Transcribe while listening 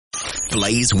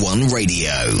Blaze One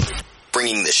Radio.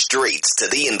 Bringing the streets to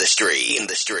the industry.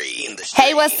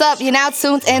 Hey, what's up? You're now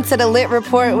tuned into the Lit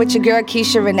Report with your girl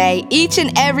Keisha Renee. Each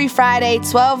and every Friday,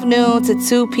 12 noon to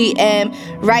 2 p.m.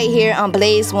 right here on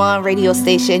Blaze One radio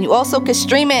station. You also can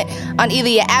stream it on either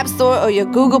your App Store or your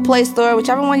Google Play Store,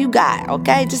 whichever one you got,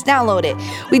 okay? Just download it.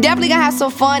 We definitely gonna have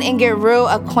some fun and get real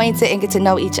acquainted and get to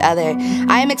know each other.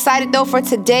 I am excited though for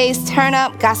today's turn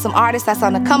up. Got some artists that's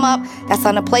on the come up, that's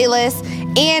on the playlist,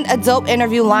 and a dope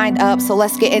interview lined up. So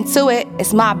let's get into it.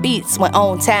 It's My Beats with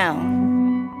Own Town.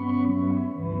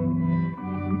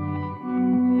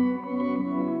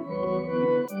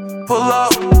 Pull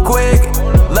up quick,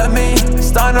 let me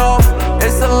start off.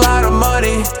 It's a lot of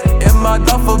money in my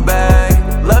duffel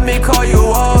bag. Let me call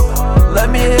you up,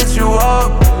 let me hit you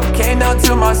up. Came down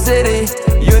to my city,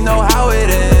 you know how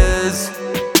it is.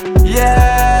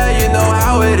 Yeah, you know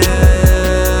how it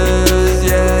is.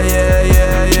 Yeah.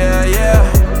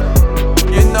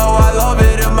 You know I love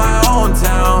it in my own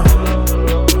town.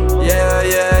 Yeah.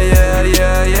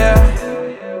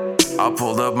 I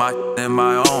pulled up my in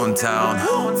my own town.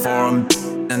 Forum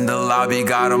in the lobby,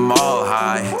 got them all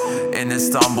high. In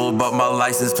Istanbul, but my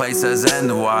license plate says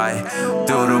NY.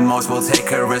 Do the most, we'll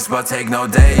take a risk, but take no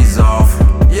days off.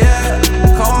 Yeah,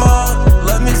 come on,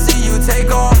 let me see you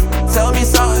take off. Tell me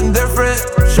something different,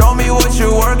 show me what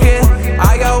you're working.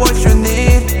 I got what you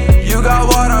need, you got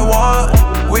what I want.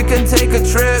 We can take a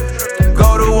trip,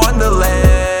 go to Wonderland.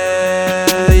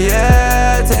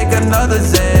 Yeah, take another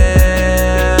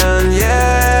Zen.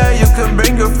 Yeah, you can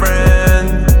bring your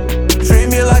friend. Treat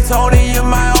me like Tony in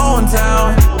my own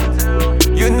town.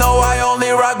 You know I only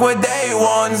rock with day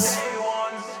ones.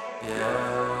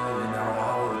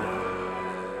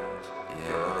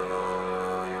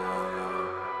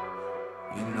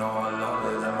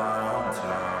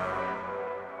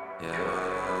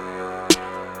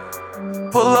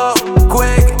 Pull up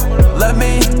quick, let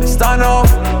me start off.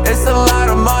 It's a lot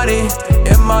of money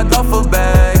in my duffel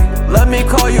bag. Let me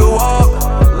call you up,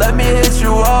 let me hit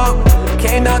you up.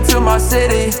 Came down to my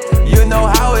city, you know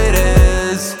how it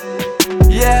is.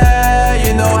 Yeah,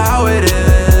 you know how it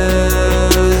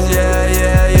is. Yeah.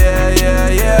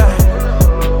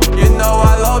 You know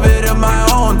I love it in my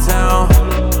own town.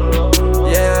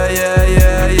 Yeah.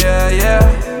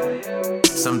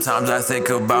 Sometimes I think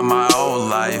about my old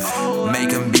life,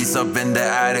 making beats up in the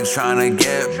attic trying to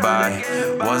get by.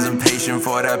 Wasn't patient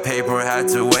for that paper, had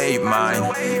to wait mine.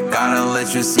 Gotta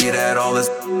let you see that all this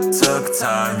took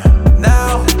time.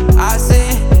 Now I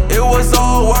see it was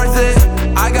all worth it.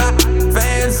 I got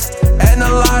fans and a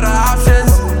lot of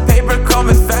options. Paper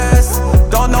coming fast,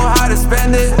 don't know how to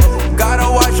spend it. Gotta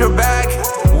watch your back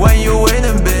when you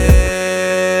winning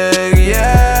big.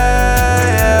 Yeah.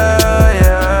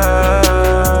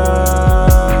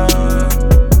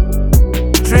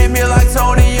 Treat me like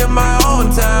Tony in my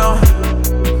own town.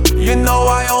 You know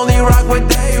I only rock with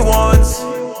day ones.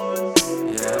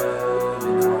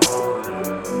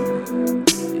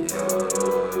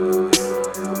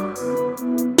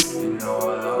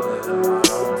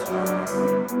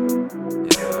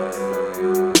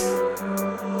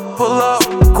 Pull up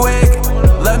quick,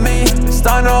 let me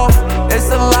start off. It's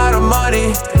a lot of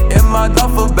money in my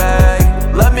duffel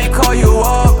bag. Let me call you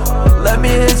up, let me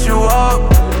hit you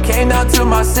up. Came down to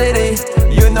my city,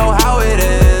 you know how it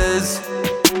is.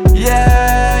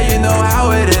 Yeah, you know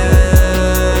how it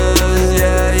is.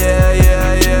 Yeah.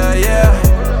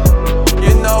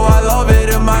 You know I love it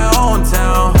in my own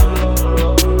town.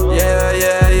 Yeah.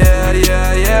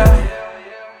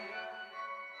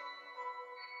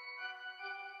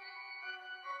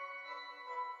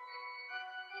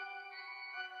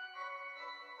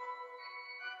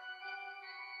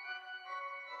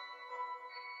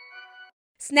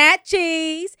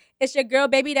 Snatchies. It's your girl,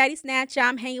 Baby Daddy Snatcher.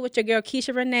 I'm hanging with your girl,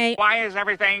 Keisha Renee. Why is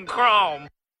everything chrome?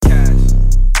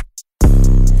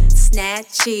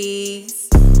 Snatchies.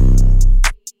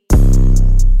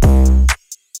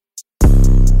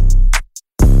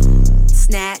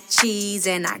 Snatchies,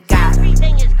 and I got 'em.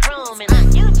 Everything is chrome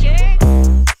and you jerk.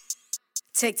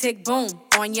 Tick, tick, boom,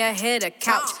 on your head a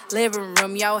couch. Living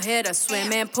room, your head a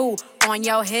swimming pool. On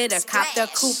your head a cop the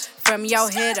coupe. From your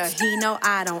head a he know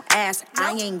I don't ask.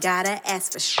 I ain't gotta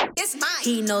ask for shit. It's mine.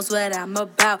 He knows what I'm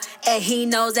about, and he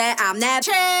knows that I'm that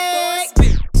chick.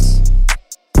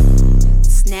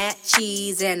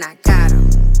 Snatchies, and I got 'em.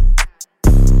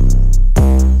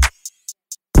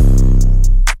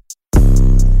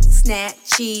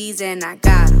 Snatchies, and I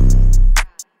got 'em.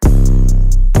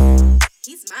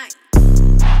 He's mine.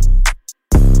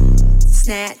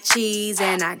 Snatchies,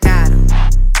 and I got 'em.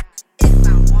 If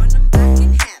I want 'em, I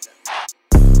can have 'em.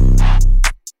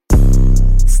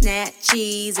 Snap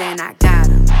cheese and I got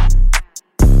 'em.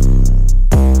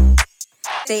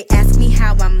 They ask me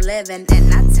how I'm living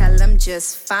and I tell them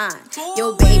just fine.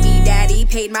 Your baby daddy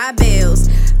paid my bills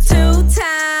 2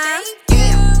 times.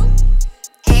 Damn.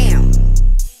 Damn.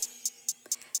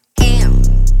 Damn.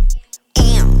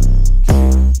 Damn.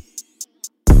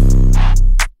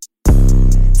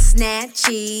 Snap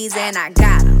cheese and I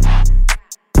got 'em.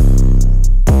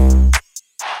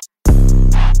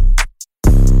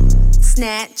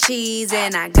 Snap cheese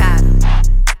and I got 'em.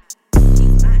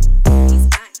 He's mine. He's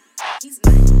mine. He's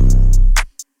mine.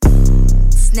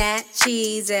 Snap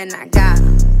cheese and I got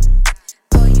 'em.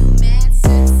 Oh, you mad,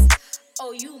 sis?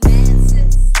 Oh, you mad,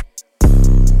 sis?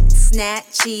 Snap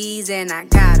cheese and I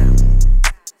got 'em.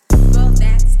 Well,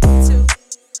 that's too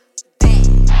bad.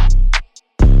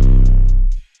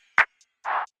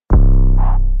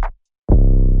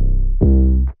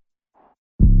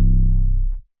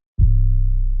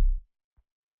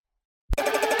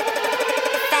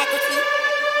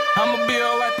 I'ma be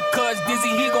alright because Dizzy,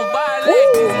 he gon'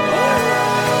 violate this.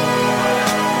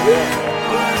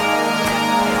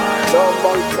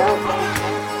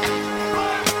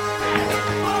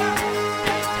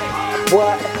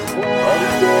 What?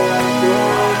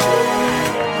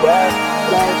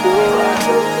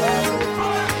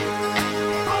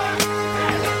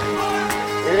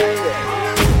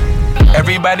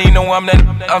 Everybody know I'm that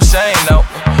I'm saying though.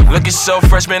 Looking so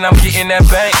fresh, man, I'm getting that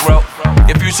bankroll.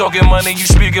 If you talking money, you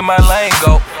speaking my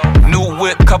lingo. New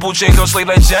whip, couple chains on slate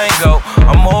like Django.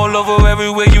 I'm all over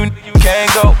everywhere you can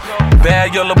go.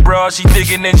 Bad yellow bra, she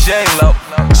digging in J-Lo.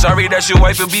 Sorry that your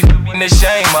wife will be f***ing this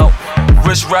shame-o.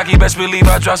 Wrist rocky, best believe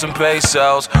I drop some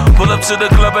pesos. Pull up to the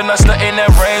club and I start in that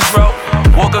Range Rover.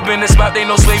 Walk up in the spot, they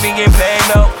know slaving in pain,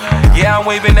 no. Yeah, I'm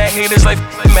waving at haters like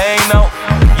man, no.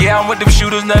 Yeah, I'm with them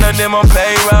shooters, none of them on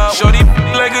payroll. Shorty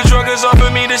like a drug is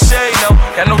offering me to say no.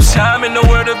 Got no time in the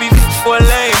world to be with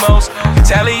lame-os.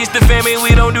 Tally is the family,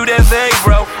 we don't do that fake,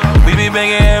 bro. We be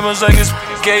banging hammers like it's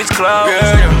case closed.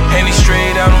 Henny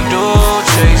straight, I don't do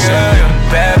chasing.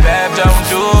 Bad, I don't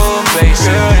do basic.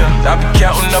 I be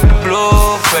counting up the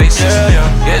blue faces.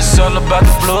 Yeah, it's all about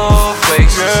the blue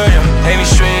faces. Henny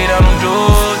straight, I don't do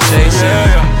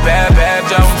chasing. Bad, I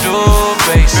don't do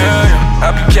basic. I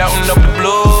be counting up the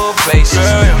blue faces.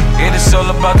 It is all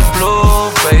about the blue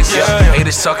faces.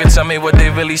 Haters talking, tell me what they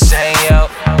really saying, yo.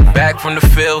 Back from the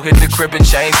field, hit the crib and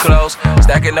change clothes.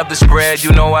 Stacking up the spread,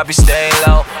 you know I be staying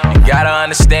low. You gotta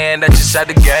understand that's just how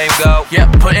the game go. Yeah,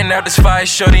 putting out this fire,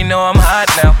 shorty know I'm hot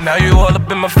now. Now you all up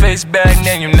in my face bag,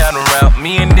 now you not around.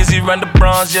 Me and Dizzy run the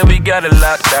bronze, yeah we got it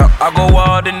locked down. I go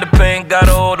hard in the paint,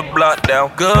 gotta hold the block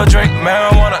down. Good drink,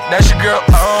 marijuana, that's your girl,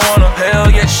 I don't wanna. Hell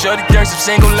yeah, shorty thirsty,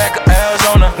 single like a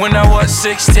Arizona. When I was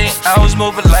 16, I was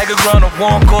moving like a grown-up.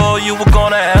 Won't call, you were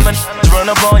gonna have a run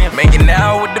up on you. Making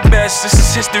out with the best, this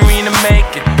is history in the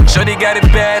making. Shorty got it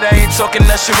bad, I ain't talking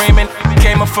Usher Raymond.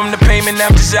 Came up from the payment,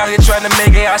 I'm just out here trying to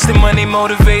make it. I still money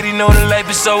motivated, know the life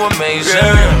is so amazing.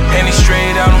 Henny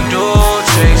straight, I don't do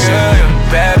chasing.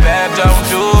 Bad, I don't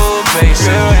do basic.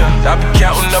 I be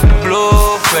counting up the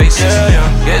blue faces.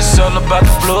 Yeah, it's all about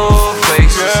the blue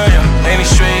faces. Henny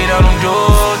straight, I don't do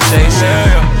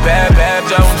chasing. Bad, I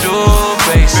don't do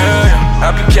basic.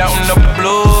 I be counting up the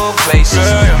blue faces.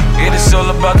 It is all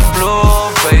about the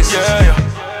blue faces.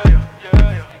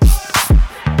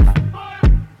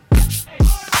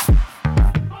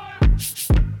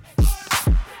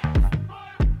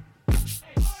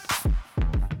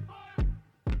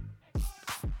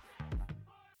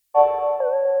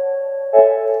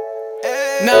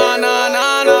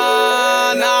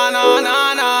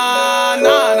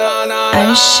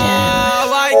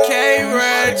 YK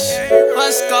Rich,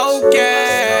 let's go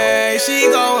gay. She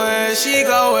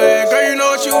going, girl, you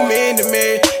know what you mean to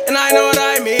me, and I know what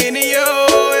I mean to you,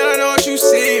 and I know what you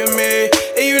see in me,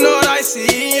 and you know what I see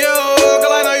in you.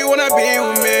 Girl, I know you wanna be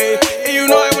with me, and you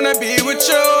know I wanna be with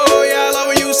you. Yeah, I love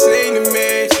when you sing to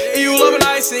me, and you love when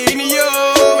I sing to you.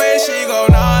 And she go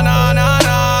na na na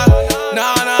na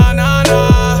na na na na.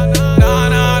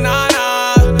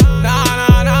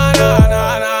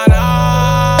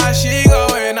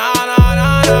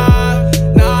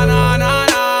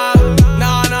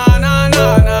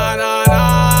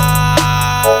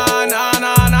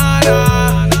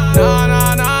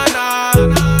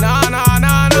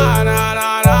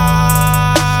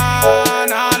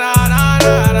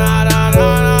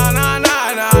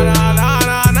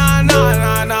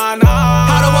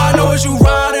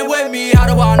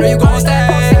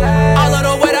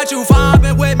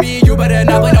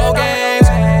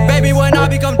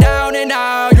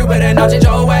 Not change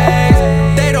your ways.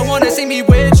 They don't wanna see me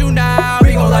with you now.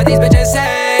 We gon' let these bitches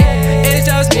say it's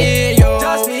just me and you.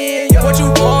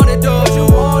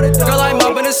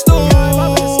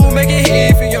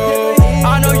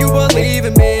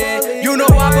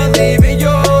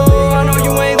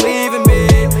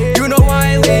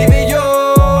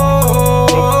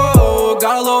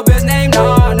 last name,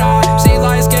 nah, nah. See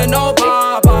light skin, no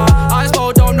papa. I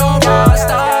smoke dope, no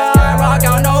rasta. Rock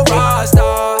out, no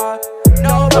rasta.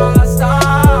 No rasta.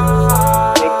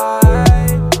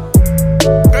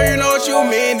 Girl, you know what you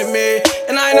mean to me,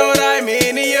 and I know what I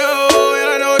mean to you, and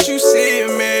I know what you see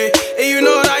in me, and you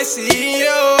know what I see in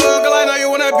you. Girl, I know you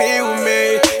wanna be with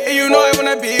me, and you know I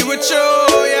wanna be with you.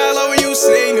 Yeah, I love when you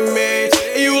sing to me,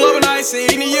 and you love when I sing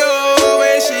to you.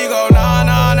 And she go na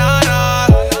na na na,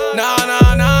 na na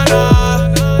na na,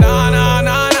 na na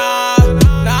na na,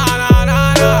 na na na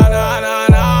na na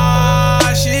na.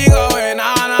 She going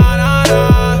na na na na,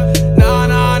 na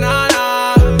na na na,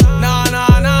 na na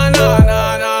na na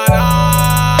na na na,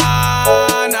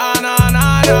 na na na na,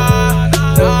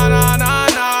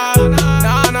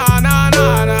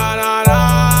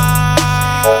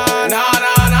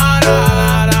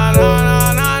 na na na na,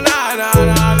 na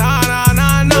na na na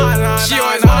na na. She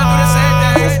always wanna do the same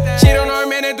thing. She don't know her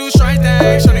man and do straight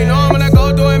things. Shorty know I'm gonna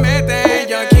go doing mad things.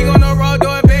 Young king on the road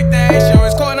doing big things. She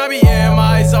always calling, I be in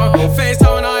my zone.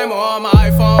 FaceTime when I'm on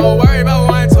my phone. Worry about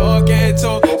who I'm talking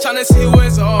to. Tryna see who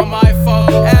is on my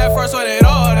phone. At first wanted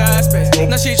all that space.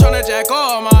 Now she tryna jack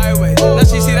all my ways. Now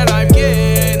she see that I'm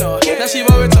getting on. Now she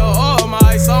moving to all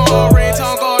my song.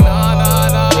 Ringtone go na na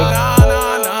na na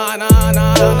na na na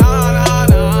na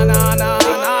na na na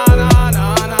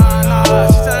na.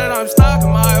 She said that I'm stuck in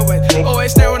my way.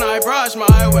 Always stare when I brush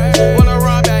my way. Wanna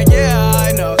run back, yeah,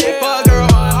 I know. But girl,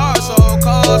 my heart's so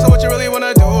cold. So what you really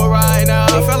wanna do right now?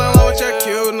 I fell in love with your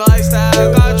cute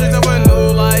lifestyle. Got dreams of a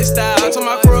new lifestyle. I told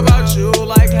my crew about you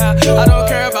like how I don't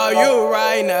care about you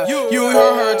right now. You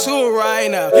heard her too right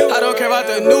now. I don't care about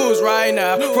the news right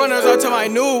now. Runners up to my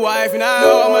new wife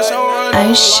now. I'ma show her a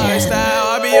new lifestyle.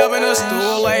 I be up in the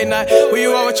stool late night. When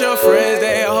you out with your friends,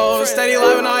 they hold steady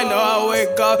life and I know I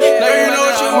wake up. Now you know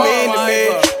what you mean to me,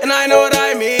 and I know what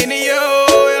I mean to you,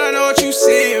 and I know what you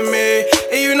see in me,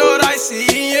 and you know what I see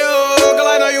in you. Girl,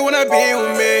 I know you wanna be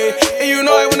with me, and you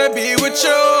know I wanna be with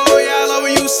you. Yeah, I love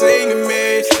when you sing to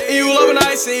me, and you love when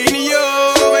I sing to you.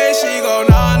 And she go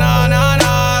na na na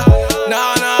na,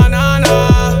 na na na na,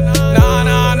 na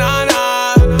na na na,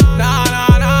 na na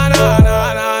na na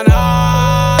na na.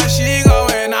 She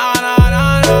going na na na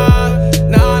na,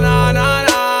 na na na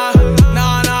na,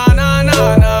 na na na na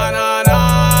na na na.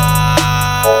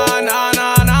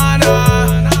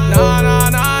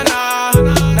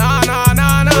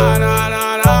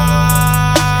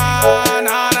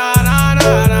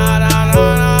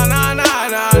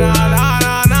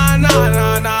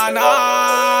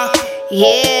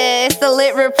 Yeah, it's the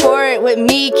Lit Report with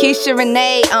me, Keisha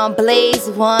Renee, on Blaze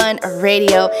One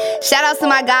Radio. Shout out to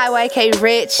my guy YK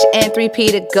Rich and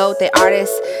 3P the GOAT, the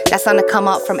artist that's on the come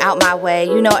up from out my way.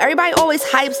 You know, everybody always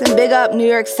hypes and big up New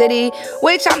York City,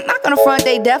 which I'm not gonna front,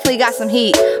 they definitely got some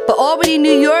heat. But Albany,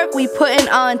 New York, we putting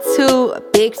on two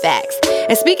big facts.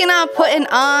 And speaking of putting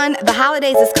on, the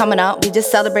holidays is coming up. We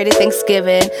just celebrated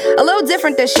Thanksgiving. A little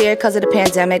different this year because of the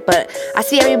pandemic, but I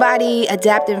see everybody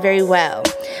adapting very well.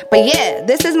 But yeah,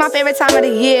 this is my favorite time of the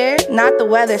year. Not the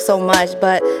weather so much,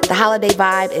 but the holiday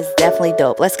vibe is definitely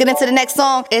dope. Let's get into the next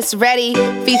song. It's Ready,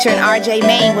 featuring RJ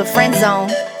Maine with Friend Zone.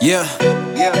 Yeah.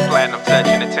 Platinum Touch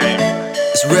Entertainment.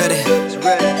 It's ready.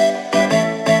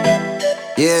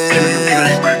 Yeah.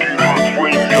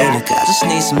 Hey, look, I just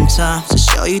need some time to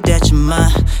show you that you're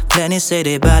mine. Plenty say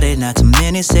they bout it, not too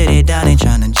many say they down. Ain't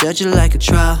tryna judge you like a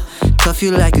trial, cuff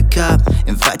you like a cop.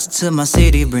 Invite you to my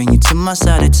city, bring you to my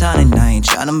side of town. And I ain't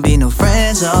tryna be no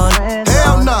friend zone.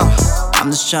 Hell no. I'm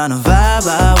just tryna vibe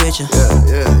out with you.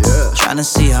 Yeah. Tryna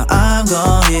see how I'm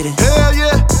gon' hit it. Hell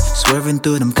yeah. Swerving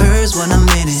through them curves when I'm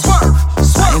in it.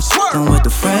 I ain't fucking with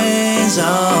the friend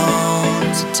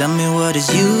zone. So tell me what is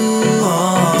you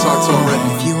on? Talk to him, Rick.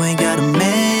 If you ain't got a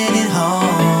man at home,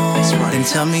 then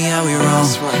tell me how we wrong.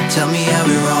 Tell me how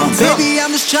we wrong. Baby,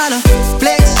 I'm just tryna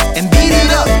flex and beat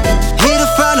it up. Hit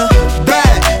it from the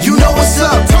back, you know what's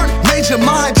up. Major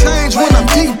mind change when I'm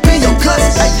deep in your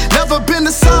guts. Ay, never been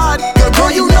aside,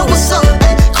 girl, you know what's up.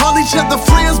 Ay, call each other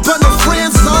friends, but no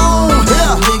friend zone.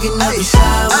 Yeah,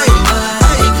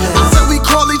 I said we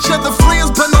call each other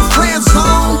friends, but no friend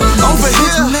zone. Over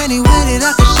here, too many with it,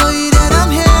 I can show you that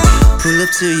I'm here. Pull up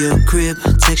to your crib,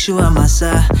 text you on my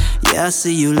side. Yeah, I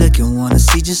see you looking, wanna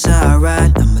see just how I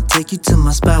ride. I'ma take you to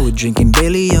my spot, we're drinking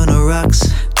Bailey on the rocks.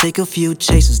 Take a few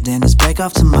chases, then it's back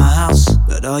off to my house.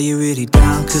 But are you really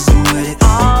down, cause I'm with it?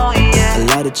 Oh yeah. A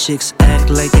lot of chicks act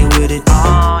like they with it.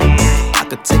 Oh yeah. I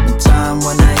could take my time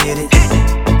when I hit it.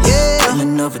 Yeah.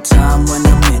 Pulling overtime when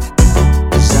I'm in it.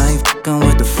 Cause I ain't fucking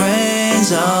with the friend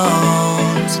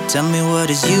zone. So tell me what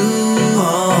is you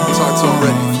on? Talk to him,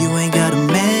 Rick. If you ain't got a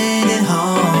man at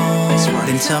home,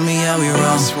 then tell me how we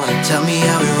wrong. Tell me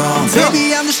how we wrong.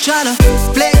 Baby, I'm just tryna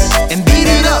flex and beat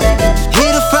it up.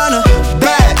 Hit it from the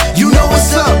back, you know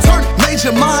what's up.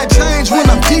 Major mind change when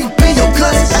I'm deep in your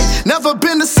guts. Ay, never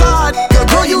been aside,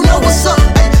 girl, you know what's up.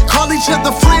 Ay, call each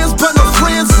other friends, but no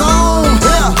friend zone.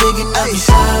 Yeah.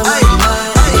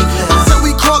 So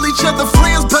we call each other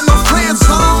friends, but no friend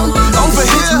zone. Over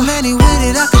here. Too many with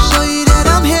it, I can show you that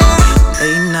I'm here.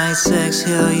 Late night sex,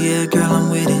 hell yeah, girl, I'm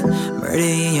with it. Murder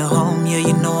in your home, yeah,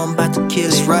 you know I'm about to kill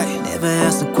it. That's right. Never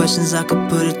ask the questions, I could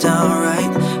put it down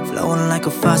right. Flowing like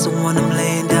a faucet when I'm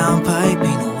laying down pipe.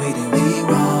 Ain't no way that we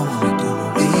wrong when we do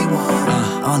what we want.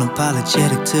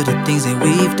 Unapologetic to the things that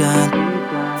we've done.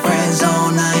 Friends all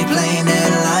night playing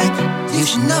that light. You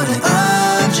should know that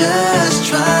I'm just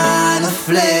trying to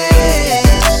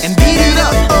flex and beat it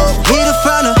up. Hit it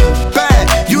from the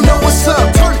back, you know what's up.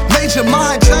 Major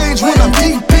mind change when I'm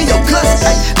deep in your guts.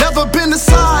 Ay, never been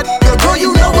aside, girl,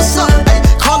 you know what's up. Ay,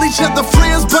 call each other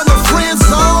friends, but no friend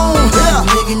zone. Yeah.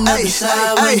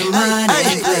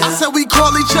 I said we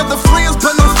call each other friends,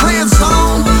 but no friend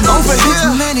zone. Over here.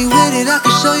 Too many with it, I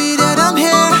can show you that I'm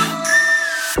here.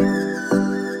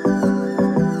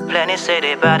 Plenty say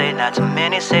they bout it, not too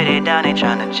many say they down. They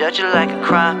tryna judge you like a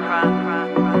crime,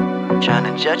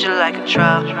 tryna judge you like a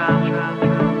trial.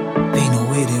 Ain't no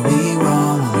way that we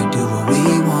wrong when we do what we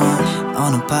want.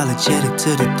 Unapologetic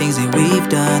to the things that we've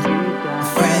done.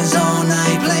 Friends all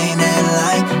night playing that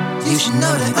light. You should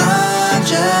know that I'm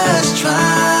just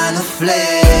trying to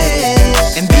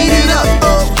flex and beat it up.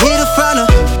 Hit it from the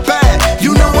back,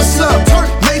 you know what's up.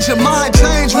 Major mind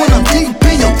change when I'm deep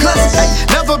in your guts. Ay,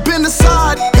 never been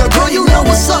aside, girl, you know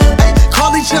what's up. Ay,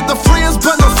 call each other friends,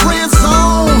 but no friend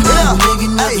zone. Yeah.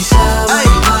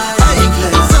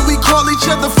 So we call each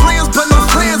other friends, but no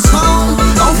friend zone.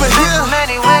 Over here.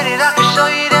 Many with it, I can show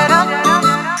you that I'm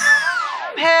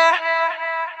here.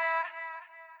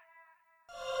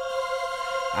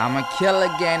 I'm a killer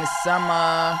again this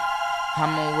summer.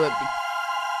 I'ma whip the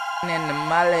in the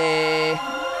Molly.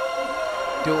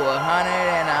 Do 100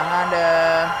 and 100.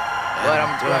 But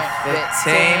I'm doing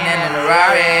 15 in the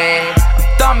Rari.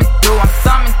 I'm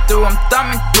thumbing through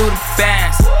the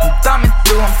bands. I'm thumbing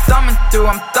through the bands.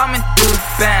 I'm thumbing through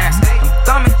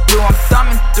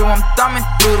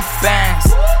the bands.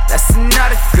 That's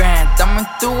another grand. Thumbing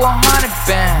through 100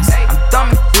 bands. I'm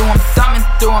thumbing through the bands.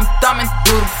 I'm thumbing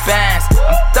through the bands.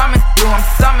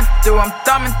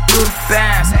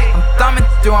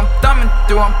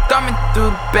 I'm thumbing through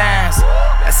the bands.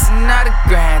 That's another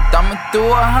grand. Thumbing through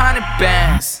 100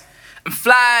 bands. I'm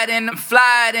flying in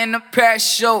a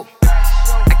parachute. I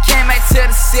came back to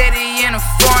the city in a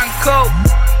foreign coat.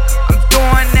 I'm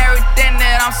doing everything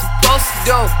that I'm supposed to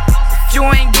do. If you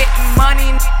ain't getting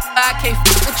money, I can't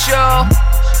fuck with you.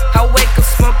 I wake up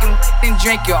smoking and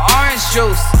drink your orange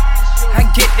juice. I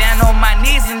get down on my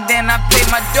knees and then I pay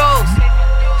my dues.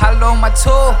 I load my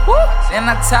tool, then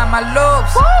I tie my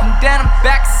loops. And then I'm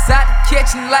back inside the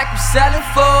kitchen like I'm selling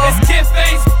food. It's Kid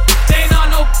Face, they ain't on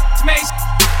no mate.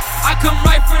 I come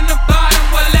right from the bottom,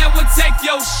 well that would take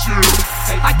your shit.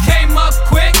 I came up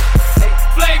quick,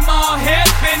 flame on hip.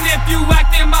 And if you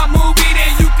act in my movie,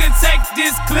 then you can take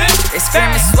this clip. They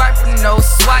screaming swiping, no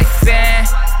swiping.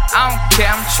 I don't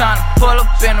care, I'm tryna pull up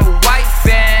in a white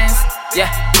Benz. Yeah,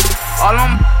 all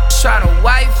I'm tryna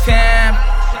wipe him.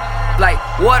 Like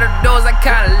water doors, I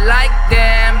kinda like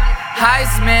them.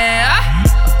 Heisman, I'm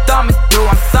thumbing through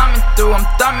the bands. I'm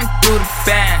thumbing through the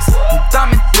bands. I'm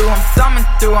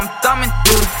thumbing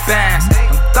through the bands.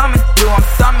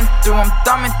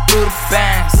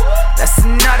 That's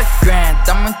another grand.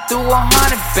 Thumbing through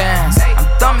 100 bands. I'm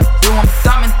thumbing through the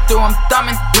bands. I'm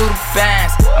thumbing through the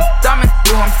bands.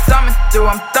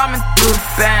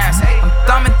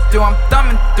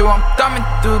 I'm thumbing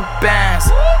through the bands.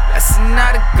 That's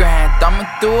another grand. Thumbing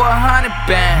through 100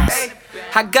 bands.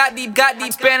 I got these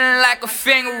spinning like a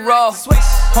finger roll.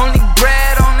 Only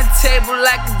bread on the table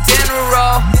like a dinner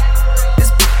roll. This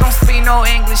don't speak no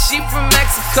English, she from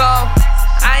Mexico.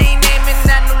 I ain't aiming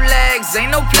at no legs,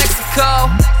 ain't no Plexico.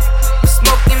 I'm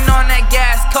smoking on that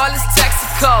gas, call this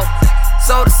Texaco.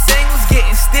 So the single's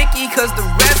getting sticky cause the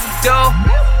residue.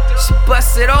 She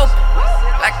bust it open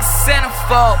like a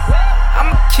centerfold.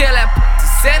 I'ma kill that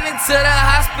send it to the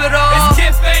hospital. It's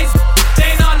Kid Face,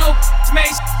 they ain't on no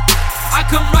mate. I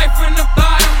come right from the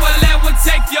bottom, well that would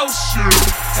take your shit.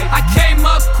 I came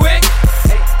up quick,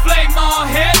 flame on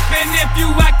hip. And if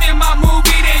you act in my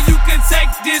movie, then you can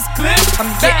take this clip. I'm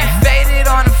getting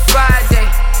faded on a Friday.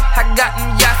 I got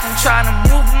them yachts, I'm tryna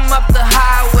move them up the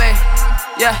highway.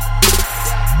 Yeah,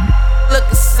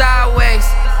 looking sideways.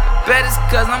 Bet it's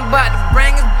cause I'm about to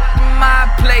bring it to my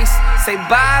place. Say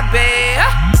bye, babe.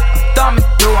 thumbing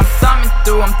through, I'm thumbing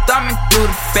through, I'm thumbing through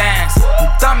the bands. I'm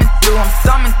thumbing through, I'm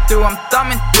thumbing through, I'm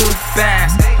thumbing through the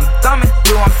bands. I'm thumbing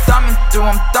through, I'm thumbing through,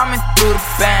 I'm thumbing through the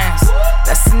bands.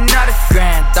 That's another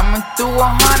grand, thumbing through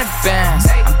 100 bands.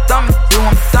 I'm thumbing through,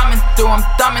 I'm thumbing through, I'm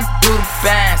thumbing through the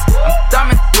bands. I'm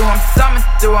thumbing through, I'm thumbing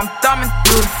through, I'm thumbing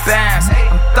through the bands.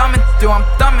 I'm thumbing through, I'm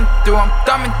thumbing through, I'm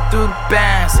thumbing through the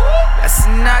bands. That's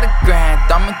another grand,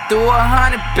 thumbing through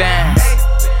 100 bands.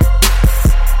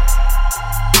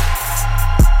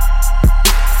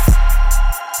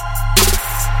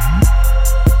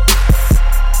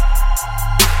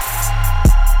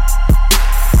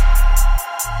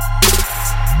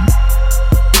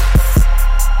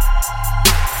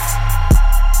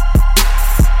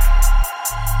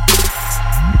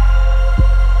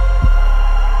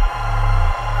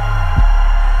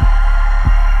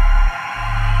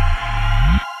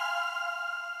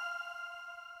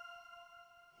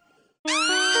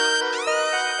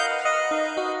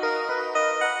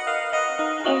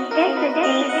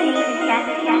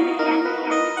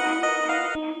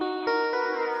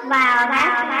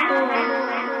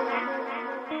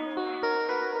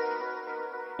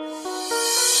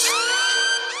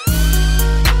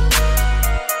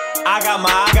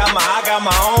 I got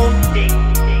my own.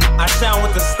 I shine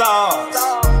with the stars.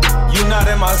 You not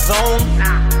in my zone.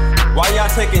 Why y'all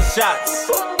taking shots?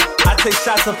 I take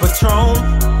shots of Patron.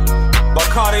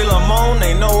 Bacardi Limon,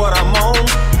 they know what I'm on.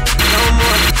 No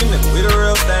more niggas, we the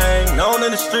real thing. Known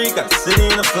in the street, got the city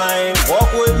in the flame.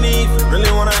 Walk with me if you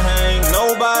really wanna hang.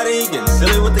 Nobody getting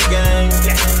silly with the gang.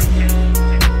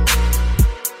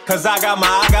 Cause I got my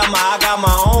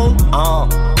own.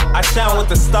 I shine with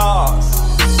the stars.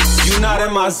 You not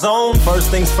in my zone.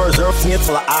 First things first, earth get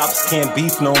till the ops. Can't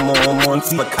beef no more, I'm on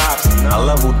the cops. I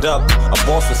leveled up, a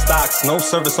boss with stocks. No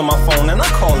service on my phone, and I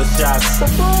call the shots.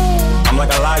 I'm like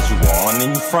Elijah on,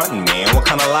 and you frontin', man. What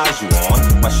kind of lies you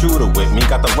on? My shooter with me,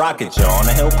 got the rocket jaw.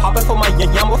 And he'll pop it for my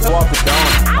yum before off the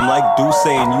dawn. I'm like Duce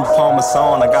and you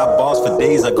Parmesan. I got bars for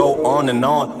days, I go on and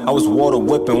on. I was water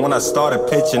whipping when I started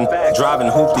pitching. Driving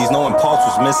hoopties, no impulse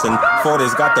was missing.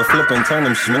 Forties got the flipping, turn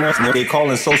them schminners. They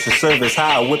calling social service.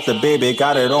 How I whip the baby,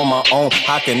 got it on my own.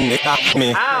 How can it stop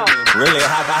me? Really,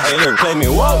 how can I play me?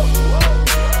 Whoa!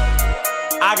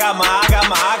 I got my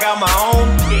own.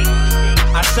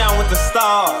 I shine with the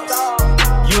stars.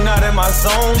 You not in my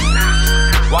zone.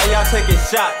 Why y'all taking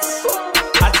shots?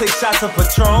 I take shots of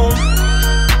Patron.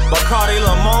 Bacardi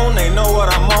Limon, they know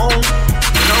what I'm on.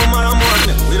 Know what I'm on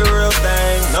it, we the real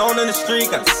thing. Known in the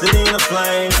street, got the city in the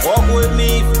flame. Walk with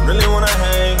me if you really wanna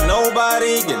hang.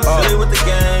 Nobody getting silly with the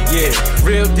gang. Yeah,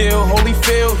 real deal,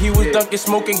 Holyfield. He was dunking,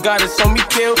 smoking, got it, on me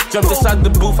kill. Jumped inside the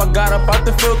booth, I got up out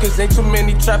the field. Cause ain't too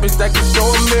many trappers that can show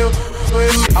a meal.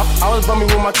 I was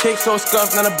bumming with my cake so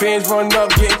scuffed. Now the bands run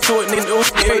up, getting to it, nigga.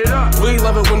 We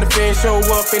love it when the fans show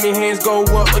up and their hands go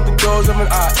up like the doors of an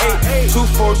I-8. 2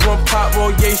 forks, 1 pop,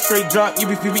 roll, yay, straight drop.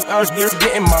 You be out here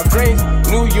getting my grains.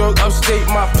 New York, upstate,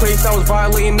 my place. I was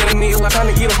violating the nigga, like trying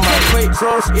to eat off my plate.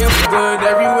 So it's good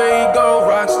everywhere you go.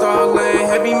 Rockstar land,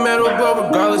 heavy metal, but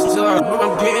regardless till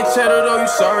I'm getting cheddar though.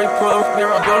 You sorry, put up here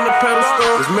up on the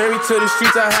pedestal. Was married to the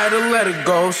streets, I had to let it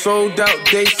go. Sold out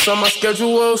dates on my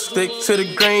schedule, stick to the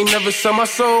grain, never sell my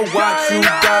soul. Watch you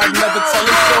die, never tell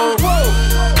a soul.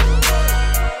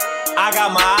 I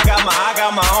got my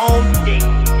own.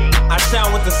 I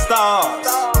shine with the stars.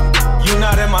 You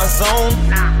not in my zone.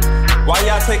 Why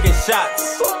y'all taking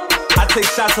shots? I take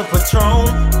shots of Patron.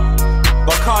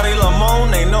 Bacardi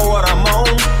Limon, they know what I'm on.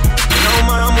 Know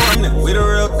what I'm on it, we the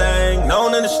real thing.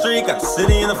 Known in the street, got the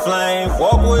city in the flame.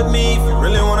 Walk with me if you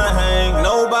really wanna hang.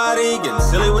 Nobody getting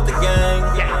silly with the gang.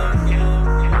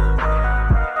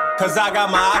 Cause I got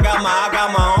my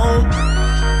own.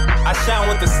 I shine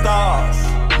with the stars.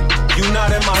 You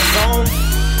not in my zone.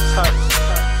 Touch,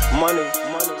 money,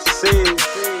 see.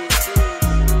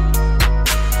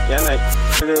 Yeah, like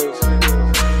it is.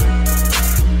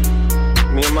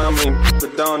 Me and mommy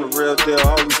put down the real deal.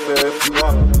 All we feel if you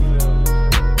are.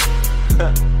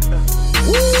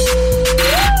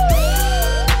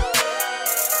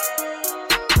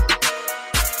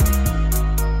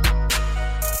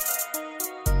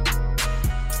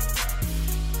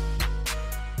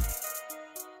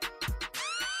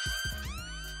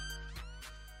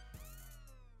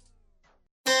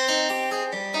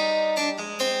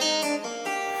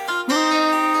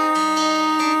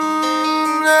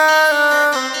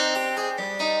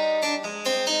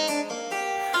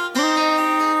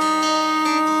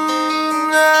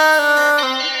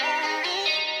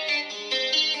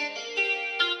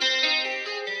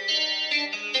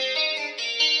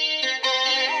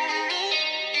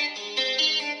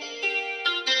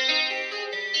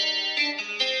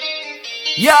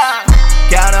 Yeah,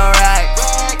 count on racks,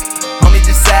 homie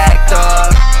just act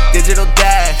up. Digital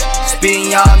dash,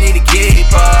 speeding y'all need to keep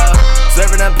up.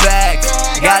 Serving them packs,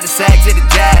 got the sack to the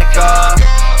jack up.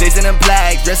 Chasing them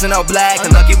flags, dressing all black,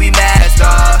 and lucky we masked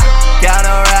up. Count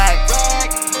on racks,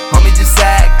 homie just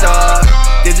act up.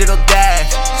 Digital dash,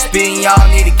 speeding y'all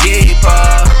need to keep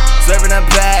up. Serving them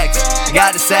packs,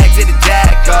 got the sack to the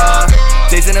jack up.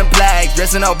 Chasing them flags,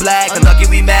 dressing all black, unlucky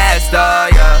we masked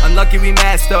up, yeah. Unlucky we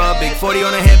masked up, big 40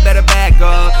 on the hip, better back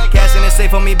up. Cash in the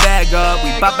safe on me, bag up.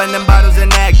 We poppin' them bottles and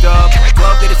act up.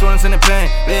 12 did this one's in the pen,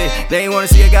 yeah. They ain't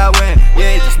wanna see a guy win,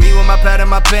 yeah. Just me with my pad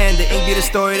and my pen. The ink be the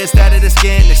story, the stat of the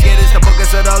skin. The skin is the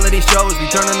focus of all of these shows.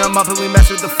 We turnin' them up and we mess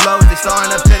with the flows. They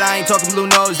starrin' up pit, I ain't talking blue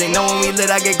nose. They know when we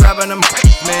lit, I get grabbing them,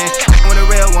 man. With a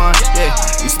real one, yeah.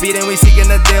 We speedin', we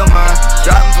seeking the deal, man.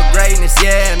 Driving for greatness,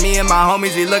 yeah. Me and my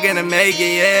homies, we looking to make it,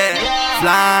 yeah.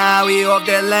 Fly, we off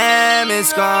that lamb,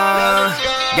 it's gone.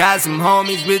 Got some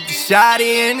homies with the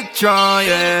shotty in the trunk,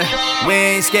 yeah. We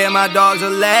ain't scared, my dogs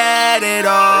will let it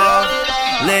off.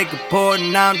 Liquor poured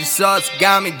and I'm just sauce,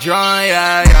 got me drunk,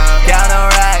 yeah, yeah. Count on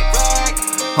racks,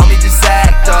 homie just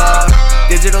act up.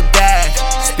 Digital dash,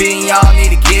 speeding y'all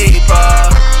need to keep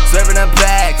up. Serving them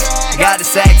packs, got the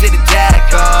sack to the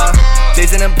jack up.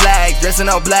 Chasing them flags, dressing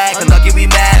all black, unlucky we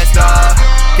masked up.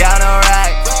 Count on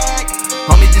racks,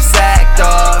 homie just act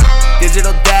up.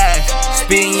 Digital dash,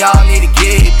 speeding y'all need to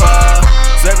keep up.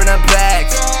 Serving them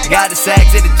packs, got the sack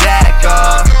to the jack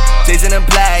up. Chasing them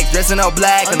flags, dressing all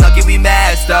black, unlucky we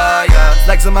masked up, yeah.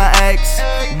 Flex on my ex,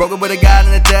 broke up with a guy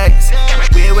in the text.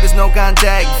 Weird with his no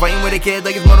contact, fighting with a kid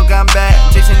like it's Mortal Kombat.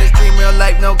 Chasing this dream, real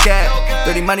life, no cap.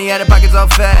 Dirty money out of pockets all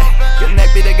fat. Good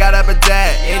neck beat, got up a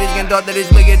dad. Haters getting thought that it's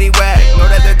wiggity whack. Know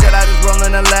that the Jedi just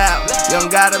rolling aloud. Young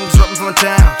God, I'm disrupting from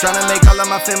town. Trying to make all of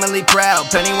my family proud.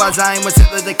 Pennywise, I ain't with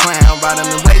Hitler the clown. Ride them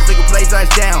in waves, like a place eyes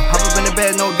down. Hop up in the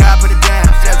bed, no God put it down.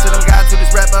 Shout to them guys to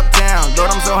this rap uptown. Lord,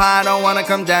 I'm so high, I don't wanna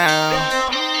come down.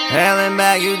 Hell and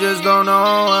back, you just don't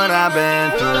know what I've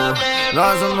been through.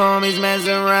 Lost some homies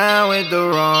messing around with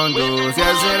the wrong dudes.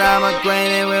 Yes, that I'm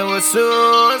acquainted with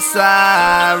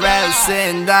suicide. Rather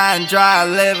sit and die and try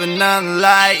to live another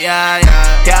life, yeah,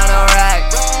 yeah. Count on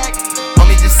racks,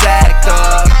 homie just act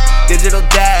up. Digital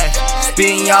dash,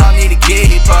 speeding y'all need to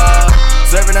keep up.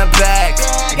 Serving them packs,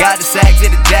 got the sack to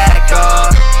the jack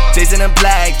up. Chasing them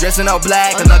flags, dressing all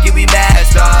black, unlucky we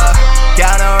masked up.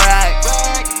 Count on racks,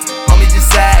 homie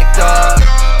just act up.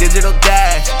 Digital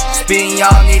dash, speeding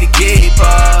y'all need to keep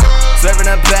up. Serving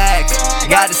them packs,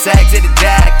 got the sack to the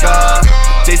jack up.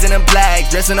 Chasing them flags,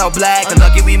 dressing all black,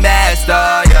 unlucky we masked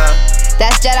up, yeah.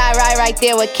 That's Jedi Ride right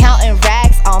there with Counting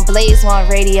Racks on Blaze One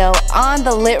Radio on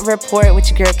the Lit Report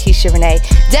with your girl Keisha Renee.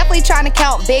 Definitely trying to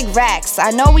count big racks. I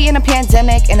know we in a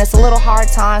pandemic and it's a little hard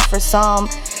times for some.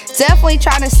 Definitely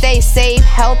trying to stay safe,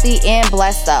 healthy, and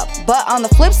blessed up. But on the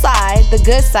flip side, the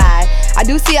good side, I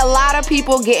do see a lot of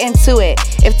people get into it.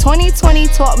 If 2020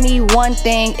 taught me one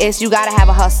thing, it's you gotta have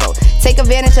a hustle. Take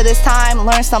advantage of this time,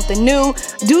 learn something new,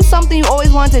 do something you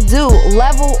always wanted to do,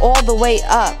 level all the way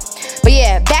up. But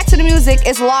yeah, back to the music,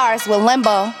 it's Lars with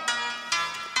Limbo.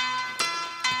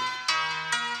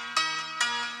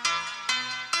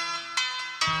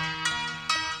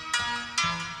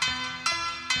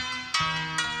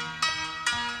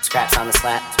 Scraps on the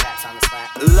slap.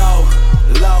 Low,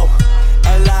 low,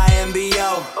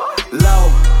 L-I-M-B-O.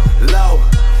 Low, low,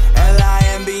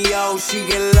 L-I-M-B-O. She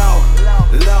get low,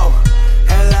 low,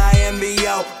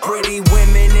 L-I-M-B-O. Pretty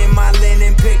women in my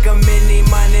linen, pick 'em any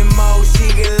money mo.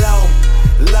 She get low,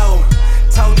 low,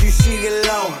 told you she get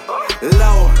low,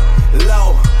 low,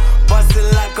 low. Bust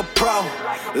it like a pro,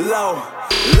 low,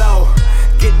 low.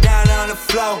 Get down on the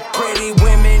floor. Pretty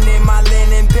women in my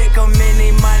linen, pick 'em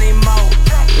any money mo.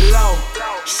 Low,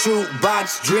 shoot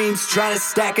box dreams, tryna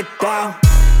stack it down.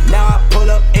 Now I pull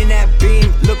up in that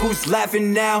beam, look who's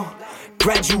laughing now.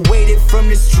 Graduated from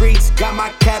the streets, got my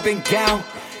cap and gown.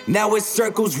 Now it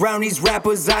circles round these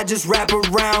rappers, I just rap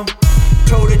around.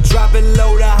 Told her drop it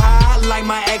low to high, like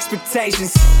my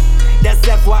expectations. That's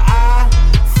FYI,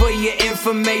 for your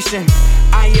information.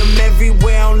 I am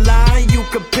everywhere online, you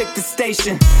can pick the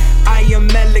station. I am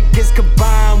elegance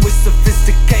combined with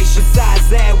sophistication. Besides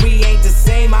that, we ain't the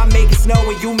same. I make it snow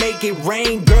and you make it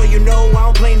rain. Girl, you know I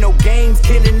don't play no games.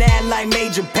 Killing that like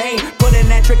Major Pain. Pulling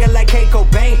that trigger like K.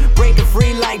 Cobain. Breaking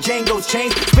free like Django's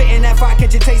chain. Spitting that fire,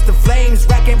 can't you taste the flames?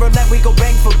 Rack and roulette, we go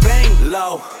bang for bang.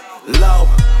 Low, low,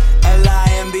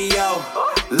 L-I-M-B-O.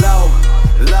 Low,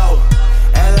 low,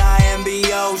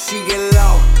 L-I-M-B-O. She get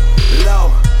low,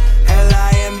 low,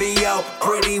 L-I-M-B-O.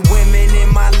 Pretty women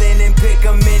in my linen, pick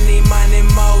 'em any money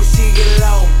mo. She get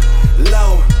low,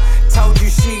 low, told you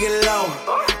she get low,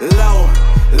 low,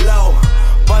 low.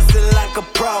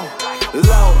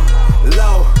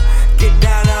 low. Get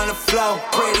down on the floor.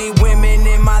 Pretty women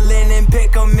in my linen,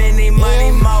 pick 'em any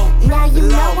money, mo. Now you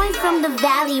know I'm from the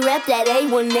valley, rep that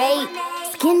 818.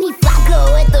 Skinny Flocko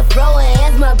with the fro and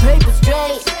has my paper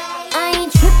straight. I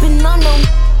ain't tripping on no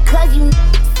cause you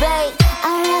fake.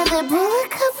 I'd rather pull a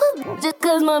couple just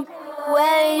cause my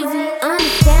wavy.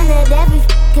 Understand that every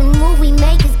fucking move we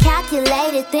make is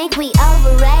calculated. Think we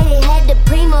overrated. Had the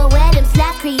primo where them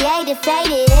slaps created.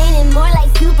 Faded, ain't it more like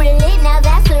super lit? Now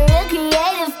that's a real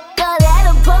creative. Go that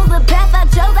oppose the path I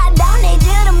chose. I don't need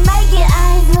you to make it.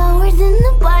 Eyes lower than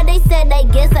the bar. They said I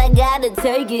guess I gotta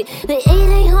take it. But it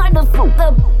ain't hard to fuck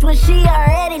up when she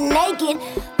already naked.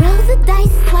 Roll the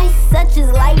dice twice, such as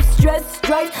life, stress,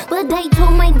 strife. But they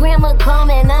told my grandma come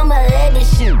and I'ma let it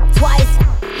shoot twice.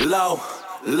 Low,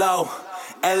 low,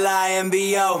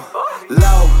 L-I-M-B-O.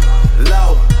 Low,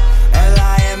 low,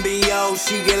 L-I-M-B-O.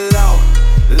 She get low,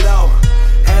 low,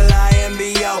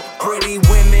 L-I-M-B-O. Pretty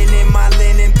women in my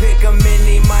linen, pick 'em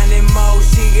any money, mo.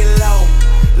 She get low,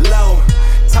 low.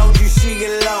 Told you she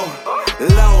get low,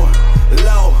 low,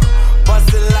 low.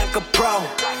 Bust it like a pro,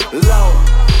 low,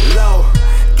 low.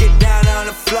 Get down on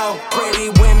the floor. Pretty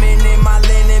women in my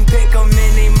linen, pick 'em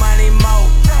any money, mo.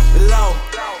 Low.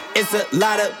 It's a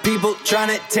lot of people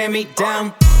tryna tear me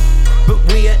down, but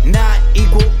we are not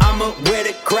equal, I'ma wear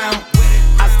the crown.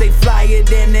 I stay flyer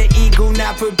than the eagle,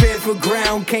 not prepared for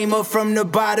ground. Came up from the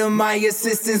bottom, my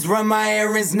assistants run my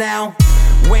errands now.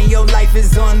 When your life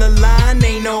is on the line,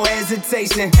 ain't no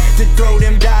hesitation to throw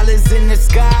them dollars in the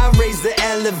sky, raise the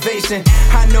elevation.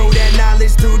 I know that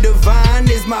knowledge through divine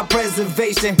is my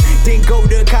preservation. Didn't go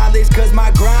to college cause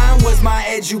my grind was my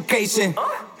education.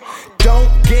 Don't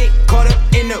get caught up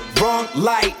in the wrong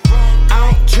light.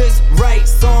 I don't just write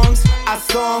songs, I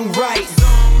songwrite.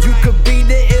 You could be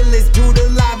the illest dude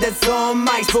alive that's on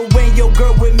mics, but when your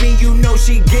girl with me, you know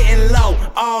she getting low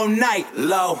all night.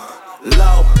 Low,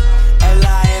 low,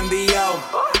 L-I-M-B-O.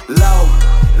 Low,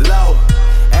 low,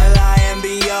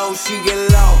 L-I-M-B-O. She get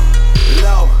low,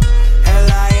 low,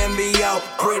 L-I-M-B-O.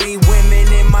 Pretty women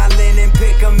in my linen,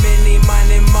 pick 'em any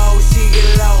money, mo. She get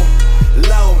low,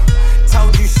 low.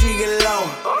 Told you she get low,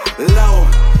 low,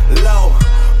 low.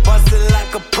 Bust it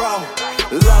like a pro,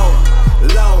 low,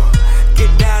 low.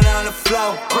 Get down on the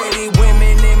floor. Pretty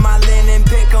women in my linen,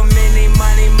 pick 'em any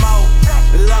money, mo.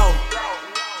 Low.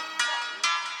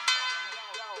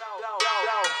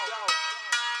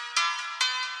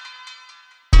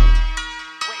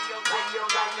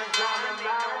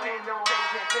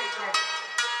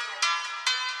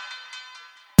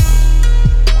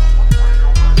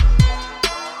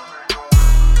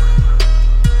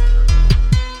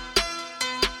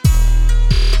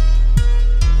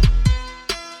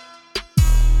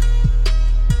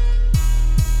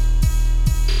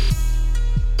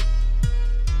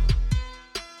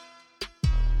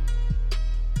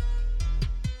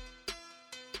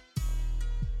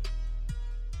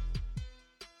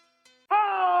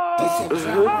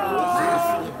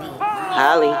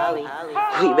 Holly,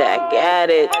 we back at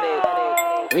it.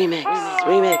 Remix.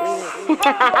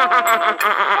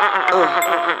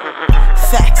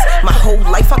 Facts, my whole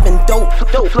life I've been dope.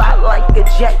 Fly like a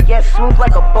jet, yeah, smooth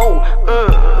like a boat.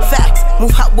 Facts,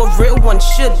 move how a real one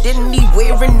should.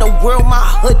 Anywhere in the world, my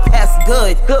hood pass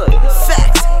good.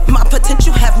 Facts, my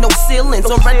potential have no ceilings.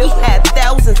 Already had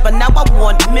thousands, but now I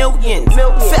want millions.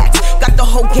 Facts, got the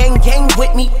whole gang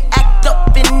with me. Act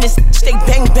up in this, stay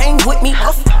bang with me.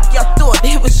 Oh, y'all thought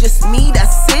it was just me,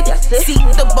 that's it. See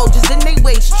the bulges in they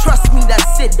ways, trust me,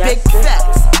 that's it. Big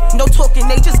facts, no talking,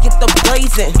 they just get the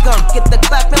blazing. Get the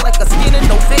clapping like a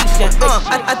standing ovation.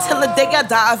 I tell a day I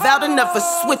die, I vow to never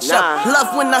switch up.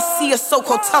 Love when I see a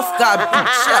so-called tough guy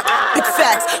bitch up. Big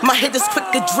facts, my hitters quick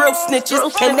to drill snitches,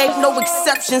 and they no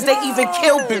exceptions, they even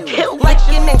kill bitches. Like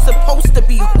your name's supposed to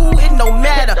be who, it no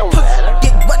matter.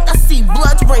 Get what I see,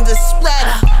 blood brains and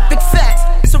splatter. Big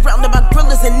facts, surrounded by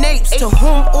grillers and apes, to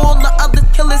whom all the other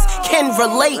killers can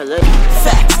relate.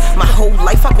 Facts, my whole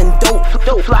life I've been dope.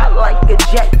 Fly like a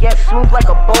jet, yeah, smooth like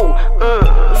a boat.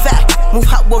 Facts, move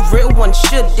how a real one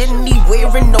should.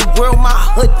 Anywhere in the world, my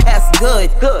hood pass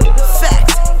good.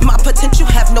 Facts, my potential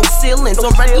have no ceilings.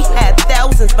 Already had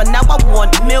thousands, but now I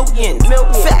want millions.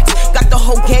 Facts, got the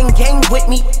whole gang with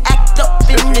me. Act up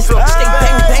in this, stay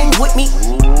bang with me.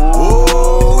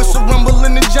 Oh, it's a rumble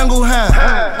in the jungle, huh?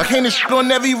 I can't shit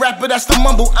on every rapper, that's the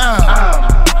mumble,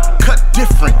 Cut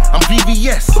different, I'm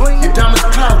VVS. Your diamond's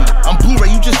cloudy, I'm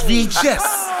Blu-ray, you just VHS.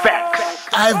 Facts.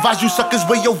 I advise you suckers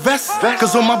wear your vest,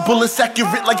 cause all my bullets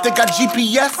accurate like they got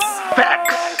GPS.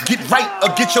 Facts. Get right or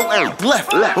get your ass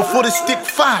left. Before the stick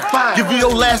fire, give you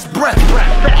your last breath.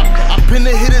 I've been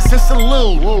a hitter since a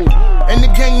little. And the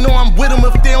gang know I'm with them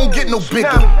if they don't get no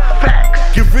bigger.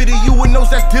 Get rid of you and those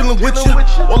that's dealing with you.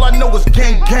 All I know is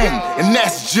gang, and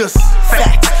that's just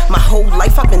facts. My whole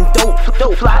life I've been dope.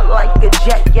 Fly like a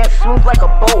jet, yeah, smooth like a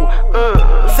boat.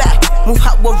 Facts. Move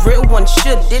how a real one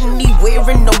should. Anywhere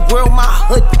in the world, my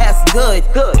hood pass good.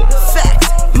 Facts.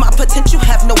 My potential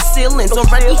have no ceilings.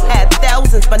 Already had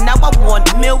thousands, but now I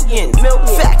want millions.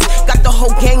 Facts. Got the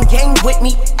whole gang with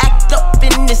me. Act up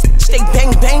in this, stay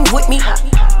bang with me.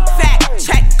 Fact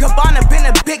check, Gabbana been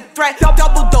a big threat.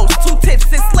 Double dose, 2 tips,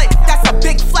 it's lit. That's a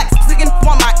big flex. Digging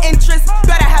for my interest.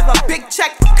 Better have a big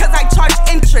check, cause I charge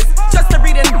interest. Just to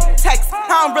read a text,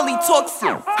 I don't really talk.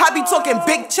 I be talking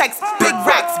big checks, big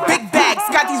racks, big bags.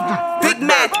 Got these big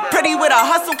mad. Pretty with a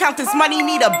hustle, count this money,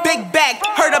 need a big bag.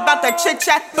 Heard about that chit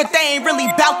chat, but they ain't really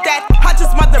bout that. I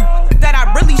just mother that I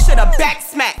really should've back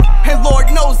smacked. And Lord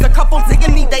knows a couple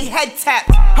digging need they head tapped.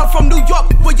 I'm from New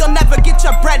York, where you'll never get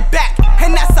your bread back.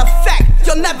 And that's a fact,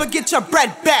 you'll never get your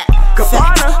bread back.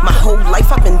 Facts. My whole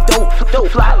life I've been dope.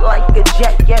 Fly like a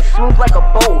jet, yeah, smooth like a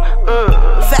boat.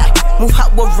 Facts. Move how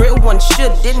a real one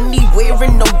should. Anywhere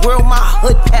in the world, my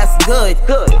hood pass good.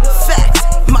 Facts.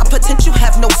 My potential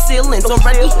have no ceilings.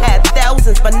 Already had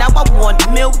thousands, but now I want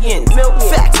millions.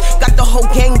 Facts. Got the whole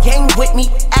gang with me.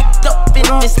 Act up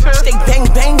in this, stay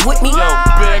bang with me. Yo,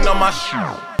 bang on my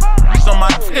shoe. On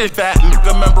my fat.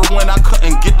 Remember when I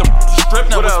couldn't get the strip?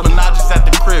 Now it's Menage's at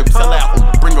the crib. Tell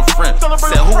that bring a friend.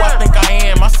 Said who I think I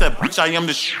am. I said bitch I am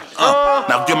the shit.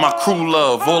 Now give my crew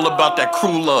love. All about that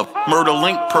crew love. Murder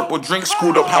link, purple drink,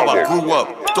 screwed up how I grew up.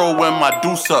 Throw in my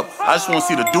deuce up. I just wanna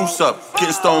see the deuce up.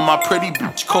 Getting stoned my pretty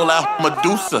bitch. Call out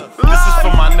Medusa. This is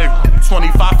for my nigga.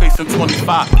 25 facing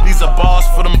 25. These are bars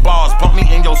for them bars. Bump me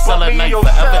in your cell at night,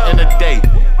 forever in a day.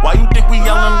 Why you think we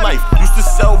yelling life? Used to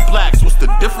sell blacks. What's the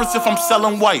difference if I'm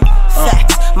selling white?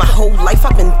 Facts. My whole life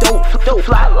I've been dope.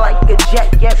 Fly like a jet,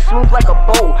 yeah, smooth like a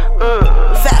boat.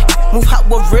 Facts. Move how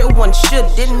a real one should.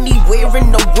 Anywhere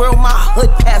in the world, my hood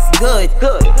pass good.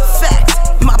 Facts.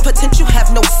 My potential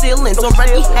have no ceilings.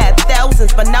 Already had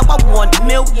thousands, but now I want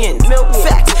millions.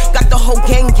 Facts. Got the whole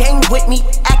gang with me.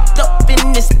 Act up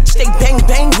in this, stay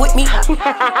bang with me.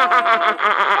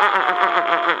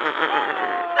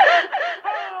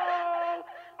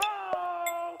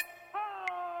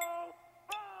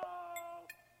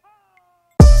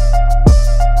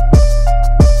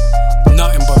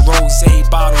 Nothing but rosé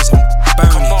bottles and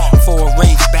burning. 4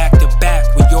 rapes back to back,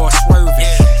 we all swerving.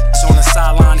 It's on the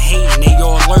sideline hating, they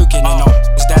all lurking. And all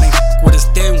that ain't with us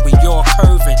then, we all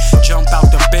curving. Jump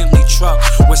out the Bentley truck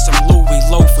with some Louis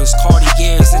loafers,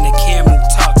 Cartiers and the camel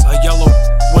tucks. A yellow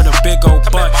with a big old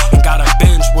butt and got a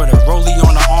bench with a rollie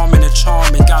on the arm and a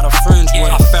charm and got a fringe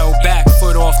with it. I fell back,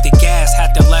 foot off the gas,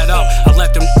 had to let up. I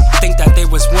let them think that they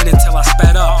was winning till I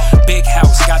sped up. Big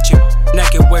house, got you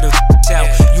naked with a out.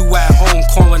 You at home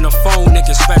calling the phone,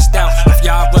 niggas stressed out. If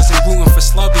y'all wasn't rooting for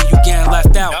Slubby, you getting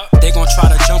left out. They gon' try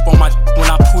to jump on my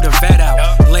when I pull the vet out.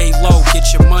 Lay low,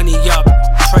 get your money up,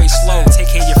 pray slow,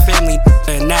 take care of your family,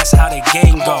 and that's how the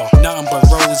game go. Nothing but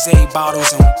rosé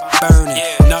bottles and burning.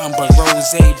 Nothing but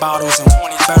rosé bottles and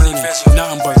burning.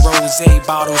 Nothing but rosé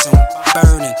bottles and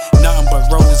burning. Nothing but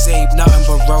rosé, nothing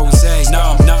but rosé.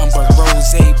 Nothing but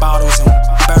rosé bottles and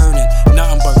burning.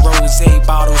 Nothing but rosé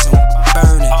bottles and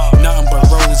burning. Nothing but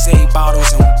rosé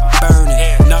bottles and burning.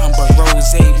 Nothing but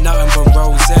rosé, nothing but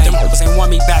rosé. Them hoes ain't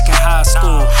want me back in high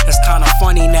school. It's kinda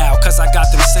funny now, cause I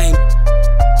got them same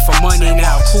for money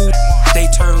now. Cool, they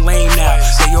turn lame now.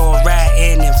 They all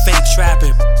ratting and fake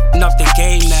trapping. Up the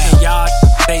game now. Y'all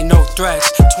ain't no threats.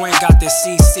 Twin got the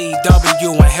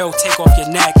CCW and he'll take off your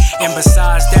neck. And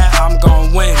besides that, I'm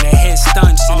gon' win and hit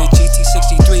stunts in the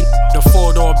GT63, the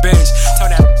 4-door Benz. Tell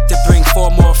that to bring 4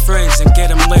 more friends and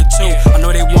get them lit too. I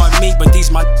know they want me, but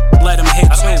these my let them hit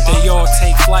too. They all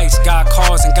take flights, got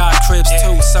cars and got cribs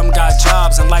too. Some got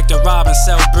jobs and like to rob and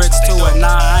sell bricks too. And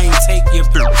nah, I ain't take your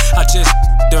bitch. I just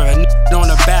on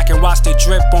the back and watch the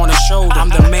drip on the shoulder. I'm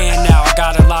the man now. I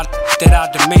got a lot that I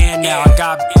demand now. I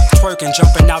got twerking,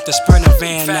 jumping out the Sprinter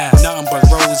van now. Nothing but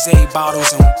rosé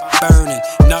bottles and burning.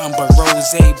 Nothing but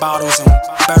rosé bottles and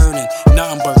burning.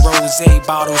 Nothing but rosé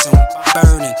bottles and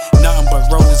burning. Nothing but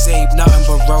rosé, nothing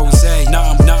but rosé.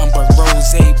 Nothing but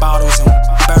rosé bottles and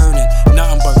burning.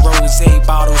 Nothing but rosé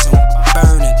bottles and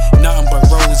burning. Nothing but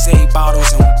rosé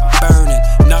bottles and burning.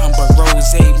 Nothing but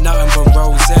rosé, nothing but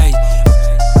rosé.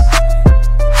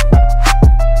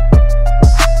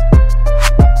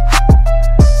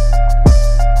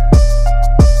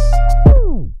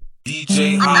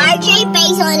 RJ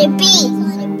Bass on the beat.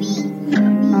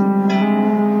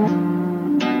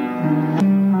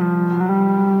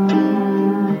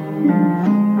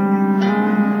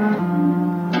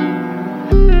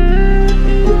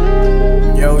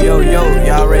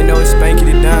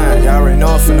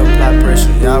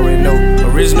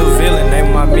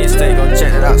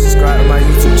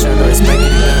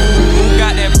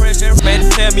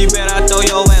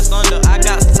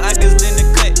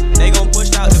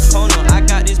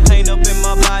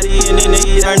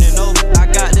 turning over. I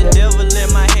got the devil in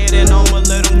my head and I'ma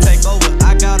let him take over.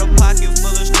 I got a pocket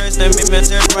full of stress that me been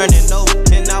there running over.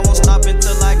 And I won't stop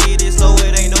until I get it, so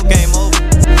it ain't no game over.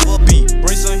 For beat,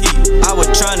 bring some heat. I was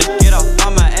trying to get off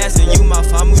on my ass and you my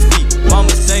family feet. Mama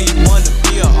say you wanna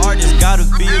be an artist, gotta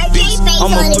be a beast.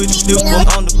 I'ma put you still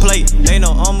on the plate, they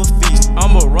know I'm a feast.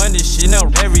 I'ma run this shit now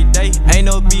every day, ain't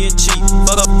no being cheap.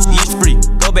 Fuck up, eat free.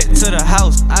 Go back to the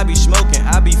house, I be smoking,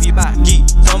 I be by geek.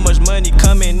 So much money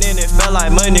coming in, it felt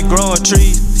like money growing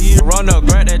trees. Run up,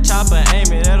 grab that chopper,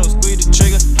 aim it, that don't squeeze the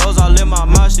trigger. Those all in my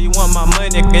mouth, she want my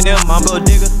money, and then my little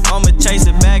digger. I'ma chase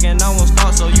it back and I won't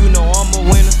stop, so you know I'm a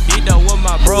winner. Eat up with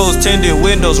my bros, tinted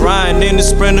windows, riding in the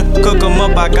Sprinter. Cook 'em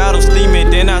up, I got 'em steaming,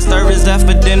 then I service that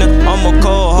for dinner. I'm a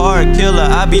cold hard killer,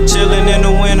 I be chillin' in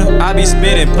the winter. I be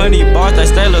spitting plenty bars, like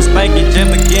Stella Spanky,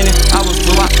 just beginning. I was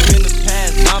so out in the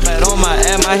past, now bad on my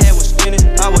ass, my head was spinning.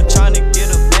 I was trying to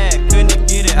get a bag, couldn't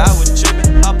get it, I was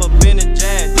tripping. Hop up in the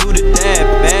jazz, do the dab,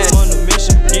 bad on the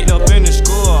mission. Get up in the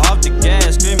school, off the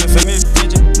gas, screaming for me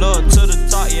attention. Blood to the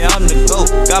top, yeah, I'm the GOAT.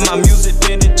 Got my music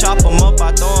bending, chop 'em up,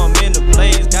 I throw 'em in the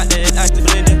blaze. Got that active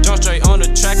blending, jump straight on the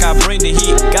track, I bring the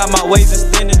heat. Got my ways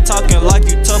extended, talking like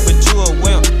you tough, but you a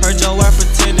wimp. Heard your ass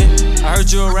pretending. I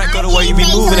heard you a rat, go the way you be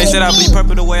moving. They said I bleed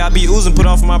purple the way I be oozing. Put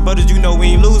on for my brothers, you know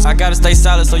we ain't lose. I gotta stay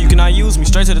solid so you cannot use me.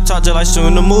 Straight to the top just like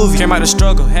shooting the movie. Came out the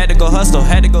struggle, had to go hustle,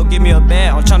 had to go get me a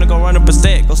bag. I'm tryna go run a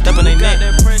percent, go step in they neck.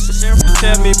 That pressure,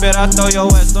 tell me better, I throw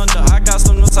your ass under. I got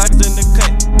some sights in the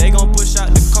cut, they gon' push out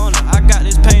the corner. I got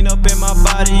this pain up in my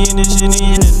body and this shit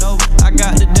in and over. I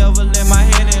got the devil in my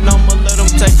head and I'ma let him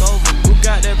take over. Who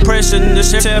got that pressure in the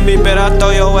shit? Tell me better, I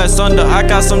throw your ass under. I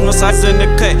got some sights in the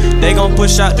cut, they gon'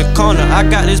 push out the corner. I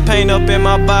got this pain up in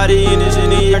my body and this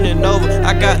shit in and over.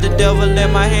 I got the devil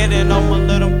in my head and I'ma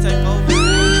let him take over.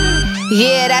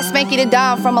 Yeah, that's Spanky the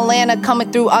Don from Atlanta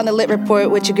coming through on the Lit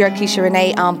Report with your girl Keisha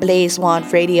Renee on Blaze One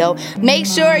Radio. Make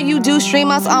sure you do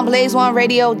stream us on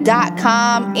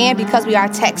blaze1radio.com, and because we are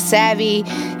tech savvy,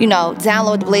 you know,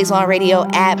 download the Blaze One Radio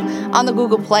app on the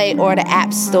Google Play or the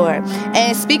App Store.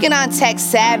 And speaking on tech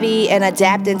savvy and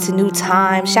adapting to new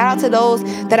times, shout out to those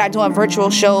that are doing virtual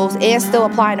shows and still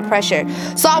applying the pressure.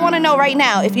 So I want to know right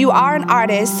now, if you are an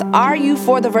artist, are you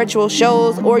for the virtual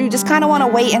shows, or you just kind of want to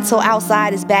wait until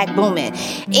outside is back booming?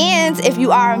 And if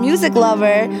you are a music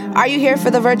lover, are you here for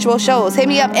the virtual shows? Hit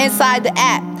me up inside the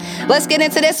app. Let's get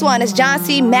into this one. It's John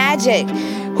C Majic,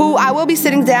 who I will be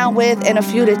sitting down with in a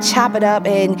few to chop it up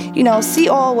and, you know, see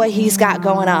all what he's got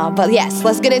going on. But yes,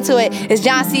 let's get into it. It's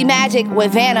John C Majic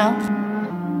with Vanna.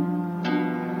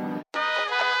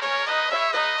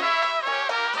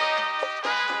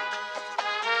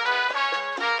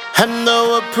 I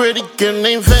know a pretty girl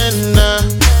named Vanna.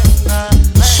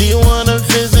 She wanna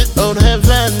visit old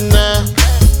Havana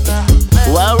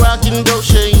while rocking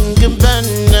Dolce &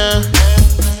 Gabbana.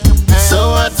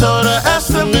 So I told her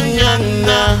hasta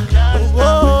mañana.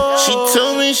 She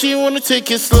told me she wanna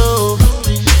take it slow.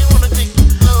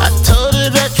 I told her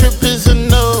that trip is a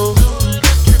no.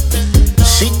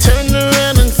 She turned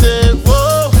around and said,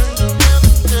 whoa,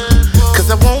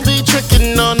 'cause I won't be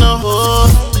tricking on no hoe.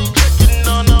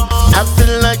 I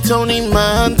feel like Tony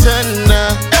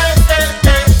Montana,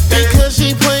 because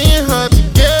she playing hard to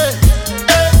get.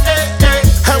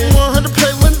 I want her to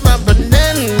play with my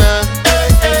banana,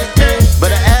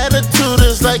 but her attitude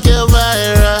is like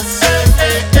Elvira.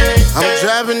 I'm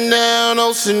driving down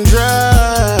Ocean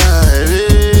Drive,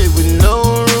 with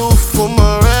no roof for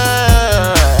my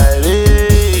ride.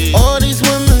 All these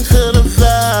women feel the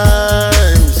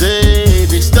vibes.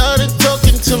 They started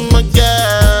talking to my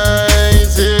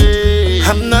guys.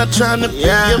 I'm not trying to be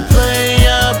a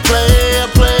player,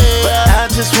 but I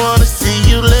just wanna see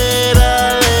you later.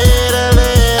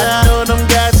 I know them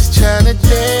guys is tryna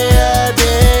dare.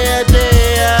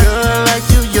 Girl like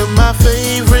you, you're my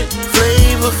favorite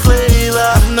flavor.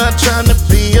 I'm not tryna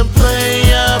be a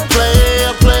player,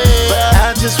 but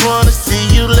I just wanna see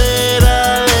you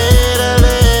later.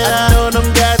 I know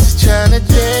them guys is tryna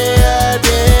dare.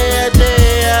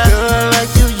 Girl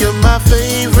like you, you're my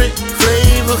favorite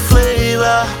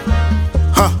flavor.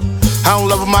 I don't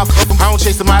love them, I don't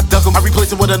chase them, I duck them. I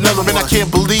replace them with another man. I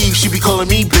can't believe she be calling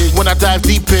me big when I dive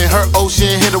deep in her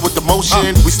ocean. Hit her with the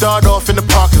motion. We start off in the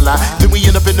parking lot, then we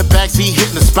end up in the backseat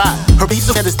hitting the spot. Her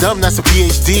pizza head is dumb, that's a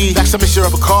PhD. That's a mixture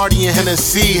of Bacardi and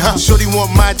Hennessy. Shorty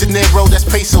want my dinero, that's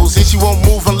pesos, and she won't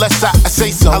move unless I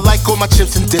say so. I like all my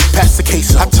chips and dip past the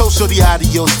queso. I told Shorty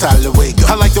adios, hasta luego.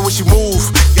 I like the way she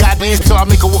move, goddamn, so I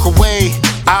make her walk away.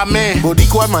 Amen.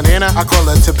 Boricua manana, I call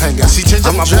her Topanga. She changes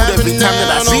my mood every time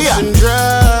that I see her.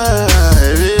 Drive,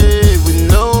 with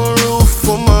no roof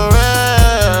for my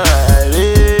ride.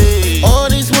 All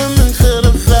these women feel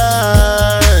the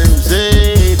vibe.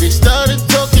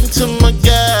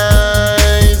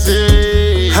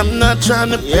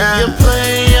 tryna be a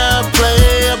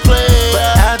player, but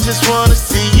I just wanna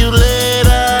see you later.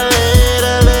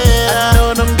 I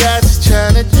know them guys is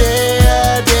tryna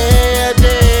dare.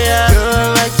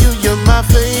 Girl like you're my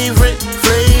favorite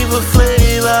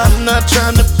flavor. I'm not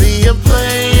tryna be a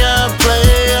player,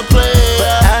 but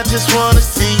I just wanna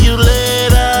see you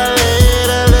later.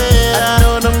 I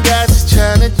know them guys is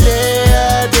tryna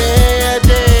dare.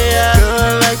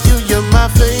 Girl like you're my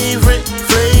favorite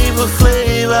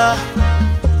flavor.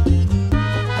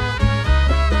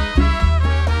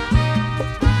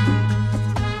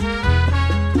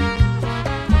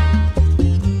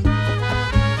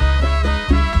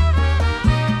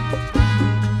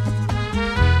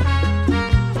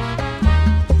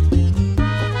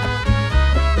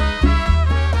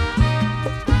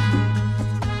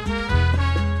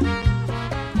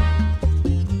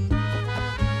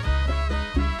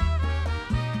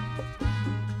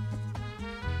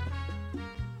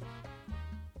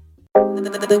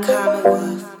 The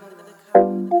Commonwealth.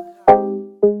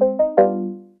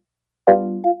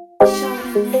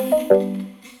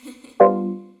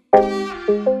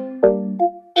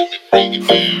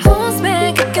 Who's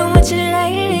been kicking with you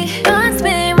lately? Thoughts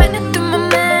been running through my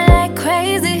mind like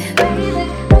crazy.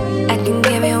 I can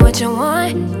give you what you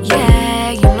want,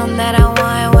 yeah. You know that I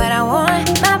want what I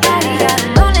want. My body got a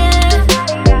moaning.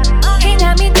 He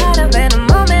got me caught up in a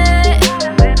moment.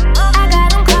 I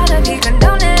got him caught up, he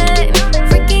condone it.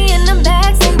 Freaky in the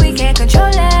backseat, we can't control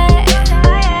it.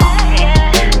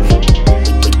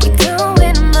 We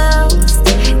doing the most.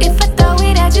 If I throw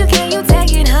it at you, can you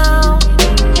take it home?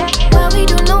 What we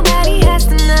do, nobody has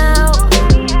to know.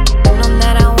 You know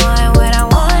that I want what I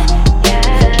want,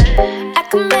 yeah. I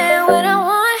command what I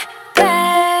want,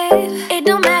 babe. It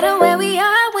don't matter where we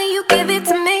are when you give it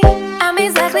to me. I'm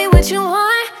exactly what you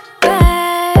want,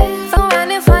 babe. Fall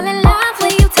around and fall in love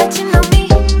when you touching on me.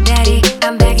 Daddy,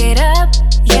 I'm back it up,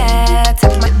 yeah.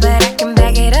 Touch my butt, I can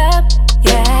back it up,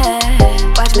 yeah.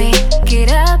 Watch me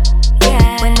get up,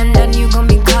 yeah. When I'm done, you gon'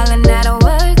 be calling out of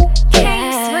work,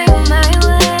 yeah. Swing my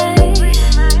way,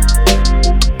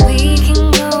 we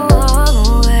can go all the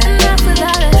way. Enough with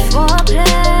all that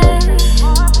foreplay.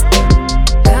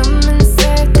 Come and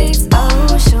serve these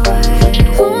ocean waves.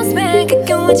 Who's been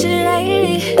kicking with you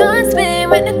lately? Thoughts been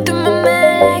running through my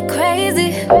mind like crazy.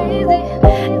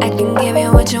 I can give you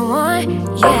what you want,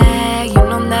 yeah. You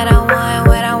know that I want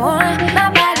what I want. My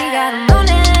body got a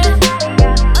moaning.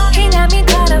 He got me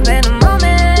caught up in a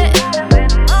moment.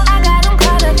 I got him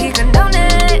caught up, he condone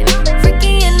it.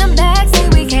 Freaky in the backseat,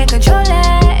 we can't control it.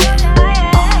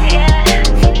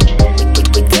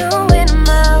 We doing the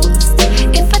most.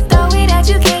 If I throw it at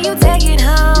you, can you take it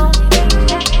home?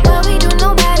 What we do,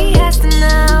 nobody has to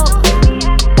know.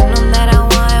 You know that I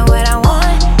want what I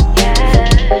want,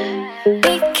 yeah.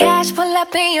 Big cash, pull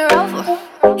up in your Rover.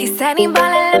 He said he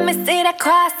ballin', let me see that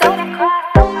crossover.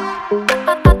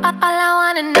 All I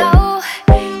wanna know,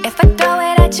 if I throw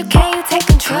it at you, can you take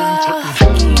control?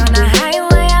 He on the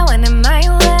highway, I want it my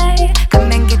way.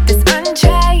 Come and get this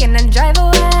entree and then drive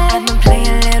away. I've been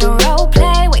playing little role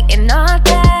play, waiting all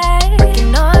day,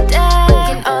 working all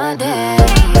day.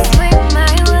 Swing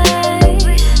my way,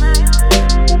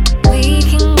 we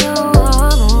can go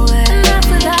all the way. Enough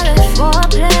with all that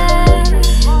foreplay.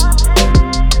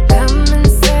 Come and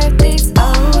serve these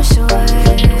ocean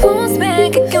waves. Who's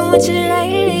been kicking with you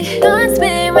lately? Thoughts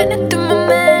been running through my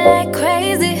mind like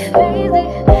crazy.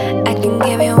 I can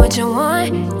give you what you want,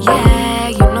 yeah.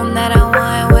 You know that I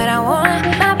want what I want.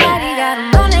 My body got a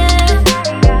moaning.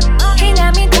 He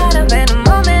got me caught up in a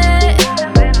moment.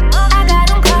 I got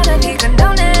him caught up, he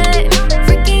condone it.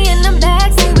 Freaky in the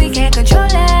backseat, we can't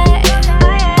control it.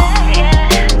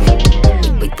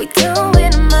 We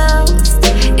doing the most.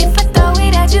 If I throw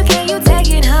it at you, can you take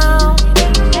it home?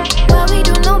 What we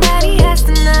do, nobody has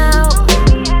to know.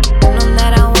 You know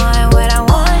that I want what I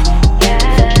want, yeah.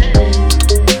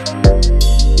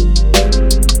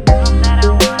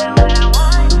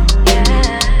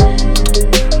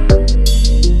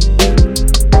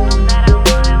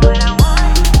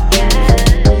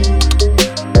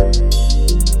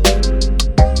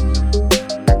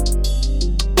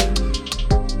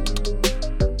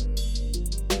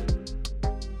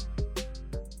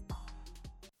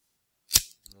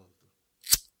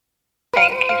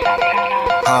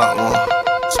 Hot one.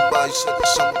 Somebody said that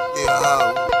something be a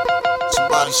hot one.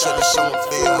 Somebody said that something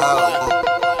be a hot one.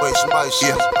 Wait, somebody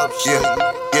said it's upset.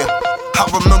 Yeah. I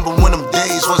remember when them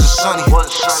days wasn't sunny.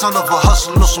 Son of a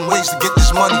hustle, know some ways to get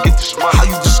this money. How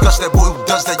you discuss that boy who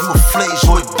does that, you a flage,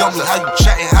 you a dummy. How you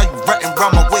chatting, how you ratting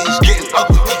round my ways, getting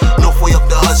ugly. North way up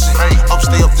the Hudson,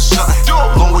 upstate up to something.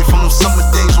 Long way from them summer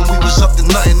days when we was up to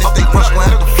nothing. If they rush, gon'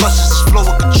 have to flush us.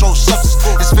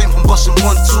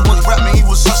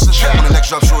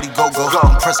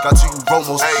 Prescott to you,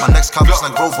 Romos. My next cop is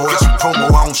like Robo, it's a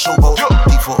promo, I don't showboat.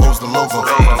 D4O's the logo,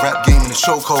 my rap game in the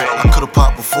show code. I could've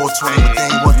popped before 20, but there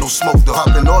ain't no smoke though.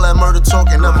 Poppin' all that murder talk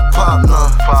ain't never pop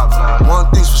none. One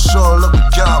thing's for sure, look, we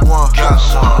got one.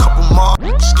 Couple more,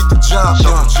 just get the job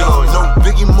done. No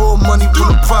Biggie, more money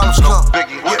when the problems come.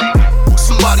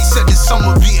 Somebody said this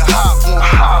summer be a hot one.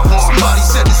 Somebody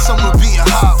said this summer be a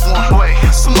hot one.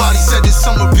 Somebody said this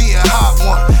summer be a hot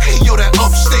one. Hey yo, that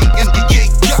upstate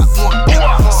NBA got one.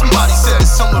 Somebody said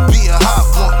this summer be a hot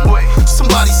one.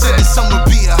 Somebody said this summer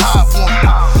be a hot one.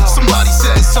 Somebody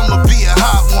said this summer be a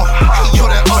hot one. Hey yo,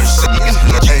 that upstate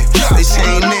NBA got one. They say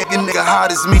ain't nigga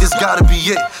hot as me, this gotta be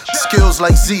it. Skills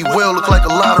like Z, Will look like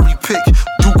a lottery pick.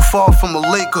 Duke far from a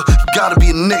Laker, you gotta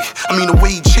be a Knick. I mean the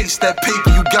way he chased that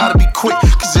paper, you gotta be quick.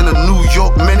 Cause in a New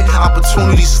York minute,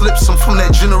 opportunity slips. I'm from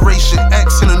that generation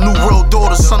X in a new world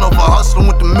daughter. Son of a hustler,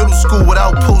 went to middle school with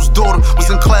Outpost daughter. Was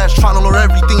in class trying to learn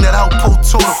everything that Outpost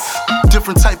taught her.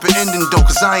 Different type of ending though,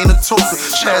 cause I ain't a talker.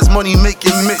 Chaz money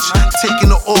making Mitch,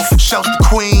 taking the offer. Shouts to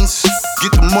Queens,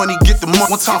 get the money, get the money.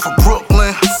 One time for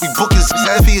Brooklyn, we book his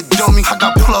heavy a dummy. I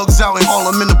got plugs out in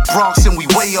Harlem in the Bronx and we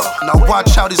way up. Now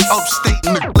watch how this upstate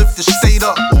lift the state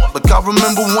up. Like I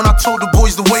remember when I told the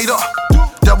boys to wait up.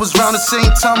 That was around the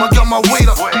same time I got my weight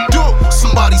up.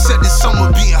 Somebody said this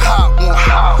summer be a hot one.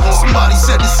 Somebody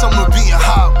said this summer be a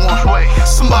hot one.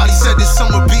 Somebody said this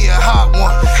summer be a hot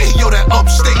one. Hey yo, that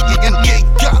upstate NBA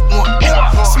got one.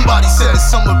 Somebody said this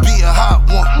summer be a hot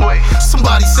one.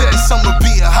 Somebody said this summer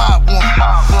be a hot one.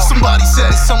 Somebody said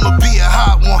this summer be a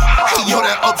hot one. Hey yo,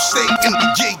 that upstate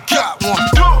NBA got one.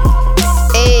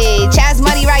 Hey, Chaz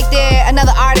Money right there,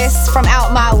 another artist from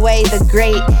out my way, the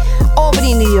great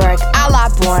Albany, New York, a la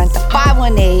Born, the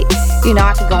 518. You know,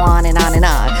 I could go on and on and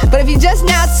on. But if you're just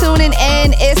now tuning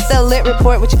in, it's the Lit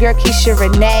Report with your girl Keisha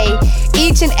Renee.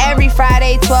 Each and every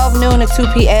Friday, 12 noon to 2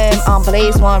 p.m. on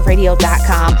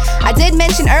blaze1radio.com. I did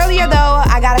mention earlier, though,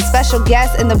 I got a special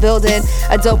guest in the building,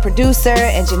 a dope producer,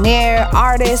 engineer,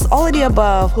 artist, all of the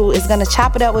above, who is going to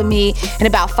chop it up with me in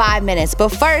about 5 minutes. But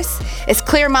first, it's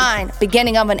Clear Mind,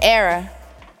 beginning of an era.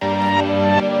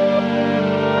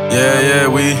 Yeah,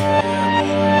 we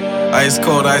ice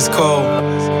cold.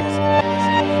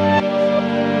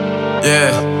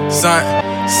 Yeah,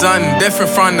 something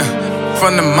different from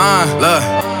the mind. Look,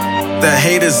 the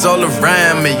haters all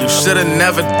around me. You should've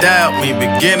never doubt me.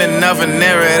 Beginning of an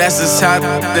era, that's just how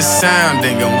the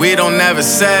sounding. And we don't ever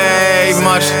say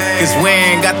much, cause we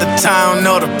ain't got the time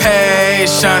nor the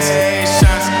patience.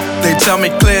 They tell me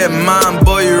clear mind,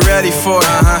 boy, you ready for it?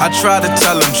 I try to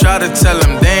tell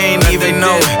them, they ain't even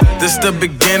know it. This the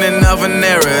beginning of an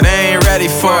era, they ain't ready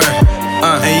for it.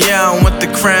 And yeah, I'm with the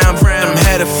crown, I'm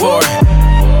headed for it.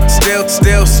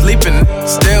 Still sleeping,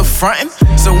 still frontin'.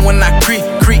 So when I creep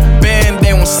in,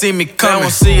 they won't see me coming. They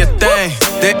won't see a thing,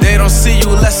 they don't see you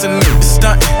less than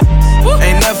stuntin'.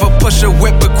 Ain't never push a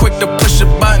whip, but quick to push the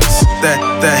buttons.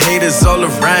 The haters all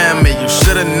around me, you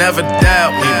should've never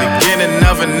doubt me. Beginning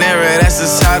of an era, that's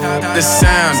just how the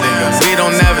sounding. And we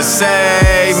don't ever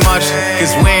say much,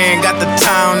 cause we ain't got the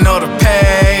time nor the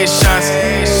patience.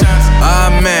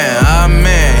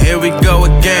 Amen, here we go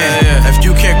again. If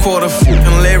you can't quote a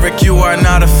fucking lyric, you are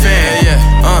not a fan.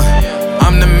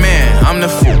 I'm the man, I'm the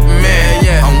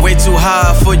man. I'm way too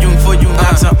high for you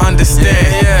not to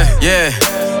understand.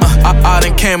 I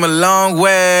done came a long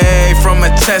way, from a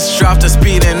test drop to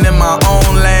speeding in my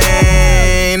own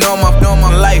lane. All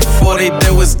my life, all they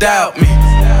did was doubt me.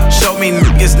 Showed me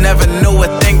niggas never knew a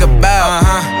thing about.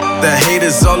 The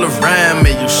haters all around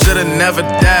me, you should've never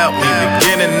doubt me.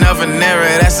 Beginning of an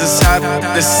era, that's just how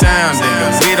the sounding.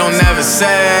 And we don't ever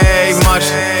say much,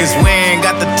 cause we ain't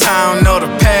got the time nor the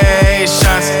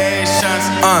patience.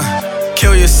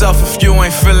 Kill yourself if you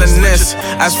ain't feeling this.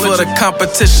 As for the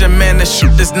competition, man, this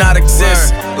shit does not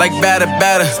exist. Like batter,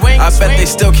 I bet they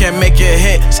still can't make it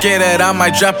hit. Scared that I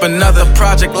might drop another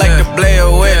project like the Blair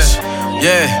Witch.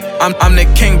 Yeah, I'm the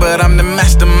king, but I'm the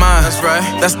mastermind. That's right.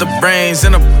 That's the brains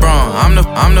in the brawn. I'm the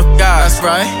guy. That's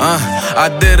right. I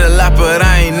did a lot, but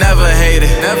I ain't never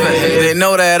hated. They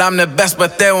know that I'm the best,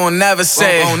 but they won't never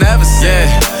say it. Yeah,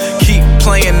 keep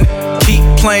playing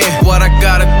what I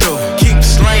gotta do. Keep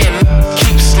slaying.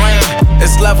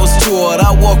 It's levels to it,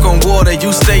 I walk on water,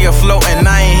 you stay afloat. And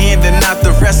I ain't handing out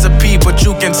the recipe, but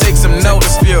you can take some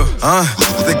notice.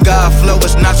 The God flow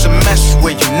is not your mesh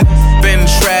with you. Been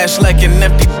trash like an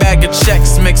empty bag of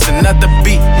checks, mixing another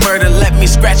beat, murder, let me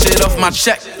scratch it off my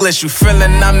checklist. You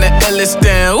feeling I'm the illest,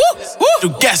 then woo, woo, you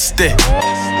guessed it.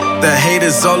 The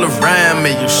haters all around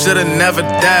me, you should've never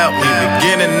doubt me.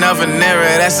 Beginning of an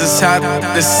era, that's just how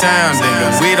this sounding.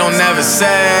 And we don't ever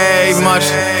say much,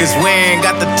 cause we ain't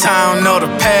got the time nor the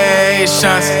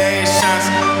patience.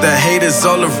 The haters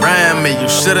all around me, you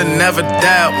should've never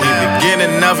doubt me.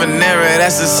 Beginning of an era,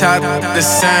 that's just how this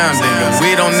sounding. And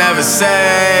we don't ever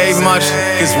say much,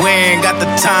 cause we ain't got the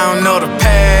time nor the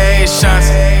patience.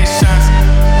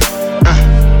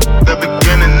 The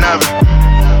beginning of it.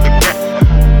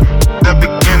 The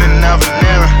beginning of an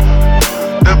era.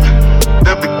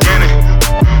 The beginning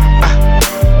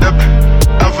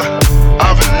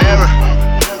of an era.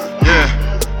 Yeah,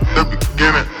 the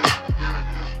beginning.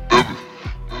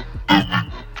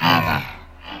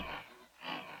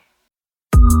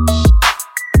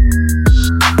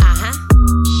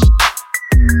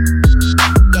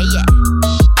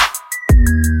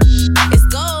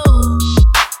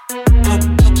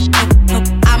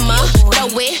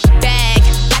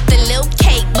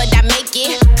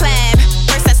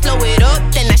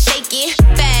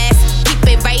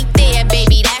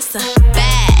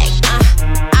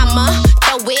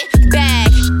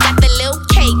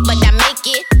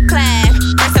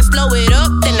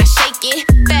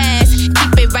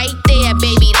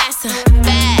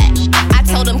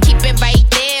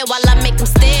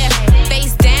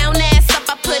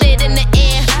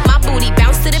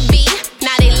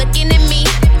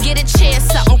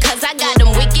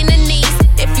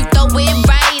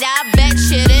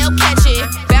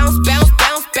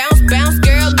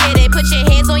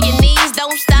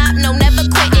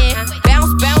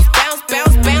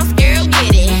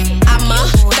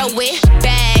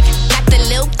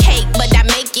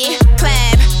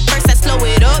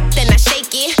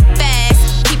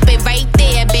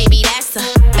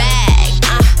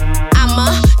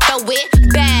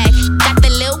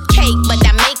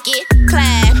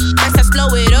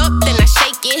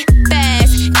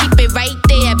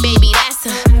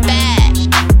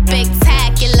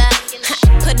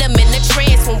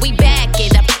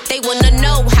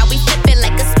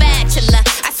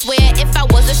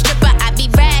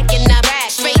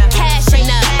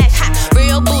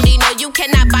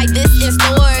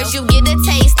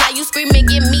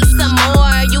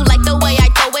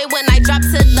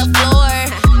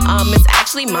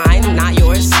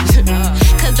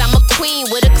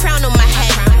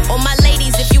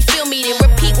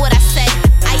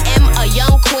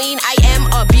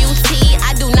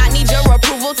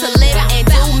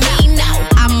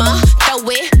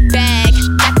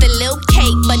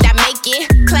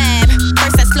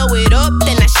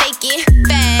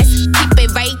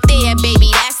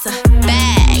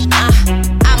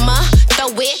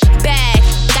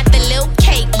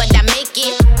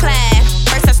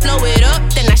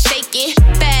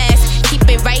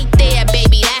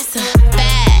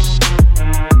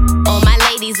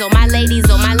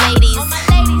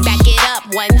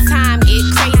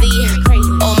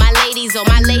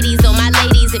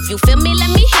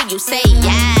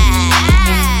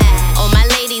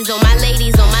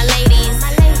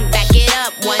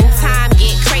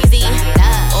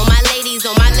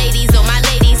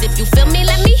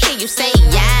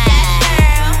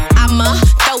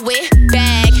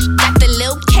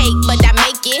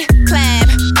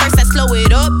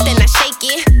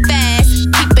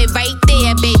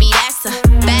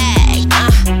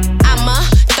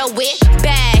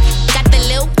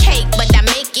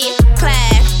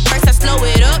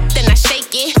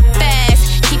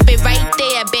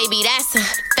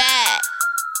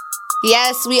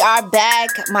 Yes, we are back.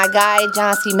 My guy,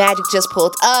 John C Majic, just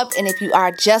pulled up. And if you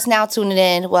are just now tuning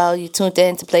in, well, you tuned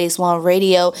in to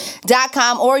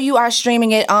blaze1radio.com, or you are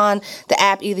streaming it on the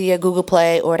app, either your Google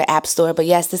Play or the App Store. But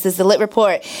yes, this is the Lit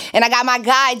Report. And I got my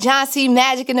guy, John C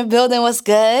Majic, in the building. What's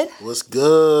good? What's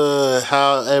good?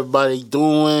 How everybody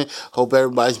doing? Hope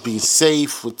everybody's being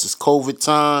safe with this COVID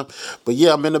time. But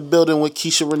yeah, I'm in the building with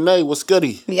Keisha Renee. What's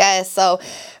goody? Yes, so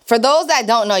for those that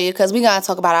don't know you, because we're going to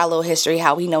talk about our little history,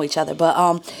 how we know each other, but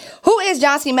who is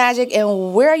John C Majic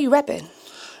and where are you repping?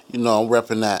 You know, I'm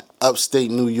repping that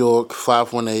upstate New York,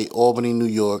 518, Albany, New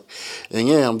York. And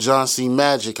yeah, I'm John C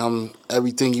Majic. I'm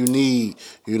everything you need,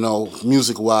 you know,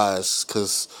 music-wise,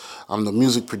 because I'm the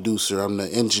music producer, I'm the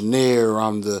engineer,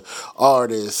 I'm the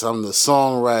artist, I'm the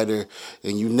songwriter,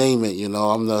 and you name it, you know,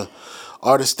 I'm the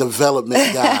artist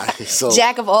development guy. So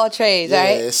Jack of all trades, yeah,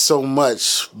 right? it's so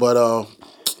much, but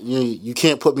you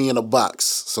can't put me in a box.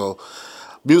 So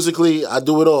musically, I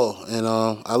do it all, and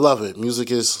I love it.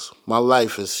 Music is my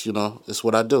life. It's it's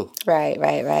what I do. Right.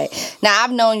 Now,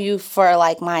 I've known you for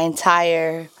like my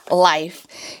entire life.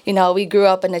 We grew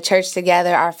up in the church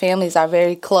together. Our families are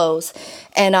very close.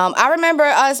 And I remember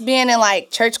us being in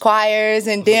like church choirs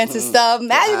and dance and stuff.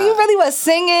 Imagine you really was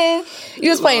singing. You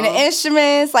was playing the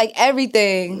instruments, like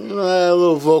everything. A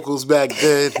little vocals back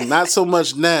then. Not so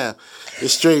much now.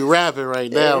 It's straight rapping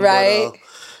right now. Right. But,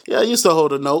 yeah, I used to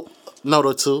hold a note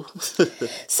or two.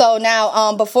 So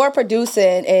now, before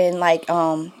producing and like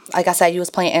I said, you was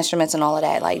playing instruments and all of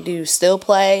that. Like, do you still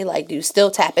play? Like, do you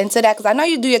still tap into that? Because I know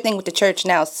you do your thing with the church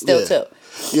now still too.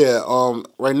 Yeah.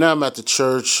 Right now I'm at the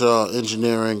church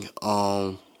engineering,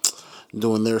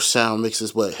 doing their sound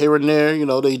mixes. But here and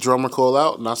there, they drummer call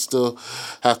out, and I still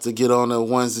have to get on the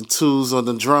ones and twos on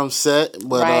the drum set.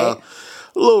 But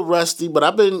a little rusty. But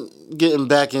I've been getting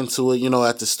back into it,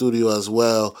 at the studio as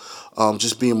well.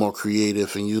 Just being more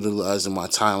creative and utilizing my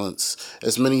talents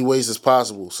as many ways as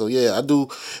possible. So yeah, I do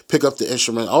pick up the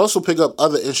instrument. I also pick up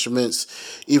other instruments,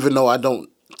 even though I don't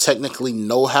technically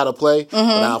know how to play,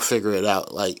 but I'll figure it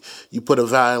out. Like, you put a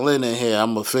violin in here,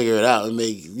 I'm gonna figure it out and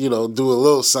make, do a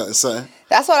little something.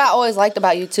 That's what I always liked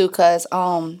about you too, because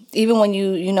even when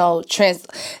you, I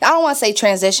don't want to say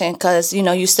transition, because,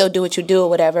 you still do what you do or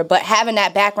whatever, but having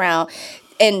that background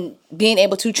and being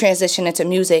able to transition into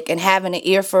music and having an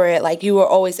ear for it, like, you were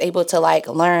always able to, like,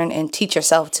 learn and teach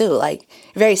yourself too. Like,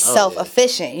 very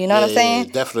self-efficient, you know what I'm saying?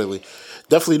 Yeah, definitely.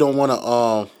 Definitely don't want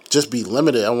to just be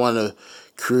limited. I want to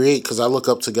create, because I look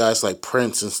up to guys like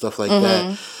Prince and stuff like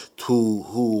that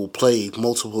who play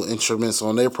multiple instruments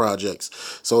on their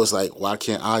projects. So it's like, why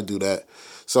can't I do that?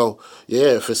 So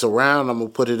yeah, if it's around, I'm gonna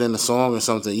put it in a song or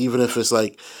something, even if it's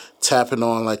like tapping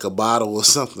on like a bottle or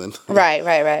something.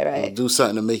 Right. Do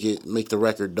something to make the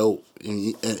record dope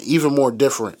and even more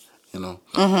different.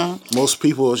 Most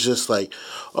people is just like,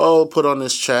 oh, put on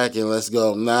this track and let's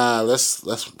go. Nah,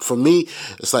 let's for me,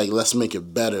 it's like, let's make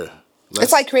it better.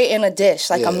 It's like creating a dish,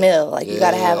 like a meal. Like, you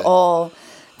got to have all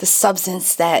the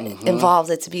substance that involves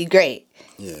it to be great.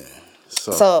 Yeah.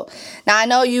 So now I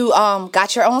know you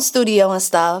got your own studio and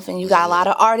stuff, and you got a lot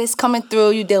of artists coming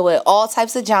through. You deal with all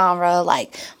types of genre,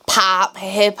 like pop,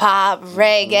 hip hop,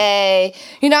 reggae.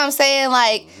 You know what I'm saying?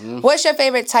 Like, what's your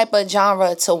favorite type of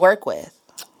genre to work with?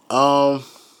 I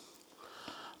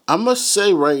must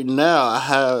say right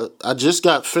now, I just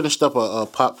got finished up a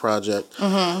pop project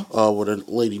with a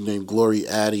lady named Glory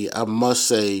Addy. I must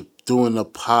say, doing a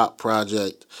pop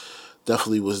project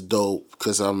definitely was dope,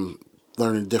 because I'm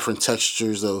learning different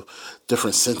textures of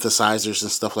different synthesizers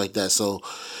and stuff like that. So,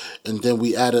 and then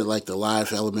we added like the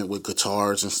live element with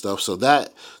guitars and stuff. So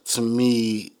that to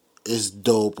me is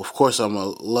dope. Of course, I'm a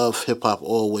love hip hop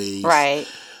always. Right.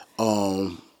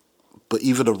 But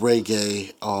even the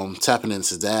reggae, tapping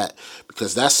into that,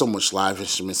 because that's so much live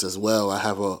instruments as well. I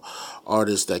have a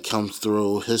artist that comes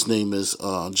through. His name is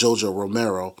Jojo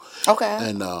Romero. Okay.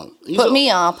 And put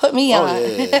me on.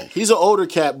 Yeah. He's an older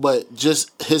cat, but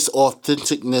just his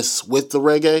authenticness with the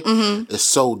reggae is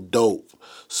so dope.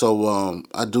 So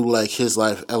I do like his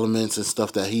live elements and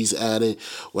stuff that he's added,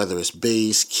 whether it's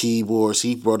bass, keyboards.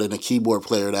 He brought in a keyboard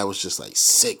player that was just like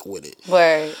sick with it.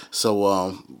 Word.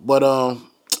 So,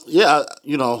 yeah,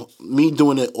 me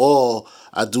doing it all,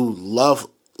 I do love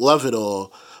it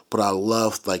all, but I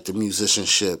love like the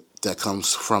musicianship that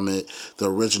comes from it, the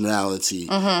originality.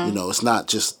 It's not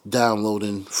just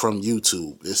downloading from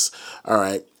YouTube. It's, all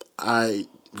right, I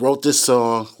wrote this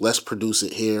song, let's produce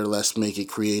it here, let's make it,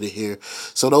 create it here.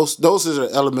 So those are the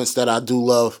elements that I do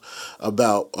love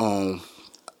about,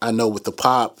 I know with the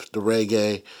pop, the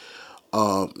reggae,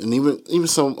 and even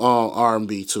some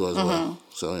R&B too as well.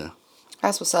 So yeah.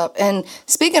 That's what's up. And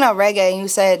speaking of reggae, you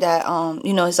said that,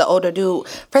 he's an older dude.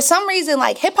 For some reason,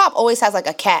 like, hip-hop always has, like,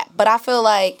 a cap. But I feel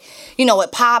like,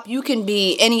 with pop, you can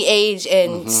be any age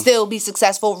and still be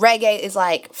successful. Reggae is,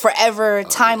 like, forever,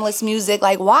 timeless music.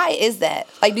 Like, why is that?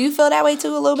 Like, do you feel that way,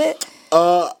 too, a little bit?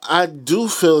 I do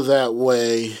feel that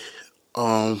way.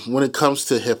 When it comes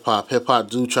to hip-hop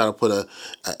do try to put a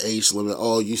age limit.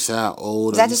 Oh, you sound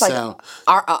old. Is that just, like,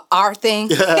 our thing?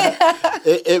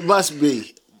 It must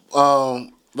be.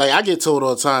 Like, I get told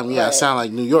all the time, right. I sound like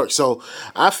New York. So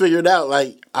I figured out,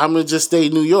 like, I'm going to just stay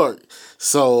New York.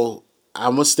 So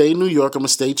I'm going to stay New York. I'm going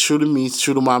to stay true to me,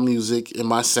 true to my music and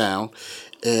my sound.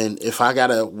 And if I got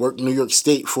to work New York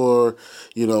State for,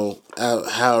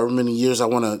 however many years I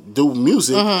want to do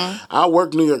music, I'll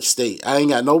work New York State. I ain't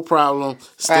got no problem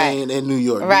staying in New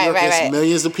York. New York has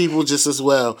millions of people just as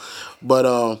well. But,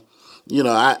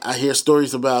 I hear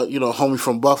stories about, homie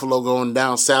from Buffalo going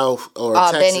down south or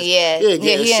Texas. Benny, yeah.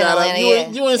 Get a shout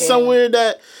out. You in somewhere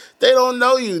that They don't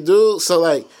know you, dude. So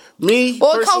like me.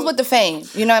 Well, it comes with the fame.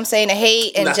 You know what I'm saying? The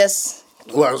hate and just.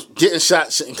 Well, getting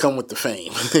shot shouldn't come with the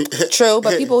fame. True,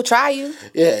 but people try you.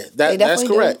 Yeah, that's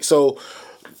correct. Do. So,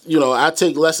 I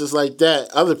take lessons like that.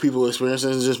 Other people experience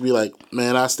and just be like,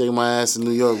 man, I stay my ass in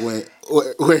New York when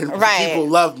people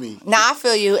love me. Nah, I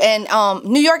feel you. And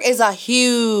New York is a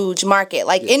huge market.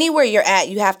 Like anywhere you're at,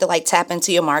 you have to like tap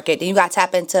into your market. Then you got to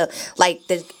tap into like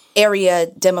the area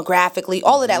demographically,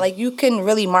 all of that. Like you can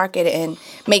really market and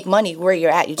make money where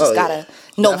you're at. You just gotta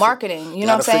know marketing. You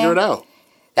know what I'm saying? Figure it out.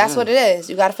 That's what it is.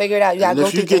 You got to figure it out. You got to go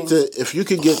through things. If you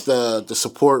could get the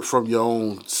support from your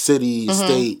own city,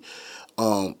 state,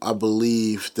 I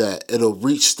believe that it'll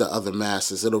reach the other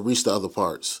masses. It'll reach the other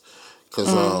parts.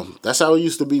 Because that's how it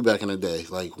used to be back in the day.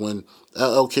 Like when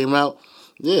LL came out,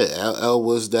 LL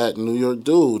was that New York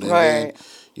dude. And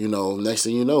then, next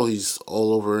thing you know, he's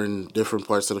all over in different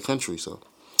parts of the country. So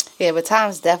yeah, but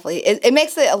times definitely. It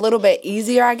makes it a little bit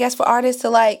easier, I guess, for artists to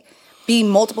like be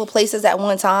multiple places at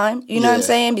one time. You know what I'm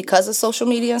saying? Because of social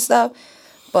media and stuff.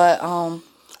 But I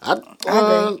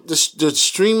agree. The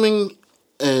streaming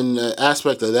and the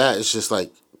aspect of that is just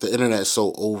like the internet is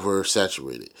so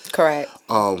oversaturated. Correct.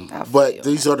 But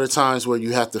these are the times where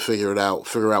you have to figure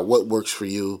out what works for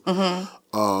you.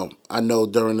 I know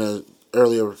during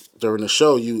the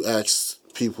show you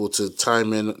asked people to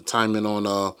time in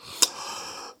on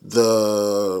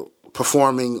the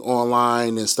performing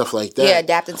online and stuff like that. Yeah,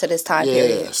 adapting to this time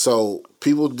period. Yeah, so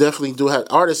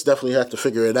artists definitely have to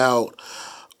figure it out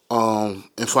and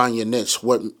find your niche.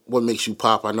 What makes you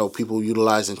pop? I know people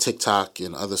utilizing TikTok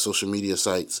and other social media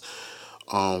sites.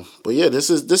 But yeah, this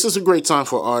is a great time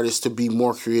for artists to be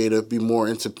more creative, be more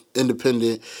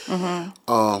independent.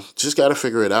 Just got to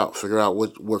figure it out. Figure out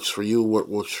what works for you, what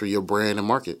works for your brand and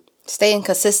market. Staying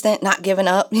consistent, not giving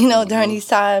up, during these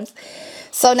times.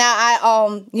 So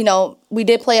now we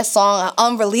did play a song, an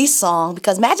unreleased song,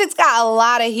 because Magic's got a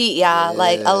lot of heat, y'all. Yeah.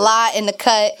 Like a lot in the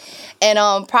cut.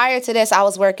 And prior to this, I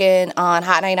was working on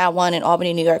Hot 99.1 in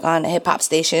Albany, New York, on the hip hop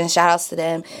station. Shout outs to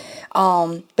them.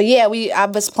 But yeah, I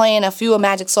was playing a few of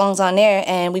Magic songs on there,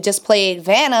 and we just played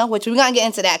Vanna, which we're gonna get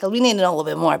into that because we need to know a little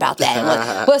bit more about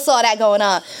that. What's all that going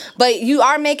on? But you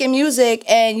are making music,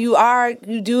 and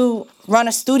you do run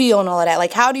a studio and all of that.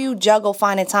 Like, how do you juggle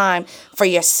finding time for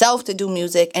yourself to do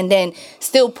music and then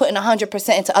still putting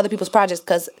 100% into other people's projects?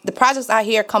 Because the projects I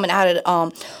hear coming out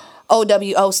of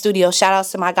OWO studio, shout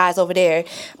outs to my guys over there.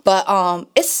 But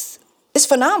it's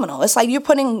phenomenal. It's like you're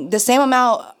putting the same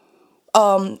amount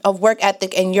of work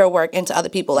ethic and your work into other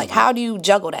people. Like, how do you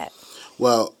juggle that?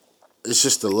 Well, it's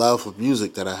just the love of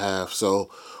music that I have. So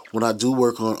when I do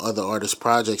work on other artists'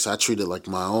 projects, I treat it like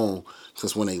my own.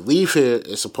 Because when they leave here,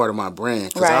 it's a part of my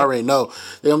brand. Because I already know.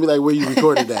 They're going to be like, where you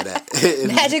recorded that at?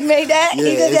 Magic made that?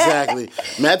 Yeah, exactly.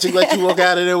 Magic let you walk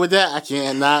out of there with that? I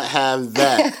cannot have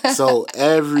that. So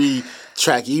every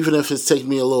track, even if it's taking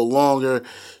me a little longer,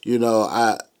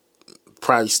 I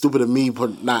probably stupid of me for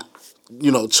not,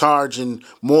 charging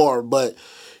more. But,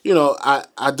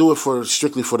 I do it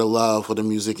strictly for the love for the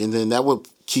music. And then that would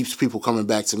keeps people coming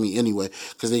back to me anyway,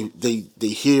 because they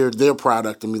hear their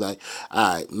product and be like,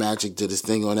 all right, Magic did his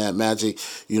thing on that. Magic,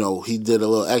 he did a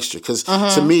little extra. Because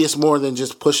to me, it's more than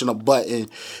just pushing a button,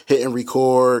 hitting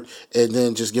record, and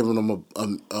then just giving them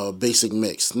a basic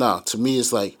mix. No, to me,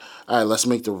 it's like, all right, let's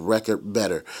make the record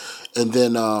better. And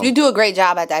then you do a great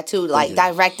job at that too, like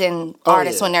directing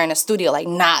artists when they're in the studio. Like,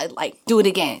 nah, like do it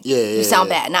again. You sound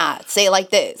bad. Nah, say it like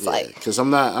this. Yeah, because I'm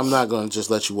not gonna just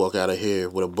let you walk out of here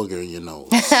with a booger in your nose.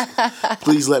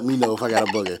 Please let me know if I got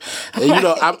a booger.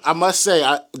 And I must say,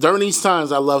 during these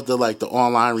times, I love the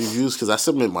online reviews because I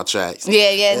submit my tracks.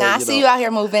 Yeah. Now I see you out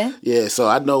here moving. Yeah, so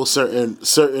I know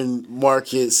certain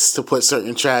markets to put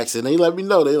certain tracks, and they let me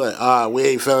know. They like, we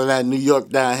ain't feeling that in New York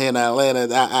down here in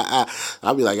Atlanta.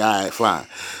 I'll be like, all right, fine.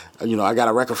 I got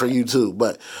a record for you too.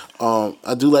 But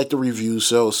I do like the reviews,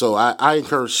 so I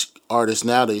encourage artists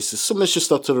nowadays to submit your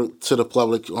stuff to the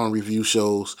public on review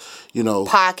shows,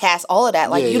 podcasts, all of that.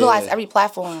 Like, utilize every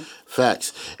platform.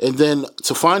 Facts. And then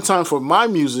to find time for my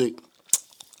music,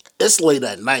 it's late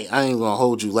at night. I ain't gonna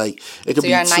hold you. Like, it could be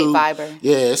you're a night viber.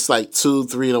 Yeah, it's like 2,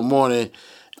 3 in the morning.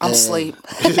 I'm asleep.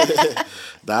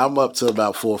 Now I'm up to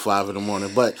about 4 or 5 in the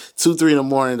morning. But 2, 3 in the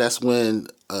morning, that's when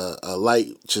a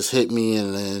light just hit me,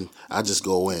 and then I just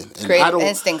go in. And creative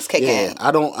instincts kick in.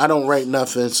 I don't write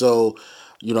nothing, so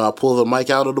I pull the mic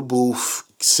out of the booth,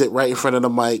 sit right in front of the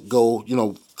mic, go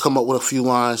come up with a few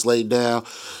lines laid down,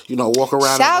 walk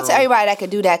around. Shout out to everybody that could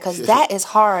do that, because that is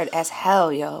hard as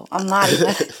hell, yo. I'm not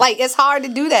even, it's hard to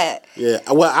do that. Yeah,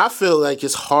 well, I feel like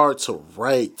it's hard to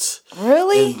write.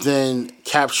 Really? And then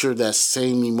capture that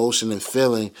same emotion and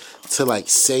feeling to,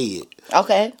 say it.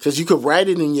 Okay. Because you could write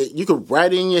it in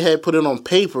your head, put it on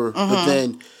paper, but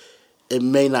then it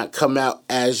may not come out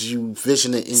as you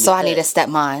vision it in your head. So I need to step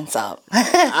mine up.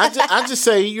 I just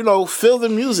say, feel the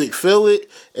music, feel it,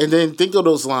 and then think of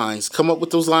those lines. Come up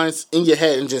with those lines in your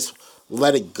head and just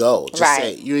let it go. Just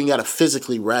say it. You ain't got to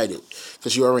physically write it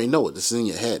because you already know it. This is in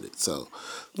your head. So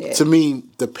to me,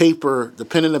 the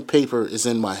pen and the paper is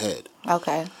in my head.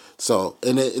 Okay. So,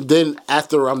 and then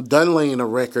after I'm done laying the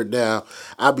record down,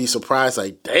 I'll be surprised,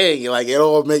 dang, it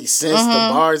all makes sense. The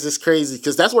bars is crazy.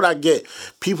 Because that's what I get.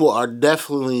 People are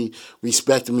definitely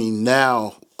respecting me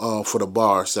now for the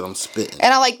bars that I'm spitting.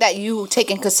 And I like that you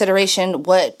take in consideration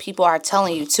what people are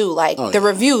telling you, too. The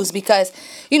reviews. Because,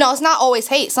 it's not always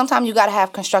hate. Sometimes you got to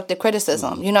have constructive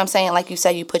criticism. You know what I'm saying? Like you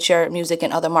said, you put your music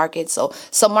in other markets. So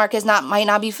some markets might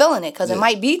not be feeling it because it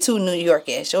might be too New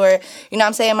Yorkish. Or, you know what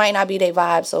I'm saying? It might not be their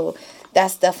vibe. So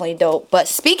that's definitely dope. But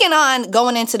speaking on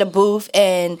going into the booth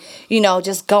and,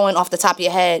 just going off the top of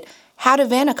your head, how did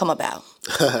Vanna come about?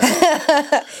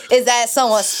 Is that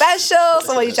someone special?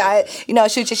 Someone you try to,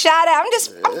 shoot your shot at?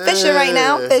 I'm fishing right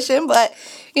now. I'm fishing. But,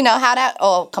 how that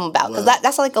all come about? Because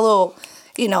that's like a little,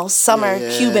 summer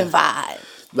Cuban vibe.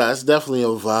 That's definitely a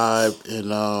vibe.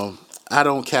 And I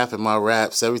don't cap in my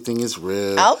raps. Everything is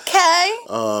real. Okay.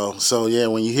 So, yeah,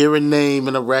 when you hear a name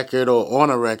in a record or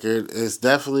on a record, it's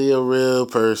definitely a real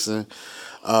person.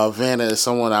 Vanna is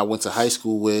someone I went to high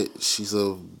school with. She's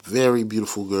a very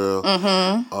beautiful girl.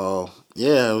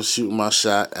 I was shooting my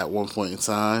shot at one point in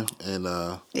time, and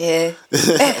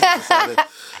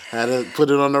had to put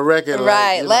it on the record.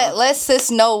 Right. Let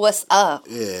sis know what's up.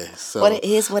 Yeah. So what it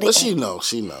is, what it is. She knows.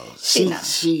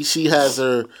 She has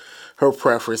her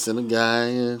preference in a guy,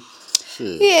 and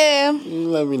shit. Yeah.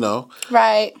 Let me know.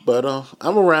 Right. But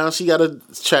I'm around. She got a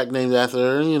track named after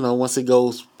her. Once it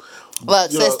goes.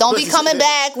 Look, sis, don't be coming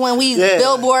back when we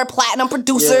Billboard Platinum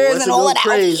producers and all of that.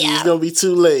 Crazy, it's gonna be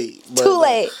too late. But, too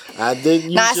late. I did.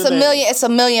 It's a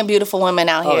million beautiful women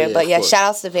out here. Yeah, but shout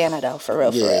outs to Vanna though, for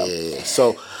real. Yeah.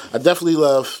 So I definitely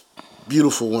love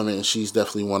beautiful women, and she's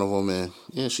definitely one of them.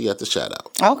 And she got the shout out.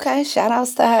 Okay, shout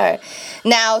outs to her.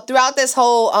 Now, throughout this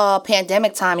whole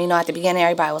pandemic time, at the beginning,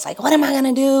 everybody was like, "What am I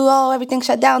gonna do? Oh, everything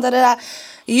shut down." Da da da.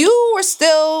 You were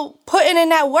still putting in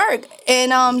that work,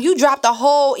 and you dropped a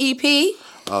whole EP.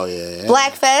 Oh, yeah.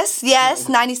 Blackfest, yes,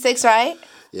 96, right?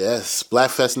 Yes,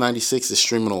 Blackfest 96 is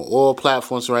streaming on all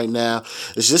platforms right now.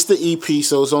 It's just the EP,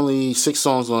 so it's only 6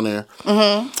 songs on there.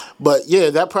 But,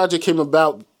 yeah, that project came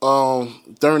about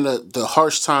during the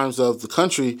harsh times of the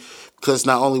country, because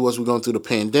not only was we going through the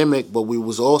pandemic, but we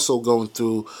was also going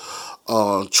through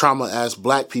trauma as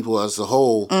black people as a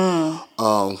whole,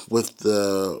 with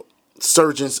the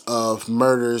surgence of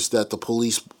murders that the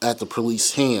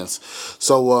police hands.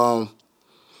 So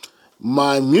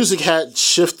my music had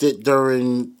shifted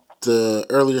during the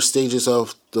earlier stages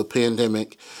of the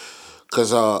pandemic,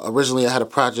 because originally I had a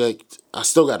project. I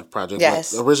still got a project.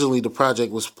 Yes. But originally the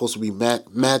project was supposed to be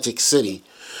Magic City,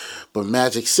 but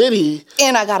Magic City.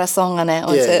 And I got a song on that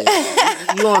one too.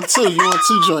 Yeah. You on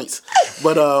two joints,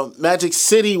 but Magic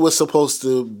City was supposed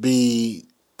to be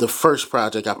the first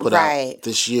project I put out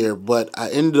this year, but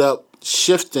I ended up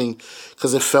shifting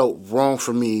because it felt wrong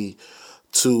for me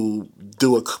to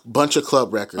do a bunch of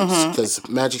club records, because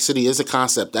Magic City is a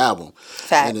concept album.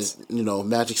 Facts. And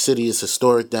Magic City is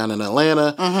historic down in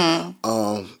Atlanta.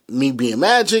 Me being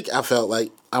Magic, I felt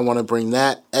like I want to bring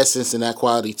that essence and that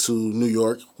quality to New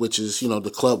York, which is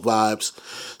the club vibes.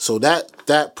 So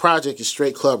that project is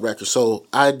straight club record. So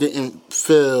I didn't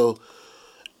feel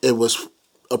it was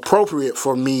appropriate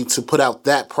for me to put out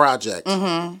that project,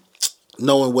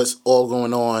 knowing what's all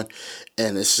going on,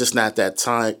 and it's just not that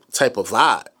type of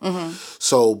vibe.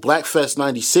 So Blackfest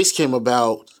 96 came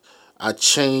about. I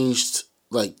changed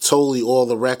totally all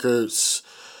the records,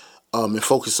 and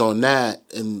focused on that,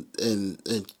 and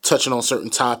touching on certain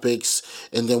topics,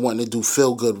 and then wanting to do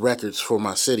feel good records for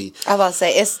my city. I was about to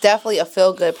say, it's definitely a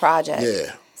feel good project.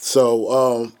 Yeah.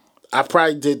 So I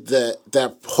probably did the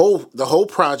whole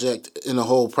project in the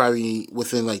whole probably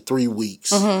within 3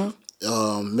 weeks.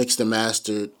 Mixed and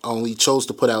mastered. I only chose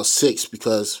to put out 6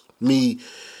 because I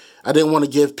didn't want to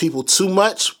give people too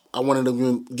much. I wanted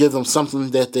to give them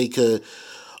something that they could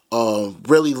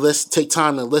really take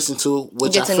time to listen to.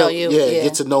 Which get to know you. Yeah,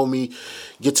 get to know me,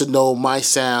 get to know my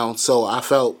sound. So I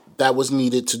felt that was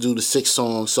needed to do the 6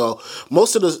 songs. So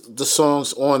most of the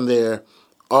songs on there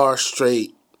are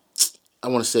straight I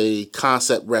want to say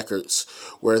concept records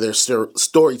where they're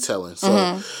storytelling.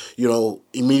 So, you know,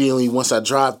 immediately once I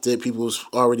dropped it, people was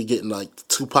already getting like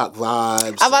Tupac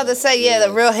vibes. I'm about to say,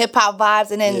 the real hip hop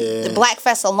vibes. And then the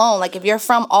Blackfest alone, like if you're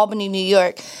from Albany, New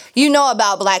York, you know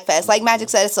about Blackfest. Like Magic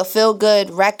said, it's a feel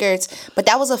good records, but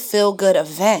that was a feel good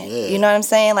event. Yeah. You know what I'm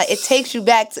saying? Like it takes you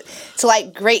back to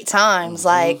like great times.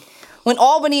 Like when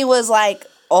Albany was like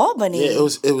Albany. Yeah,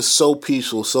 it was so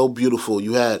peaceful, so beautiful.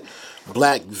 You had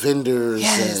black vendors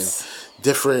and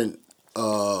different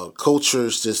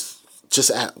cultures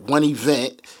just at one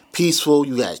event. Peaceful.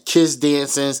 You got kids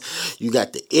dancing. You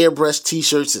got the airbrush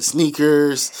T-shirts and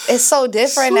sneakers. It's so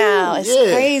different now. It's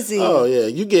crazy. Oh yeah,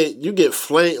 you get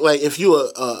flame. Like if you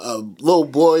a little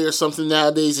boy or something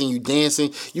nowadays and you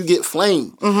dancing, you get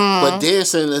flamed. But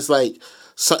dancing is like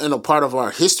something a part of our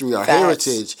history, our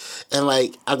heritage. And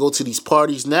like I go to these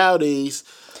parties nowadays.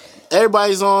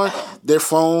 Everybody's on their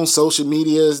phones, social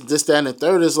medias, this, that, and the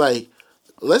third. It's like,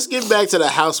 let's get back to the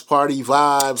house party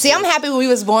vibes. See, I'm happy we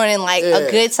was born in like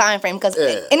a good time frame because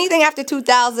anything after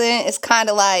 2000 is kind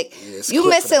of like you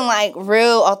missing like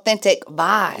real authentic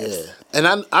vibes. Yeah,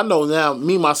 and I know now,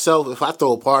 me myself, if I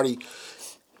throw a party,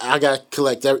 I gotta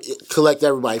collect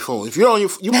everybody's phone. If you're on you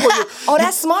pull your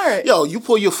that's smart. Yo, you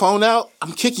pull your phone out,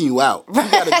 I'm kicking you out. You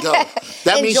gotta go.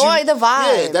 That means enjoy the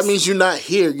vibes. Yeah, that means you're not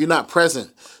here. You're not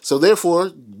present. So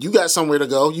therefore, you got somewhere to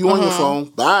go. You on your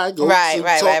phone. Bye. Go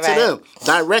talk to them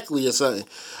directly or something.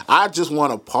 I just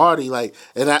want to party, like,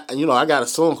 and I got a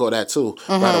song called that too.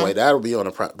 By the way, that'll be on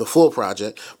the full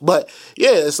project. But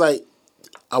yeah, it's like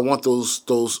I want those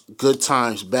good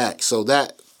times back. So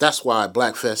that's why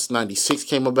Blackfest '96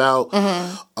 came about.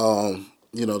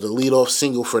 You know, the lead-off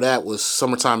single for that was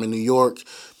 "Summertime in New York"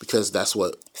 because that's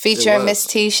what featuring Miss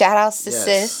T. Shout outs to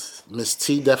Sis. Miss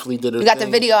T definitely did her thing. We got the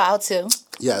video out too.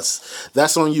 Yes,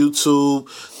 that's on YouTube.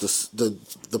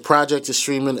 The project is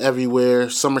streaming everywhere.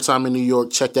 Summertime in New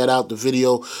York. Check that out. The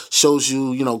video shows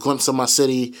you, you know, glimpse of my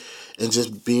city and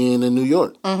just being in New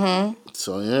York.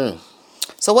 So yeah.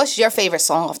 So what's your favorite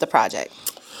song off the project?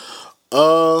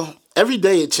 Every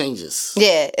day it changes.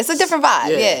 Yeah, it's a different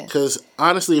vibe. Yeah. Because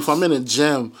honestly, if I'm in a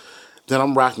gym, then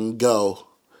I'm rocking Go.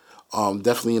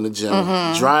 Definitely in the gym.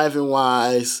 Driving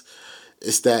wise,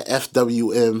 it's that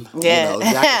FWM. Yeah. You know,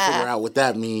 y'all can figure out what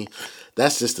that means.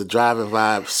 That's just the driving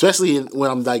vibe, especially when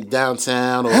I'm like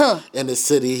downtown or in the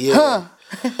city. Yeah.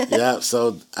 Yeah.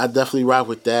 So I definitely rock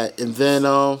with that. And then,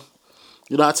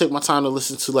 you know, I take my time to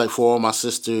listen to like For All My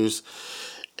Sisters,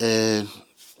 and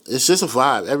it's just a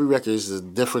vibe. Every record is a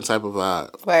different type of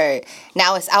vibe. Word.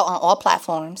 Now it's out on all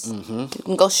platforms. You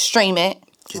can go stream it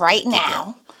right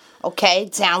now. Okay,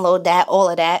 download that, all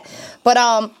of that.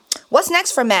 But what's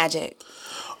next for Magic?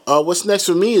 What's next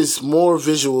for me is more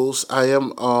visuals. I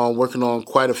am working on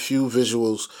quite a few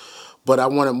visuals, but I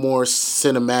want it more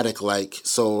cinematic-like.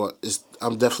 So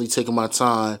I'm definitely taking my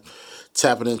time,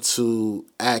 tapping into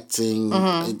acting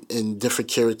and different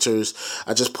characters.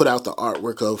 I just put out the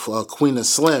artwork of Queen and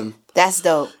Slim. That's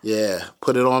dope. Yeah,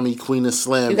 put it on me, Queen and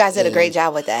Slim. You guys did a great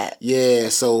job with that. Yeah,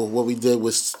 so what we did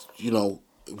was, you know,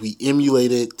 we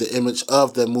emulated the image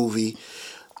of the movie.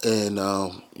 And,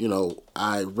 you know,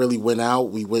 I really went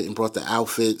out. We went and brought the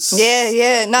outfits.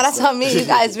 Yeah. No, that's what I mean. You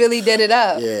guys really did it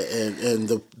up. Yeah, and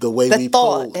the way we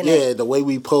pose. Yeah, the way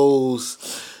we pose.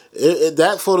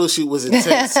 That photo shoot was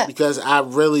intense because I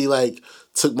really, like,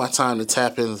 took my time to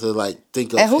tap into, like,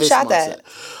 think of and who shot mindset.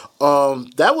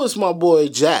 That? That was my boy,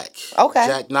 Jack. Okay.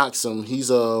 Jack Knoxum. He's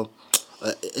an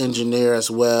engineer as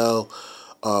well.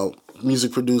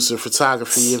 Music producer,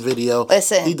 photography, and video.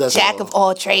 Listen, he does Jack of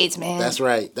all trades, man. That's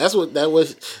right. That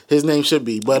was his name should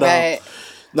be. But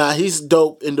he's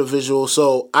dope individual.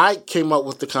 So I came up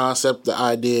with the concept, the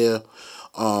idea,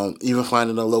 even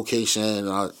finding a location.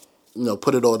 You know,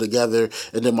 put it all together.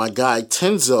 And then my guy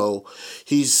Tenzo,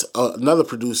 he's another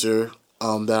producer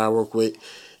that I work with.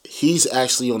 He's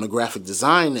actually on the graphic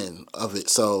design end of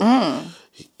it. So.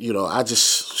 You know, I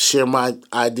just share my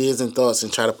ideas and thoughts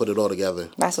and try to put it all together.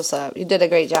 That's what's up. You did a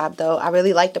great job, though. I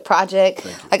really like the project.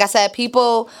 Like I said,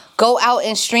 people go out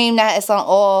and stream that. It's on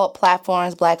all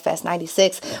platforms, Blackfest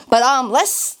 96. But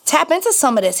let's tap into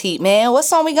some of this heat, man. What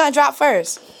song we gonna drop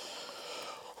first?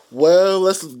 Well,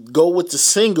 let's go with the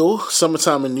single,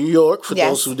 Summertime in New York, for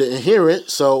those who didn't hear it.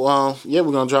 So, we're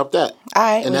going to drop that. All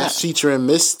right. And that's featuring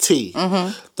Miss T.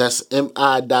 That's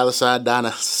MI$T.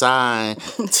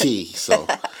 So,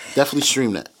 definitely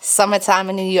stream that. Summertime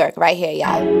in New York, right here,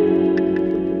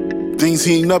 y'all. Things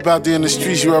heating up out there in the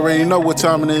streets. You already know what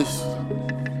time it is.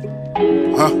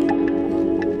 Huh?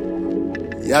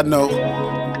 Y'all know.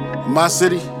 My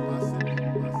city,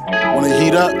 when it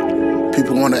heat up,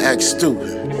 people want to act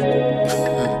stupid.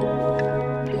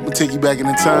 me take you back in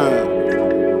the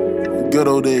time. Good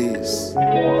old days.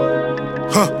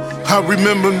 I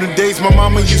remember the days my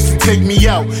mama used to take me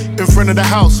out in front of the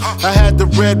house. I had the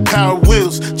red power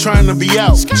wheels, trying to be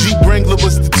out. Jeep Wrangler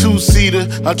was the two-seater.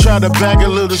 I tried to bag a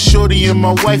little shorty and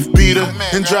my wife beat her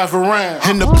and drive around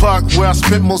in the park where I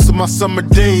spent most of my summer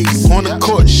days. On the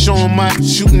court, showing my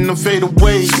shooting them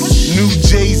fadeaways. New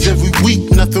J's every week,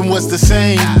 nothing was the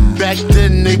same. Back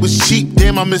then they was cheap,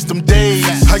 damn I missed them days.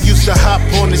 I used to hop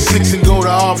on the 6 and go to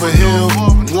Arbor Hill.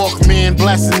 Walkman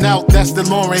blasting out, that's the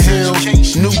Lauryn Hill.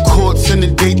 New courts in the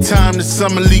daytime, the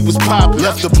summer league was poppin'.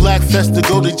 Left the Black Fest to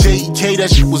go to JEK,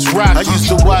 that shit was rock. I used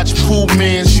to watch Pool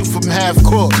Man shoot from half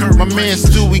court. My man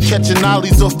Stewie catching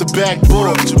ollies off the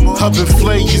backboard. Hub and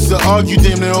Flay used to argue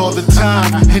damn near all the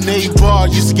time. And A-Bar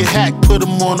used to get hacked, put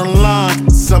them on the line.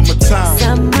 Summertime.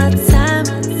 Summertime,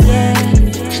 yeah.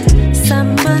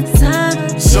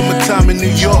 Summertime. Summertime in New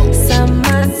York.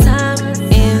 Summertime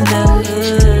in the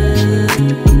hood.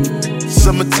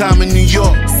 Summertime in New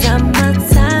York.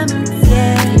 Summertime,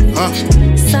 yeah.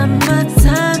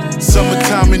 Summertime.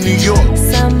 Summertime in New York.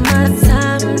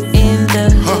 Summertime in the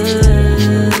hood.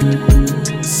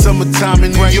 Summertime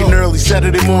in New York. Bright and early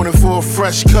Saturday morning for a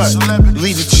fresh cut.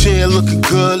 Leave the chair looking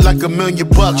good like $1 million. You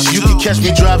can catch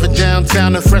me driving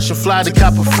downtown and fresh and fly to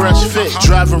cop a fresh fit.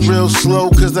 Driving real slow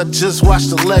cause I just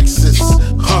watched the Lexus.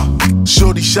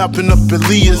 Shorty shopping up at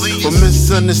Leah's. But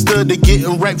misunderstood, they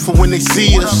getting wrecked for when they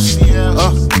see us.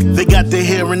 They got their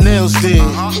hair and nails did.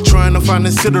 Trying to find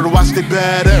a sitter to watch their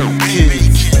bad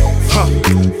kids.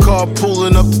 Car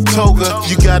pulling up to Toga.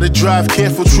 You gotta drive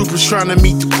careful, troopers trying to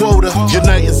meet the quota. Your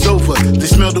night is over, they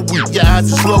smell the weed, your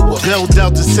eyes is lower. Bailed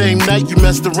out the same night, you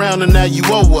messed around and now you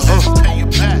owe her.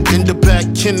 In the back,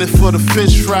 Kenneth for the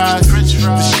fish fries.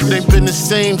 The shit ain't been the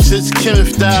same since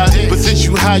Kenneth died. But since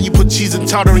you high, you put cheese and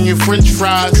tartar in your french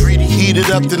fries. Heat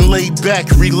it up, then lay back,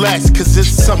 relax, cause it's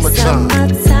summertime.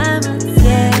 Summertime,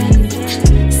 yeah.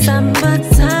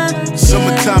 Summertime.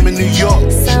 Summertime in New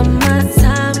York.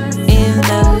 Summertime in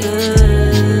the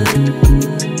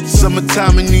hood.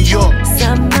 Summertime in New York.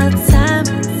 Summertime,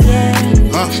 yeah.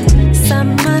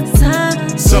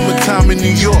 Summertime. Summertime in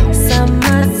New York.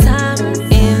 Summertime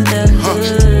in the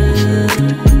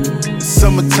hood.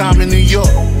 Summertime in New York.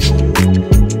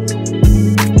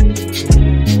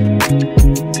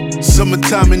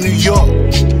 Summertime in New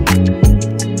York.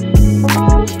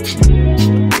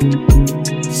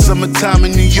 Summertime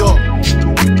in New York.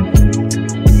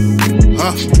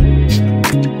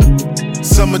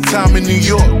 Summertime in New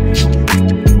York.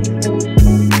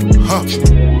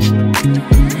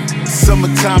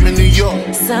 Summertime in New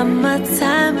York.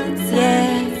 Summertime,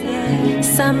 yeah.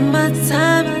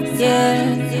 Summertime,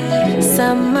 yeah.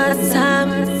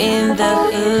 Summertime in the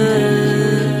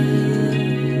hood.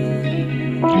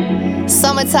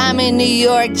 Summertime in New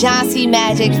York, John C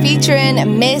Majic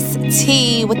featuring Miss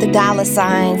T with the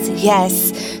 $signs.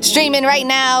 Yes. Streaming right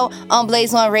now on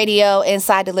Blaze One Radio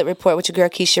inside the Lit Report with your girl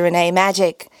Keisha Renee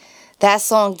Majic. That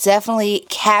song definitely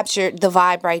captured the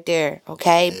vibe right there,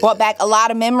 okay? Yeah. Brought back a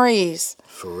lot of memories.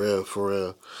 For real, for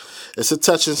real. It's a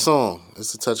touching song.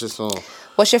 It's a touching song.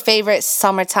 What's your favorite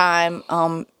summertime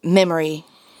memory,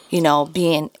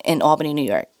 being in Albany, New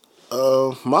York?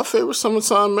 My favorite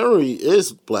summertime memory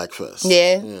is Blackfest.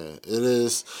 Yeah. Yeah, it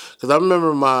is. Because I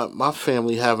remember my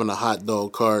family having a hot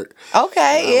dog cart.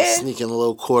 Okay, yeah. Sneaking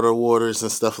little quarter waters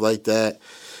and stuff like that.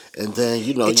 And then,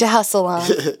 get your hustle on.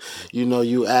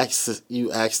 You ask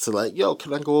to like, yo,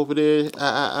 can I go over there?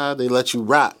 They let you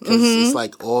rock. Because it's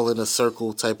like all in a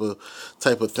circle type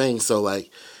of thing. So like,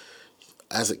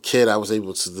 as a kid, I was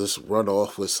able to just run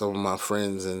off with some of my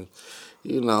friends and,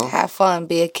 have fun,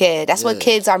 be a kid. That's what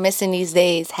kids are missing these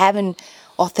days, having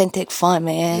authentic fun,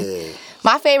 man. Yeah.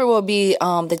 My favorite would be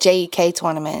the JEK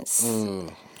tournaments.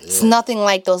 It's nothing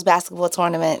like those basketball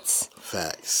tournaments.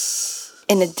 Facts.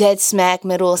 In the dead smack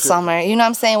middle of summer. You know what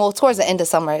I'm saying? Well, towards the end of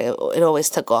summer, it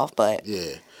always took off, but...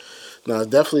 Yeah. No,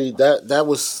 definitely, that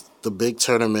was the big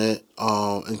tournament.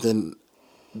 And then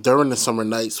during the summer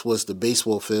nights was the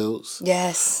baseball fields.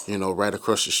 Yes. Right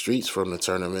across the streets from the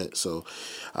tournament. So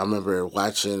I remember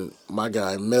watching my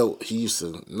guy Milt. He used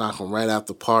to knock him right out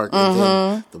the park, and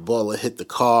then the ball would hit the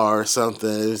car or something.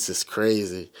 It was just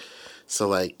crazy. So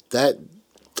like that,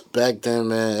 back then,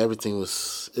 man, everything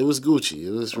was Gucci.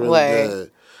 It was really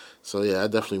good. So yeah, I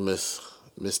definitely miss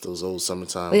those old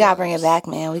summertime. We gotta bring it back,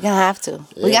 man. We're gonna have to. Yeah.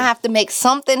 We're gonna have to make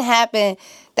something happen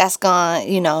that's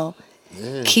gonna,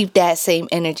 keep that same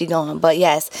energy going. But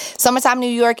yes, Summertime New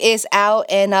York is out,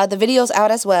 and the video's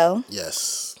out as well.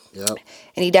 Yes. Yep.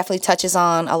 And he definitely touches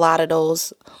on a lot of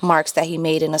those marks that he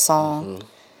made in the song.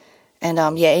 And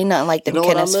ain't nothing like them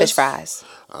Kenneth's fish fries.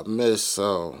 I miss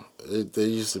there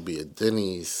used to be a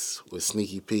Denny's with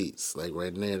Sneaky Pete's, like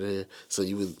right near there. So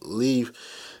you would leave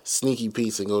Sneaky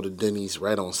Pete's and go to Denny's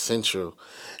right on Central,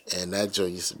 and that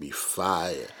joint used to be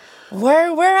fire.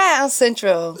 Where at on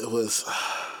Central? It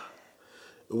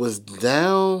was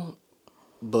down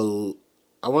below.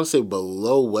 I want to say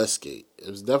below Westgate. It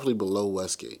was definitely below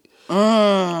Westgate.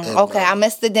 Okay, I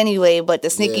missed the Denny wave, but the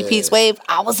Sneaky Pete's wave,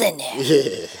 I was in there.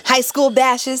 Yeah. High school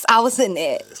bashes, I was in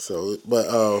there. So, but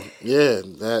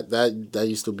that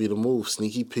used to be the move.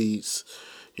 Sneaky Pete's,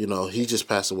 he just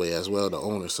passed away as well, the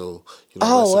owner. So,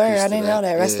 word, I didn't know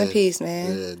that. Rest in peace,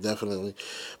 man. Yeah, definitely.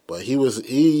 But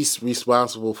he's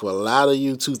responsible for a lot of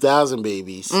you 2000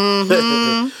 babies.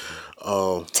 Mm-hmm.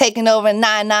 Taking over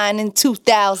 99 and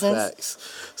 2000s. Facts.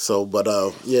 So, but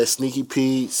Sneaky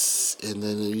Pete's, and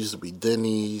then there used to be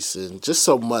Denny's, and just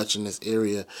so much in this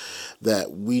area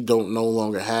that we don't no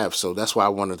longer have. So that's why I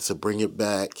wanted to bring it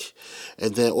back,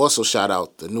 and then also shout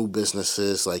out the new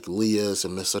businesses like Leah's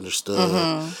and Misunderstood.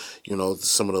 Mm-hmm.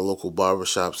 Some of the local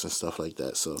barbershops and stuff like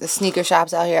that. So the sneaker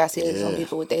shops out here, I see some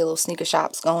people with their little sneaker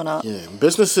shops going up. Yeah,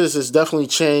 businesses has definitely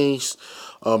changed.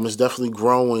 It's definitely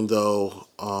growing though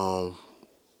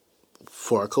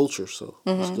for our culture. So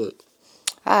it's good.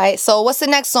 All right, so what's the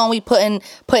next song we putting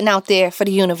out there for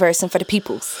the universe and for the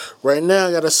peoples? Right now,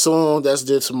 I got a song that's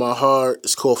dear to my heart.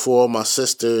 It's called For All My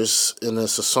Sisters, and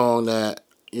it's a song that,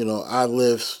 I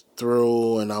lived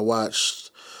through and I watched,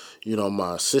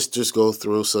 my sisters go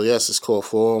through. So, yes, it's called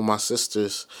For All My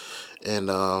Sisters, and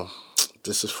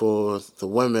this is for the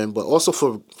women, but also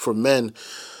for men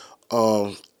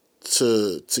to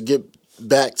get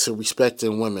back to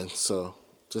respecting women. So,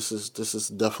 this is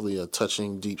definitely a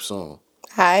touching, deep song.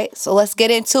 All right, so let's get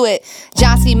into it.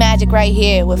 John C Majic right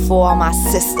here with For All My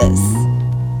Sisters.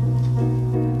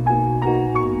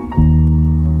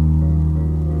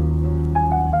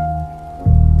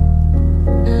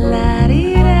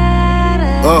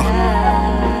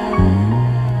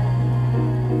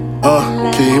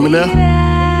 Can you hear me now?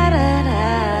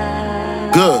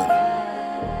 Good.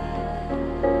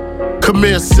 Come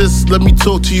here, sis, let me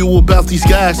talk to you about these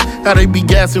guys. How they be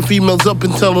gassing females up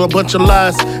and telling a bunch of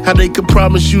lies. How they could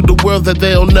promise you the world that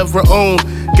they'll never own.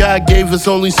 God gave his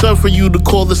only son for you to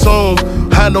call this home.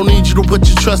 I don't need you to put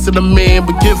your trust in a man,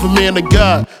 but give a man to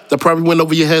God. That probably went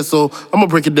over your head, so I'ma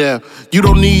break it down. You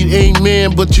don't need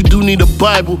amen, but you do need a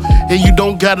Bible. And you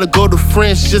don't gotta go to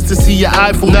France just to see your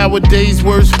Eiffel. Nowadays,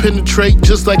 words penetrate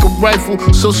just like a rifle.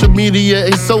 Social media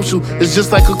ain't social, it's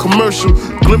just like a commercial.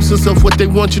 Glimpses of what they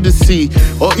want you to see,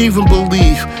 or even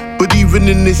believe. But even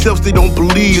in themselves, they don't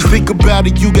believe. Just think about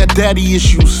it, you got daddy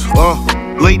issues.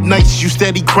 Late nights, you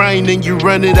steady crying and you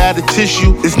running out of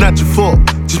tissue. It's not your fault,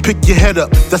 just pick your head up,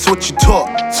 that's what you're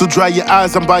taught. So dry your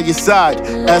eyes, I'm by your side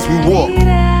as we walk.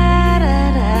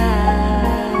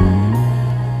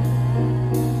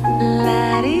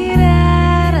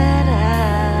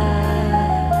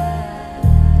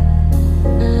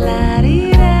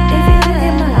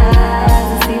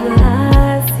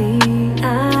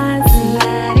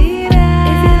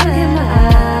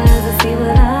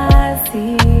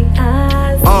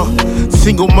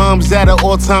 Single moms at an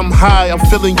all-time high. I'm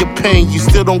feeling your pain, you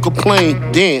still don't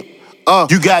complain. Damn.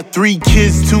 You got 3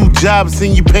 kids, 2 jobs,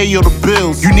 and you pay all the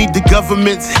bills. You need the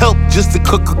government's help just to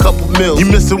cook a couple meals. You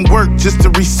missing work just to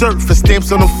research for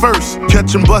stamps on them first.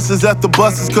 Catching buses at the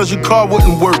buses cause your car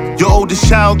wouldn't work. Your oldest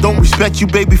child don't respect you,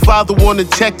 baby father wanna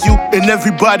check you. And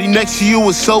everybody next to you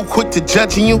is so quick to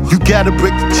judging you. You gotta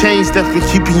break the chains that's been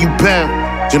keeping you bound.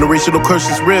 Generational curse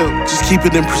is real, just keep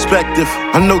it in perspective.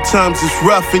 I know times is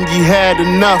rough and you had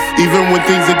enough. Even when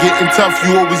things are getting tough,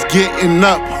 you always getting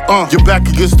up. You're back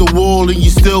against the wall and you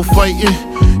still fighting.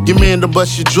 Your man to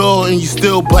bust your jaw and you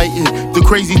still biting. The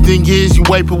crazy thing is you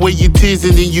wipe away your tears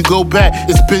and then you go back.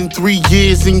 It's been 3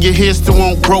 years and your hair still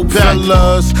won't grow back.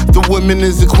 Fellas, the woman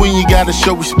is a queen, you gotta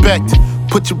show respect.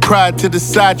 Put your pride to the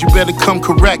side, you better come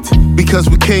correct. Because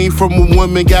we came from a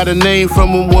woman, got a name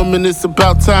from a woman. It's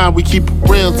about time we keep it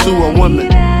real to a woman.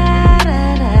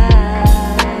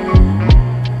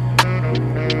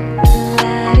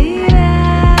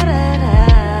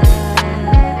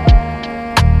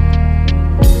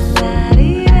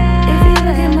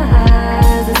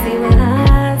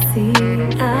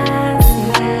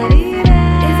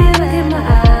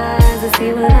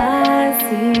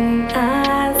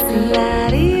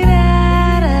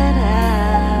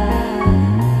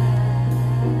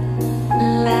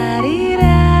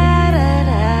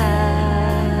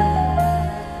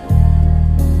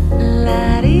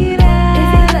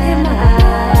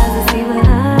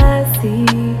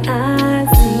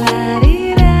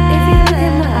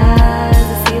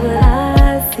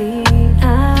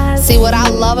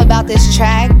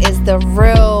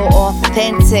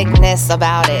 authenticness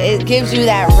about it. It gives you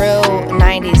that real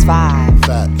 90s vibe.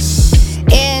 Facts.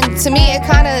 And to me, it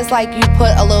kind of is like you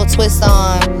put a little twist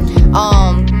on.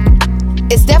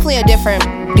 It's definitely a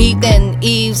different beat than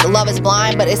Eve's Love Is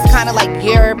Blind, but it's kind of like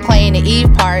you're playing the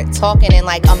Eve part, talking in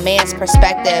like a man's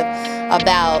perspective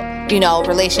about, you know,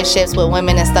 relationships with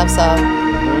women and stuff. So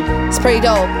it's pretty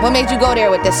dope. What made you go there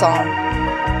with this song?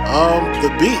 The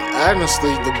beat,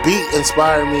 honestly, the beat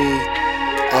inspired me.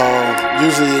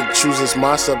 Usually it chooses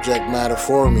my subject matter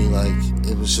for me. Like,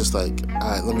 it was just like,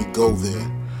 all right, let me go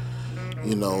there.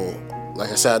 You know,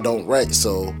 like I said, I don't write,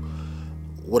 so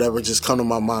whatever just come to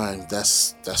my mind,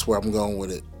 that's where I'm going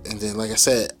with it. And then, like I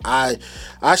said, I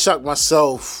shocked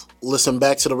myself, listen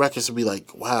back to the records and be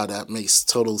like, wow, that makes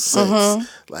total sense.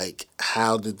 Like,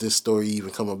 how did this story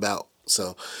even come about?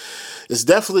 So it's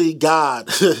definitely God.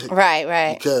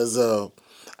 Right. Because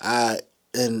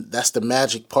and that's the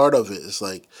magic part of it. It's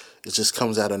like, it just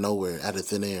comes out of nowhere, out of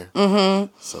thin air.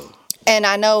 So. And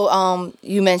I know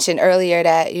you mentioned earlier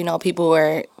that, you know, people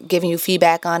were giving you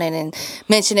feedback on it and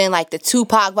mentioning like the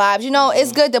Tupac vibes. You know,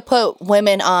 it's good to put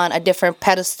women on a different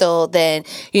pedestal than,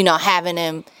 you know, having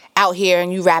them out here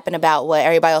and you rapping about what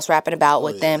everybody else rapping about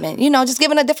with them, and, you know, just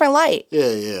giving a different light.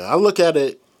 Yeah. I look at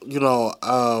it, you know,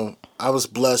 I was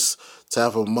blessed to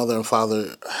have a mother and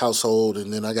father household,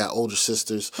 and then I got older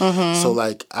sisters. So,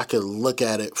 like, I could look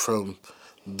at it from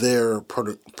their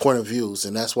point of views,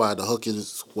 and that's why the hook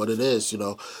is what it is. You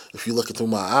know, if you look it through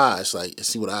my eyes, like,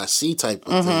 see what I see type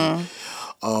of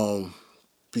thing.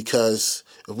 Because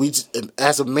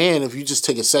as a man, if you just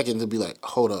take a second to be like,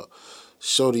 hold up,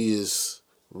 shorty is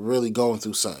really going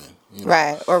through something, you know?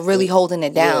 Right, or really holding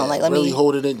it down. Yeah, like,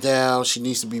 holding it down. She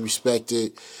needs to be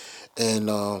respected, and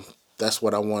that's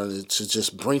what I wanted to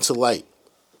just bring to light.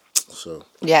 So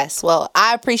yes, well,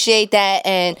 I appreciate that,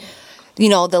 and you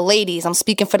know, the ladies, I'm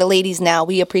speaking for the ladies now,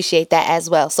 we appreciate that as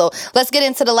well. So let's get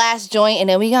into the last joint, and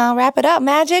then we gonna wrap it up.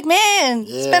 Majic, man,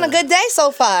 It's been a good day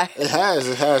so far. It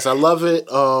has. I love it.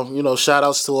 You know, shout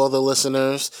outs to all the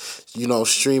listeners. You know,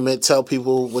 stream it, tell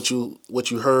people what you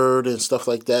heard and stuff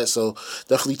like that. So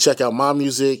definitely check out my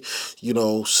music. You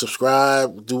know,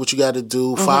 subscribe, do what you got to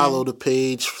do, follow the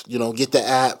page. You know, get the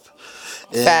app.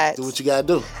 And Facts. Do what you gotta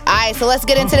do. All right, so let's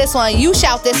get into this one. You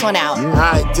shout this one out. All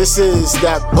right, this is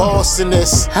that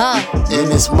bossiness, and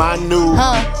it's my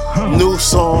new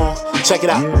song. Check it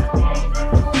out.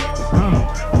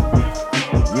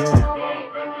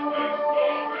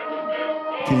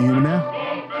 Can you hear me now?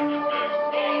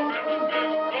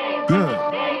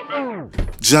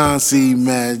 Good. John C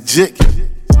Majic.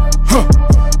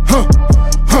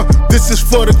 This is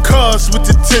for the cars with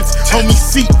the tents. Homie,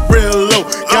 seat real low.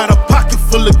 Got a pocket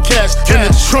full of cash and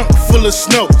a trunk full of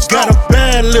snow. Got a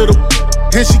bad little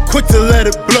and she quick to let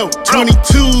it blow.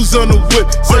 22s on the whip,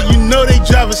 so you know they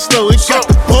driving slow. It got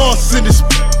the boss in this,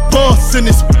 boss in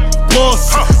this,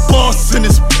 boss in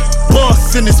this,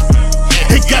 boss in this.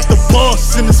 It got the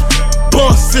boss in this,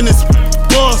 boss in this,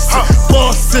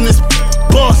 boss in this,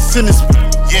 boss in this.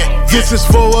 This is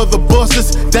for other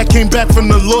bosses that came back from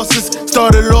the losses.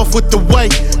 Started off with the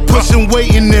white, pushing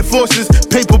weight in their forces.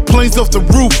 Paper planes off the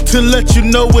roof to let you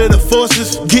know where the force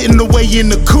is. Getting away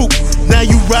in the coupe, now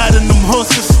you riding them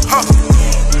horses.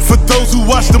 For those who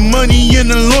watch the money in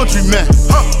the laundromat.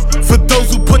 For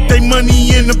those who put their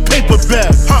money in the paper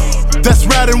bag. That's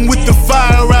riding with the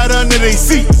fire right under their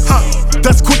seat.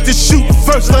 That's quick to shoot,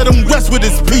 first let him rest with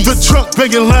his piece. The truck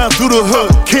banging loud through the hood.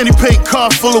 Candy paint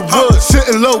car full of wood.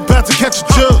 Sitting low, about to catch a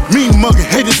jug. Mean mugging,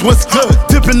 haters, what's good?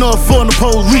 Dipping off on the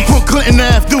police. From Clinton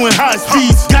Ave doing high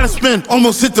speeds. Gotta spin,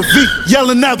 almost hit the V.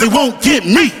 Yelling out, they won't get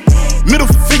me. Middle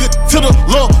finger to the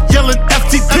law, yelling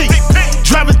FTP.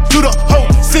 Driving through the whole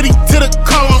city to the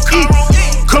car on E.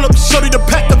 Call up shorty to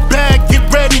pack the bag, get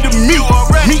ready to mute.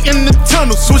 Meet in the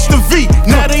tunnel, switch the V,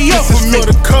 now they up with me. This is for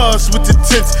the cars with the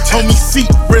tents, homie seat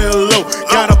real low.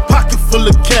 Got a pocket full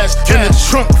of cash and a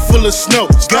trunk full of snow.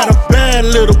 Got a bad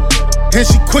little and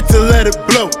she quick to let it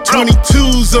blow.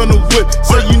 22s on the whip,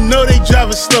 so you know they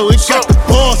driving slow. It got the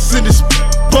boss in this,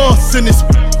 boss in this,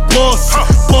 boss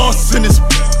in this,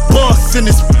 boss in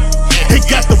this. It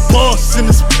got the boss in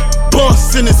this,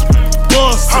 boss in this,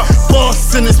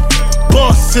 boss in this,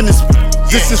 boss in this.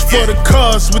 This is for the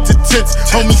cars with the tents,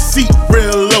 homie seat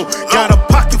real low. Got a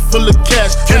pocket full of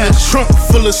cash and a trunk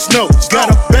full of snow.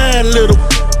 Got a bad little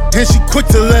and she quick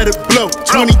to let it blow.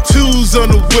 22s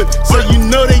on the whip, so you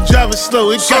know they driving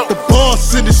slow. It got the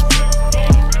boss in this.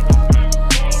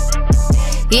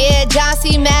 Yeah, John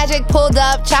C Majic pulled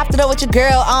up, chopped it up with your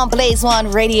girl on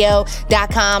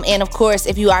blaze1radio.com. And of course,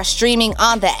 if you are streaming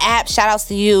on the app, shout outs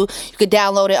to you. You could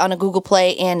download it on the Google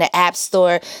Play and the App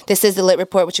Store. This is the Lit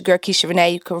Report with your girl Keisha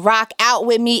Renee. You can rock out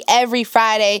with me every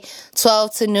Friday,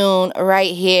 12 to noon,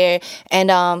 right here.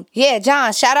 And yeah,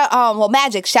 John, shout out,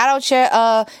 Majic, shout out your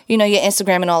your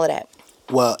Instagram and all of that.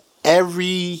 Well,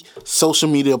 every social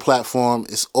media platform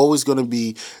is always going to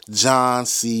be John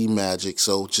C Majic.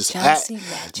 So just John at C.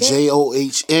 Majic.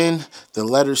 JOHN, the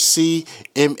letter C,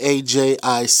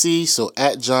 MAJIC. So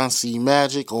at John C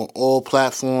Majic on all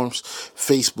platforms,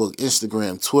 Facebook,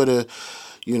 Instagram, Twitter,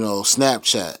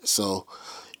 Snapchat. So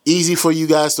easy for you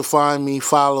guys to find me,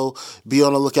 follow, be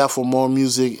on the lookout for more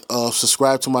music,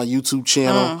 subscribe to my YouTube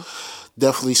channel.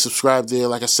 Definitely subscribe there.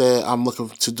 Like I said, I'm looking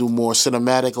to do more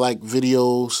cinematic-like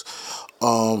videos.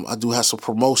 I do have some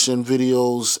promotion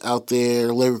videos out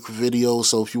there, lyric videos.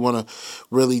 So if you want to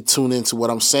really tune into what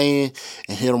I'm saying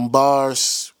and hear them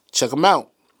bars, check them out.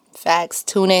 Facts.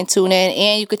 Tune in.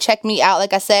 And you could check me out,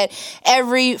 like I said,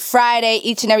 every Friday,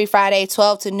 each and every Friday,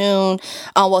 12 noon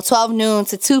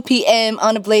to 2 p.m.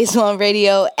 on the Blaze One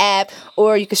Radio app,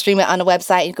 or you can stream it on the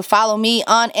website. You can follow me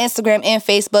on Instagram and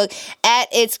Facebook at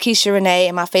It's Keisha Renee,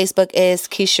 and my Facebook is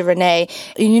Keisha Renee.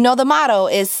 And you know the motto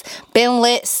is been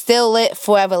lit, still lit,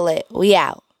 forever lit. We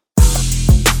out.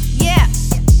 Yeah,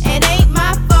 it ain't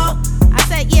my fault. I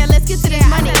said, yeah, let's get to this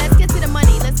money. Let's get to the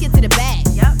money. Let's get to the bag.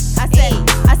 Yep.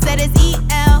 I said it's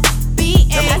ELBA.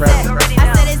 I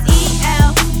said it's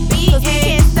ELBA. Cause we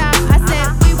can't stop. I said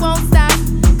we won't stop.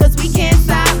 Cause we can't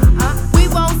stop. We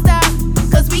won't stop.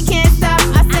 Cause we can't stop.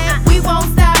 I said we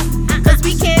won't stop. Cause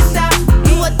we can't stop.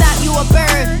 You a thought you a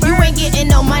bird. You ain't getting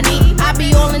no money. I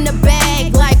be all in the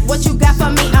bag. Like what you got for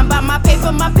me? I'm by my paper.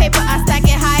 I stack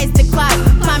it high as the clock.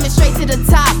 Climbing straight to the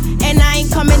top. And I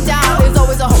ain't coming down. There's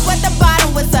always a hole at the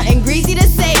bottom with something greasy to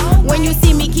say. When you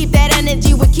see me, keep that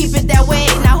energy. We keep it that way.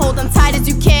 Now hold them tight as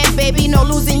you can, baby. No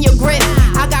losing your grip.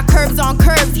 I got curves on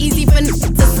curves, easy for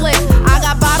to slip. I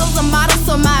got bottles of models,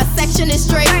 so my section is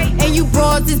straight. And you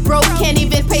broads is broke, can't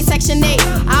even pay Section 8.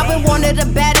 I've been one of the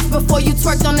baddest before you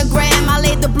twerked on the gram. I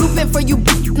laid the blueprint for you,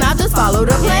 now just follow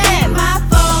the plan. It ain't my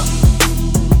fault.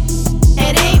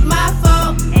 It ain't my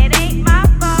fault. It ain't my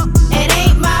fault. It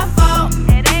ain't my fault.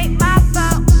 It ain't my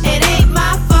fault. It ain't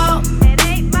my fault. It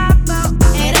ain't my fault.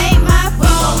 It ain't my fault. We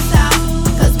won't stop.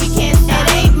 Cause we can't stop.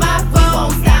 It ain't my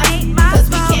fault. We won't stop. Cause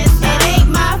we can't stop. It ain't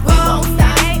my fault. We won't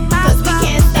stop. Cause we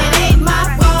can't stop. It ain't my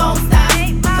fault. We won't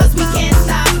stop. Cause we can't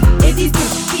stop. If these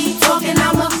bitches keep talking,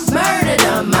 I'ma murder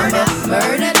them.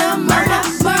 Murder them.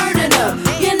 Murder them.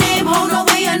 Your name hold no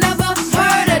way. I never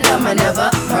heard of them. I never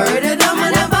heard of them. I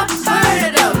never heard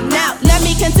of them. Now let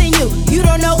me continue. You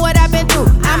don't know what I've been through.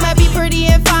 I might be pretty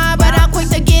and fine, but I'm quick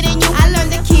to get in you. I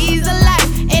learned the keys of life,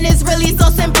 and it's really so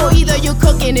simple. Either you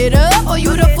cooking it up, or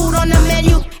you the food on the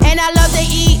menu. And I love to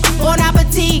eat. Bon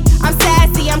appetit. I'm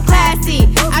sassy. I'm classy.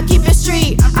 I keep it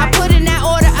street. I put in that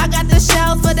order. I got the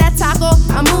shells for that taco.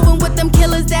 I'm moving with them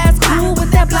killers. That's cool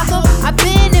with that blanco. I've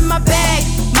been in my bag.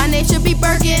 My name should be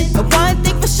Birkin. But one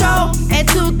thing for sure, and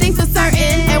two things for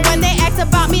certain. And when they ask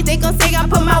about me, they gon' say I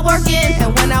put my work in.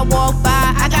 And when I walk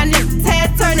by, I got niggas'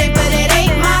 heads turning, but it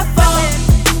ain't my fault.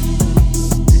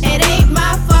 It ain't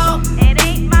my fault. It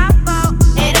ain't my fault.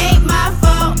 It ain't my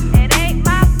fault. It ain't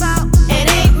my fault. It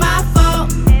ain't my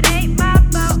fault. It ain't my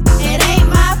fault. It ain't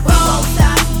my fault. We won't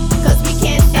stop. Cause we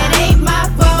can't stop. It ain't my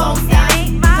fault. We won't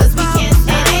stop. Cause we can't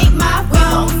stop. It ain't my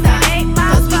fault. We won't stop.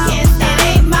 Cause we can't stop. It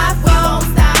ain't my fault. We won't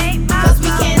stop. Cause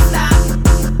we can't stop.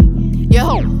 Yo,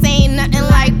 they ain't nothing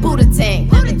like Buddha Tank.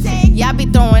 Y'all be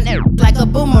throwing it like a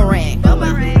boomerang.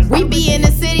 We be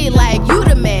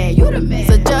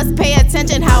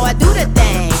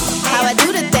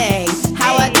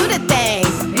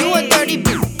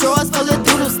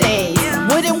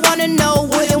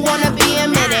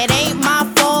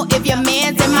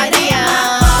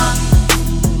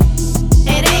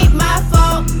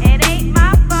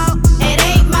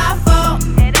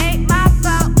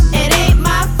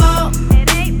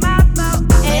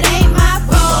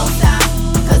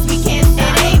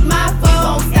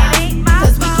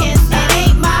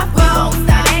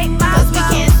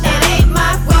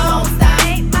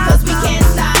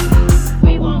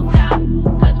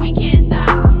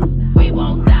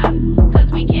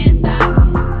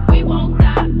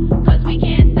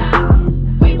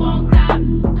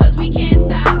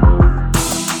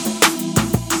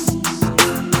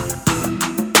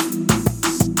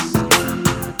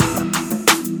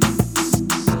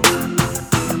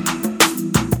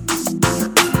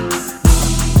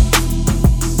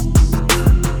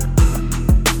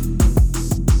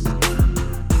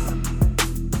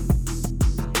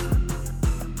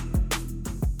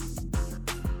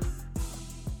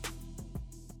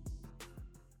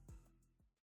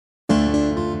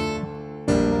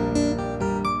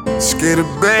Skitty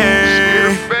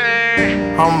Bay,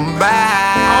 I'm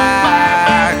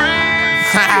back.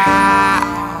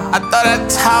 I thought I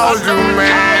told you,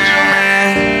 man.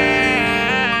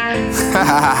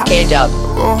 K-Dub,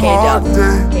 K-Dub,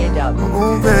 K-Dub.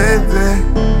 Oh, baby,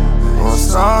 on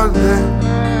Sunday,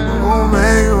 I'm gon'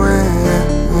 make it win.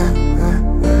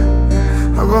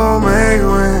 I'm gon' make it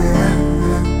win.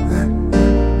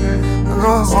 I'm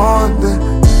gon' hard day.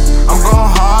 I'm gon'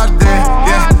 hard day.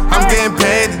 Yeah, I'm getting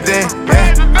paid today.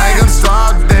 Yeah, I ain't gonna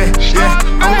starve today. Yeah,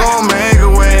 I'm gon' make it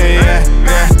win. Yeah,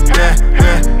 yeah, yeah,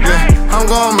 yeah, yeah. I'm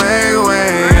gon' make it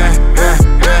win. Yeah, yeah,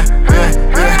 yeah, yeah,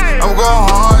 yeah. I'm gon'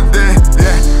 hard day.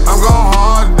 Yeah, I'm gon'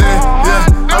 hard day. Yeah,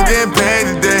 I'm getting paid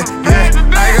today. Yeah,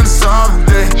 I ain't gonna starve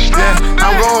today. Yeah,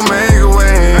 I'm gon' make it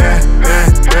win. Yeah,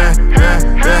 yeah, yeah, yeah,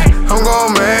 yeah. I'm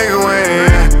gon' make it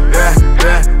win. Yeah,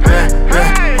 yeah, yeah,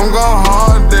 yeah. I'm gon'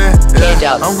 hard day.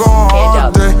 Yeah, I'm gon'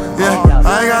 hard day. Yeah,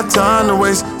 I ain't got time to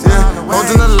waste. Yeah,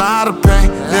 holding a lot of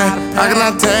pain. Yeah, how can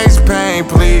I taste pain?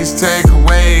 Please take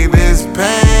away this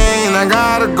pain. I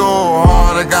gotta go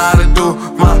hard. I gotta do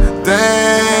my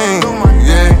thing.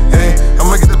 Yeah, hey,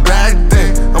 I'ma get the bag today.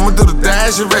 I'ma do the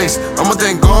dash and race. I'ma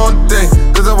thank God today,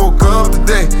 cause I woke up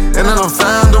today and I done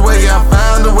found a way. Yeah, I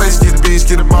found a way. Skid the beach,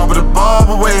 skid the bar, but the bar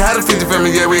away. Had a 50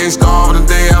 family, yeah, we ain't starving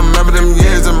today. I remember them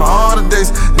years, them harder days.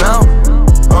 Now,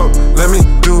 oh, let me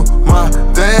do my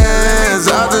dance.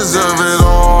 I deserve it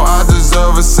all. I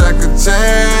deserve a second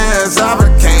chance. I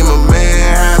became a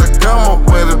man, had to come up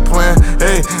with a plan.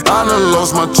 Hey, I done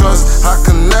lost my trust. I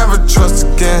could never trust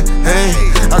again. Hey,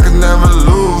 I could never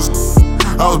lose.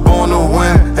 I was born to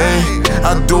win. Hey,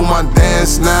 I do my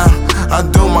dance now. I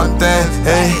do my thing.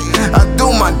 Hey, I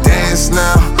do my dance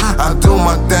now. I do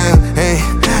my thing. Hey,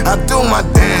 I do my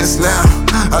dance now.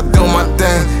 I do my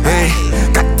thing. Hey,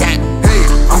 goddamn. Hey,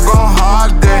 I'm going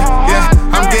hard today. Yeah,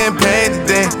 I'm getting paid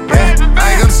today. Yeah,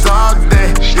 I ain't gonna starve today.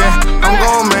 Yeah, I'm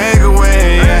gonna make it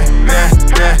win. Yeah, yeah,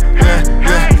 yeah, yeah,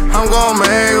 yeah. I'm gonna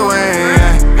make it win.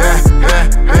 Yeah, yeah, yeah,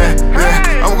 yeah,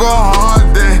 yeah. I'm going hard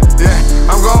today.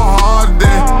 Yeah, I'm going hard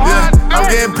today. Yeah, I'm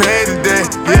getting paid today.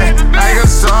 Yeah, I ain't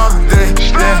gonna starve today.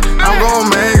 Yeah, I'm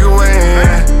gonna make it win.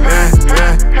 Yeah, yeah,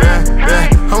 yeah, yeah,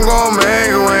 yeah. I'm gonna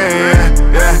make it win.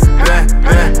 Yeah, yeah,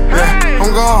 yeah, yeah.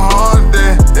 I'm going hard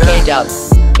today. Yeah. K-Dub,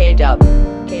 K-Dub,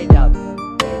 K-Dub,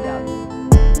 K-Dub.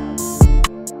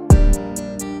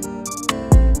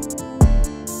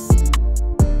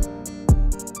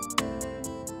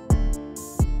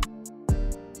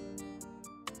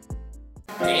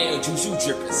 Damn, juice, you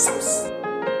drippin' sauce.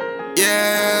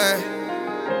 Yeah,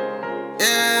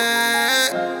 yeah,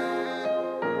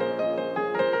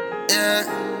 yeah.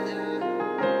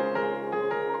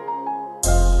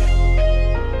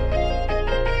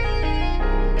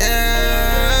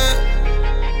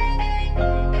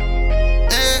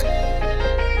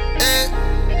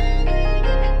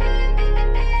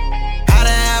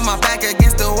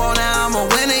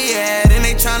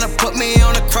 Put me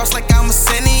on the cross like I'm a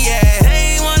sinner, yeah.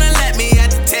 They ain't wanna let me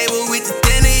at the table with the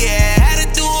dinner, yeah. Had to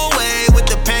do away with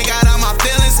the pain, got all my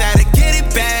feelings, had to get it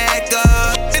back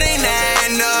up. It ain't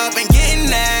adding up, ain't getting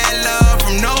that love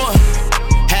from no one.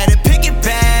 Had to pick it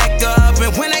back up,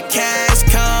 and when that cash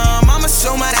come, I'ma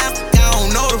show my ass, I don't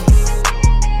know them.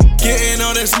 Getting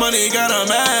all this money got her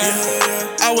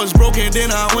mad. I was broken,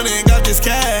 then I went and got this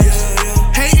cash.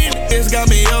 Hating niggas got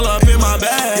me all up in my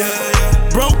bag.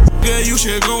 Broke, good, you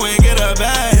should go and get a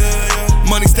bag.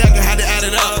 Money stacking, had to add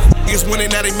it up. Niggas winning,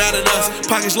 now they mad at us.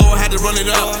 Pockets low, I had to run it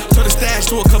up. Took the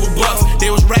stash to a couple bucks. They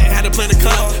was ratting, had to play the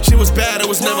cup. Shit was bad, it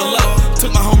was never love.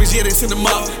 Took my homies, yeah, they send them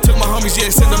up. Took my homies,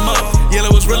 yeah, they send them up. Yeah,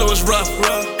 it was real, it was rough.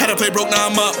 Had to play broke, now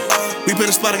I'm up. We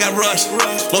put a spot, I got rushed.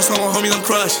 Lost all my homies, I'm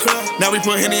crushed. Now we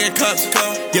put Henny in cups.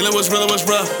 Yeah, it was real, it was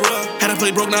rough. Had to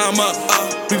play broke, now I'm up.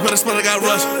 We put a spot, I got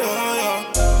rushed.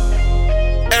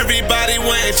 Everybody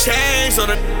wearing chains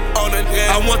on the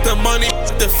I want the money,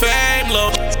 the fame,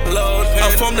 load.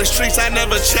 I'm from the streets, I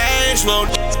never change, load.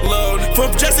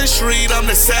 From Justin Street, I'm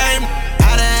the same.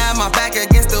 I done had my back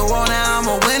against the wall, now I'm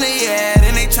a winner, yeah.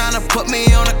 Then they tryna put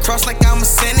me on the cross like I'm a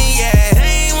sinner, yeah.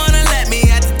 They ain't wanna let me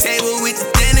at the table with the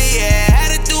dinner, yeah.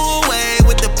 Had to do away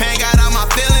with the pain, got all my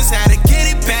feelings, had to get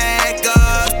it back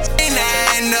up. Ain't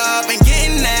adding up, ain't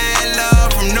getting that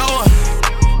love from no one.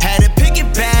 Had to pick it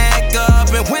back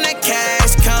up, and when that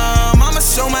cash come, I'ma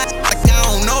show my like I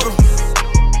don't know them.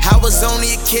 I was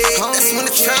only a kid, that's when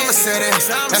the trauma set in.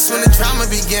 That's when the drama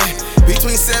began.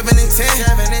 Between 7 and 10,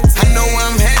 I know where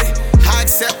I'm headed. I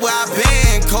accept where I've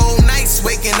been. Cold nights,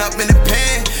 waking up in the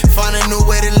pen. Find a new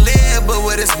way to live, but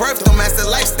what it's worth don't match the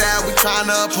lifestyle we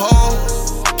tryna uphold.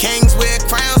 Kings wear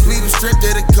crowns, we was stripped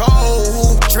of the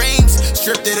gold. Dreams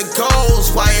stripped of the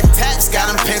goals. Wiretaps got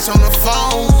them pinched on the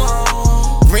phone.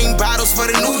 Ring bottles for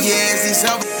the New Year's. These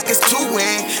other niggas too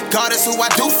win. God is who I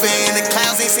do fan. The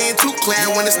clouds ain't seeing too clear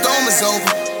when the storm is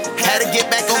over. Had to get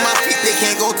back on my feet. They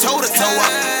can't go toe to toe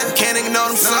up. Can't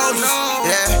ignore them soldiers.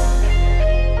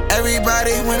 Yeah.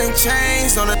 Everybody winning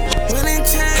chains on the winning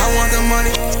chains. I want the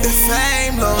money, the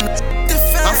fame, Lord.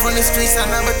 I'm from the streets, I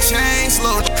never change,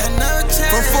 Lord.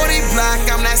 From 40 block,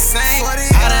 I'm that same. How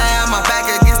the hell my back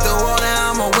against the wall, now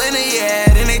I'm a winner, yeah.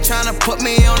 Then they tryna put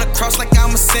me on the cross like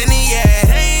I'm a sinner, yeah.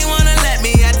 They ain't wanna let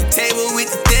me at the table with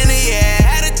the dinner, yeah.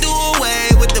 Had to do away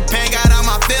with the pain, got all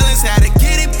my feelings, had to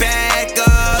get it back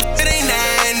up. It ain't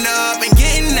adding up and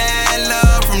getting that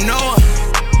love from no one.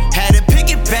 Had to pick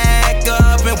it back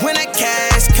up, and when that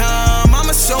cash come,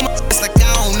 I'ma show my ass like I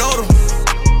don't know them.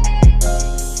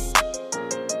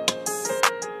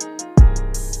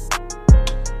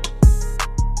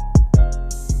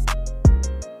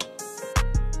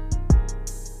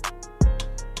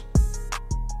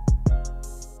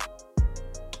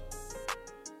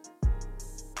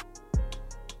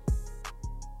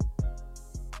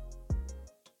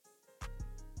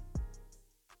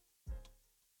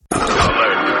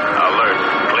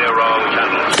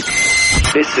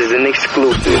 This is an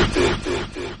exclusive.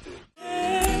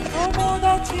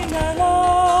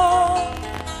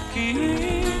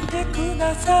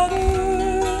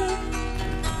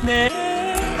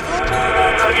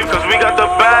 Cause we got the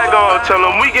bag on, tell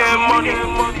them we getting money.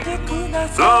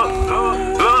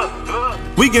 Look.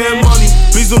 We getting money.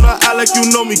 Please do not act like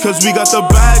you know me, cause we got the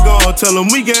bag on. Tell them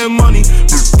we getting money.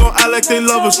 Don't act like they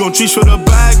love us, gon' treat for the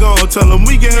bag on. Tell them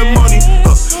we getting money.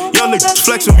 Young niggas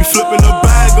flexing, we flipping the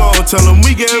bag on. Tell them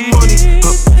we getting money.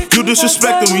 You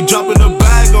disrespecting, we dropping the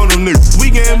bag on them niggas. We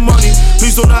getting money.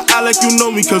 Please do not act like you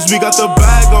know me, cause we got the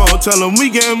bag on. Tell them we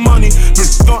getting money.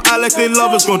 Don't act like they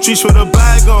love us, gon' treat for the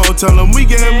bag on. Tell them we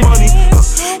getting money.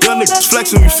 Young niggas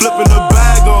flexing, we flipping the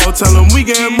bag on. Tell them we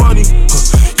getting money.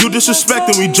 You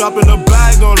disrespecting, we dropping the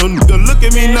bag on them. Look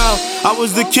at me now. I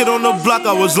was the kid on the block,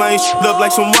 I was laying shit up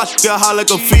like some watch, got high like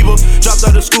a fever. Dropped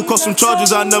out of school, caught some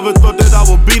charges, I never thought that I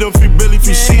would beat them. Free Billy,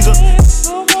 free Caesar.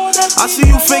 I see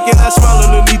you faking that smile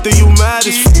underneath and you mad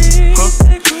as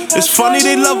huh? It's funny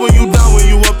they love when you down, when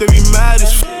you up they be mad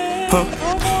as huh?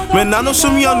 Man, I know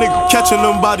some young niggas catching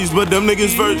them bodies, but them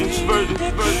niggas virgins.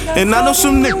 And I know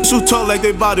some niggas who talk like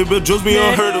they body, but just be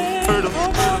unheard of.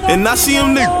 And I see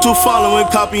them niggas who following,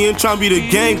 copying, trying to be the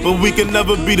gang, but we can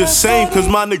never be the same, cause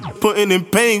my nigga putting in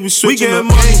pain, we switching up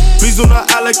money. Please do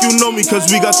not act like you know me, cause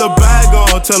we got the bag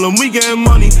on. Tell them we getting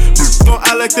money. Don't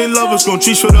act like they love us, gon'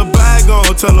 treat for the bag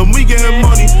on. Tell them we getting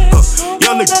money.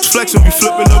 Young niggas flexing, we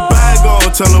flipping the bag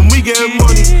on. Tell them we getting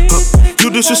money. You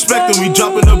disrespecting, we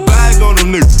dropping the bag on them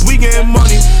niggas. We getting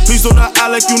money. Please do not act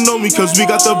like you know me, cause we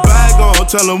got the bag on.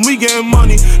 Tell them we getting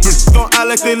money. Don't act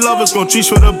like they love us, gon' treat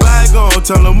for the bag on.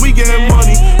 Tell them we getting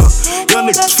money. Young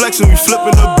niggas flexing, we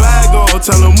flipping the bag on.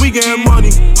 Tell them we getting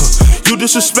money. You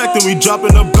disrespecting, we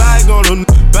dropping the bag on them.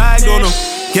 Bag on them.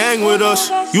 Gang with us.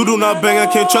 You do not bang, I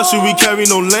can't trust you. We carry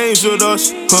no lanes with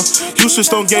us. You just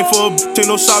don't game for a bitch. Ain't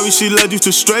no sorry, she led you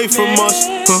to stray from us.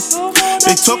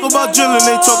 They talk about drilling,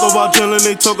 they talk about drilling,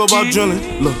 they talk about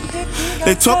drilling. Look.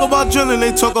 They talk about drilling,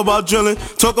 they talk about drilling,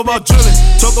 talk about drilling,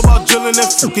 talk about drilling. And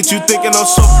fuck it, you thinking I'm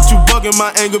soft, but you bugging, my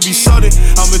anger be sudden.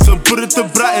 I'm into put it to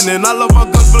bratin', and I love my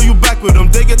guns, blow you back with them.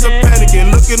 They get to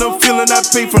panicking, looking them, feeling that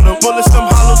pain from them. Bullets, them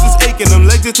hollows is aching, them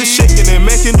legs get to shaking, and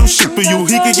man can do shit for you.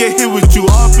 He can get hit with you,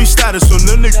 all free status, so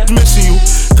them niggas missing you.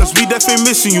 Cause we definitely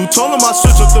missing you. Told them I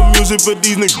switch up the music, but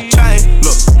these niggas trying.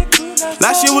 Look,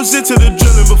 last year was into the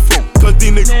drilling before, cause these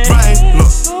niggas trying.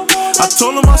 Look. I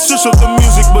told him I switch up the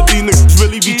music, but these niggas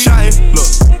really be trying. Look,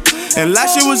 and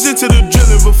last year was into the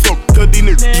drilling before, cause these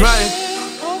niggas trying.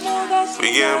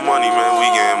 We getting money, man, we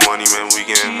getting money, man, we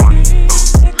getting money.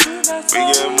 We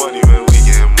getting money, man, we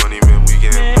getting money, man, we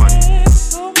getting money.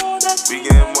 We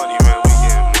getting money, man, we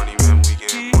getting money, man, we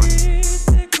getting money.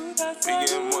 We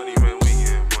getting money, man, we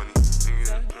getting money.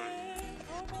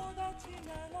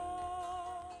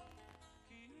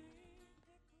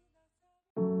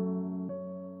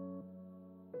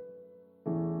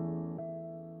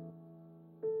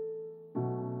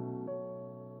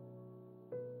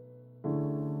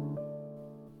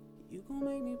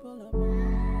 Make me pull up.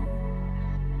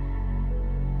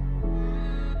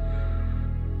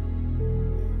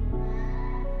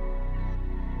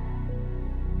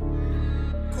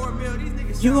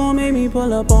 You gon' make me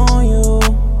pull up on you,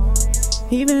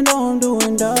 even though I'm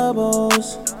doing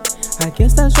doubles. I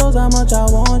guess that shows how much I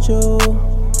want you.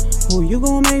 Who you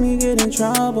gon' make me get in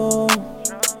trouble?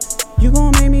 You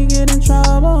gon' make me get in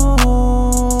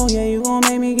trouble. Yeah, you gon'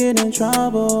 make me get in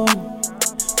trouble.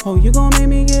 Oh, you gon' make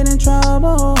me get in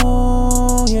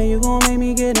trouble. Yeah, you gon' make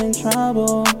me get in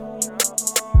trouble.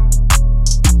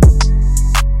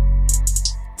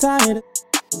 Tired,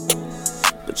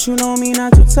 but you know me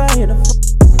not too tired of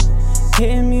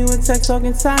hitting me with text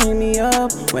talking, tying me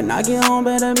up. When I get home,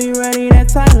 better be ready, that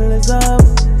title is up.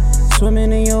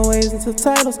 Swimming in your waves until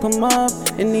titles come up.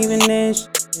 And even then,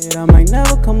 shit, I might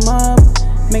never come up.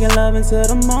 Making love until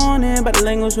the morning, but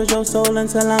language with your soul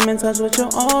until I'm in touch with your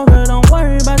aura. Don't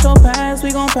worry about your past,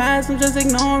 we gon' pass them, just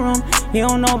ignore them. He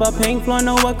don't know about Pink Floyd,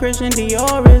 know what Christian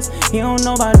Dior is. He don't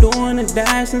know about doing a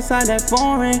dash inside that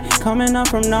foreign. Coming up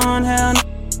from non-hell,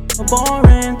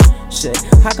 boring. Shit,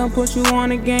 I can put you on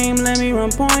the game, let me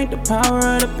run point. The power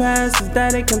of the past is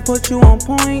that it can put you on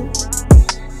point.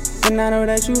 And I know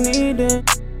that you need it.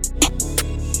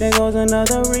 There goes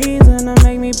another reason to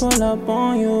make me pull up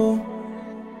on you.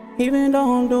 Even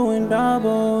though I'm doing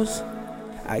doubles,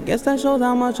 I guess that shows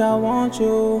how much I want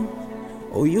you.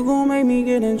 Oh, you gon' make me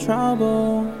get in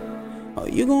trouble. Oh,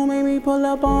 you gon' make me pull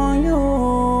up on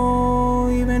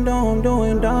you. Even though I'm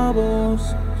doing doubles,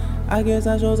 I guess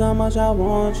that shows how much I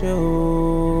want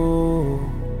you.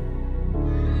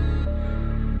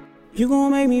 You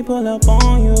gon' make me pull up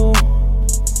on you.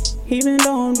 Even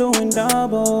though I'm doing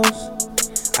doubles,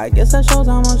 I guess that shows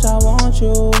how much I want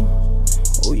you.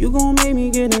 Oh, you gon' make me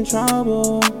get in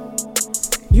trouble.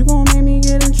 You gon' make me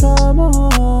get in trouble.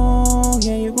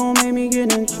 Yeah, you gon' make me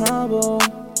get in trouble.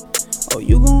 Oh,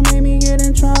 you gon' make me get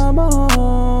in trouble.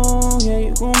 Yeah,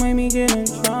 you gon' make me get in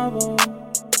trouble.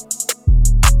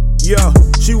 Yeah,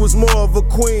 she was more of a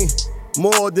queen,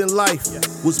 more than life.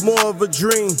 Was more of a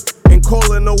dream, and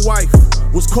calling her wife.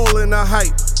 Was calling her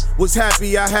hype. Was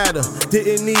happy I had her,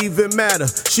 didn't even matter.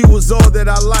 She was all that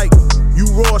I liked. You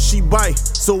raw, she bite,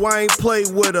 so I ain't play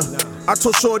with her. I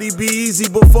told Shorty be easy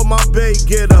before my bae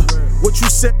get her. What you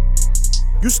said?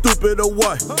 You stupid or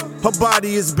what? Her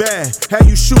body is bad, how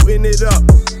you shooting it up?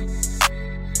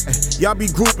 Y'all be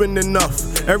grouping enough.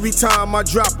 Every time I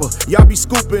drop her, y'all be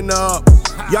scooping her up.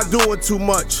 Y'all doing too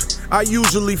much. I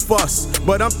usually fuss,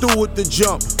 but I'm through with the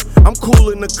jump. I'm cool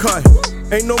in the cut.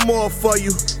 Ain't no more for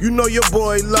you. You know your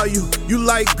boy love you. You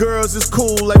like girls, it's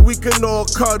cool, like we can all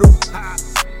cuddle.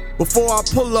 Before I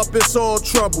pull up, it's all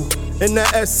trouble. In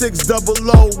that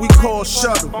S600 we call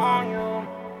shuttle.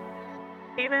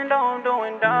 Even though I'm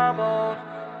doing doubles,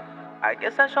 I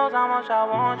guess that shows how much I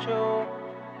want you.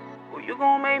 Oh, you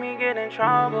gon' make me get in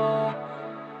trouble.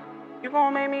 You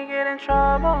gon' make me get in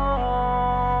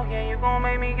trouble. Yeah, you gon'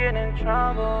 make me get in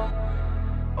trouble.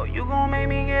 Oh, you gon' make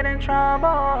me get in trouble.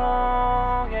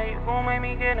 Yeah, you gon' make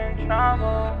me get in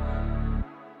trouble.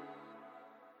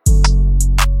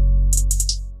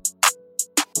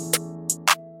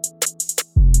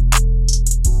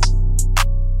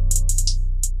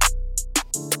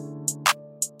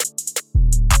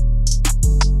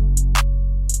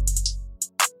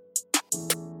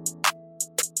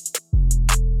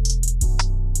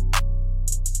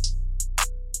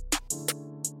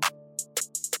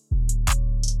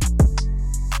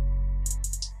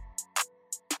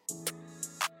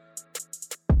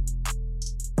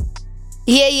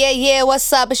 Yeah.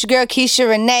 What's up? It's your girl Keisha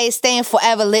Renee, staying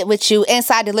forever lit with you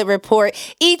inside the Lit Report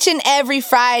each and every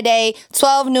Friday,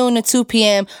 12 noon to 2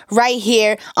 p.m. right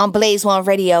here on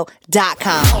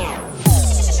BlazeOneRadio.com.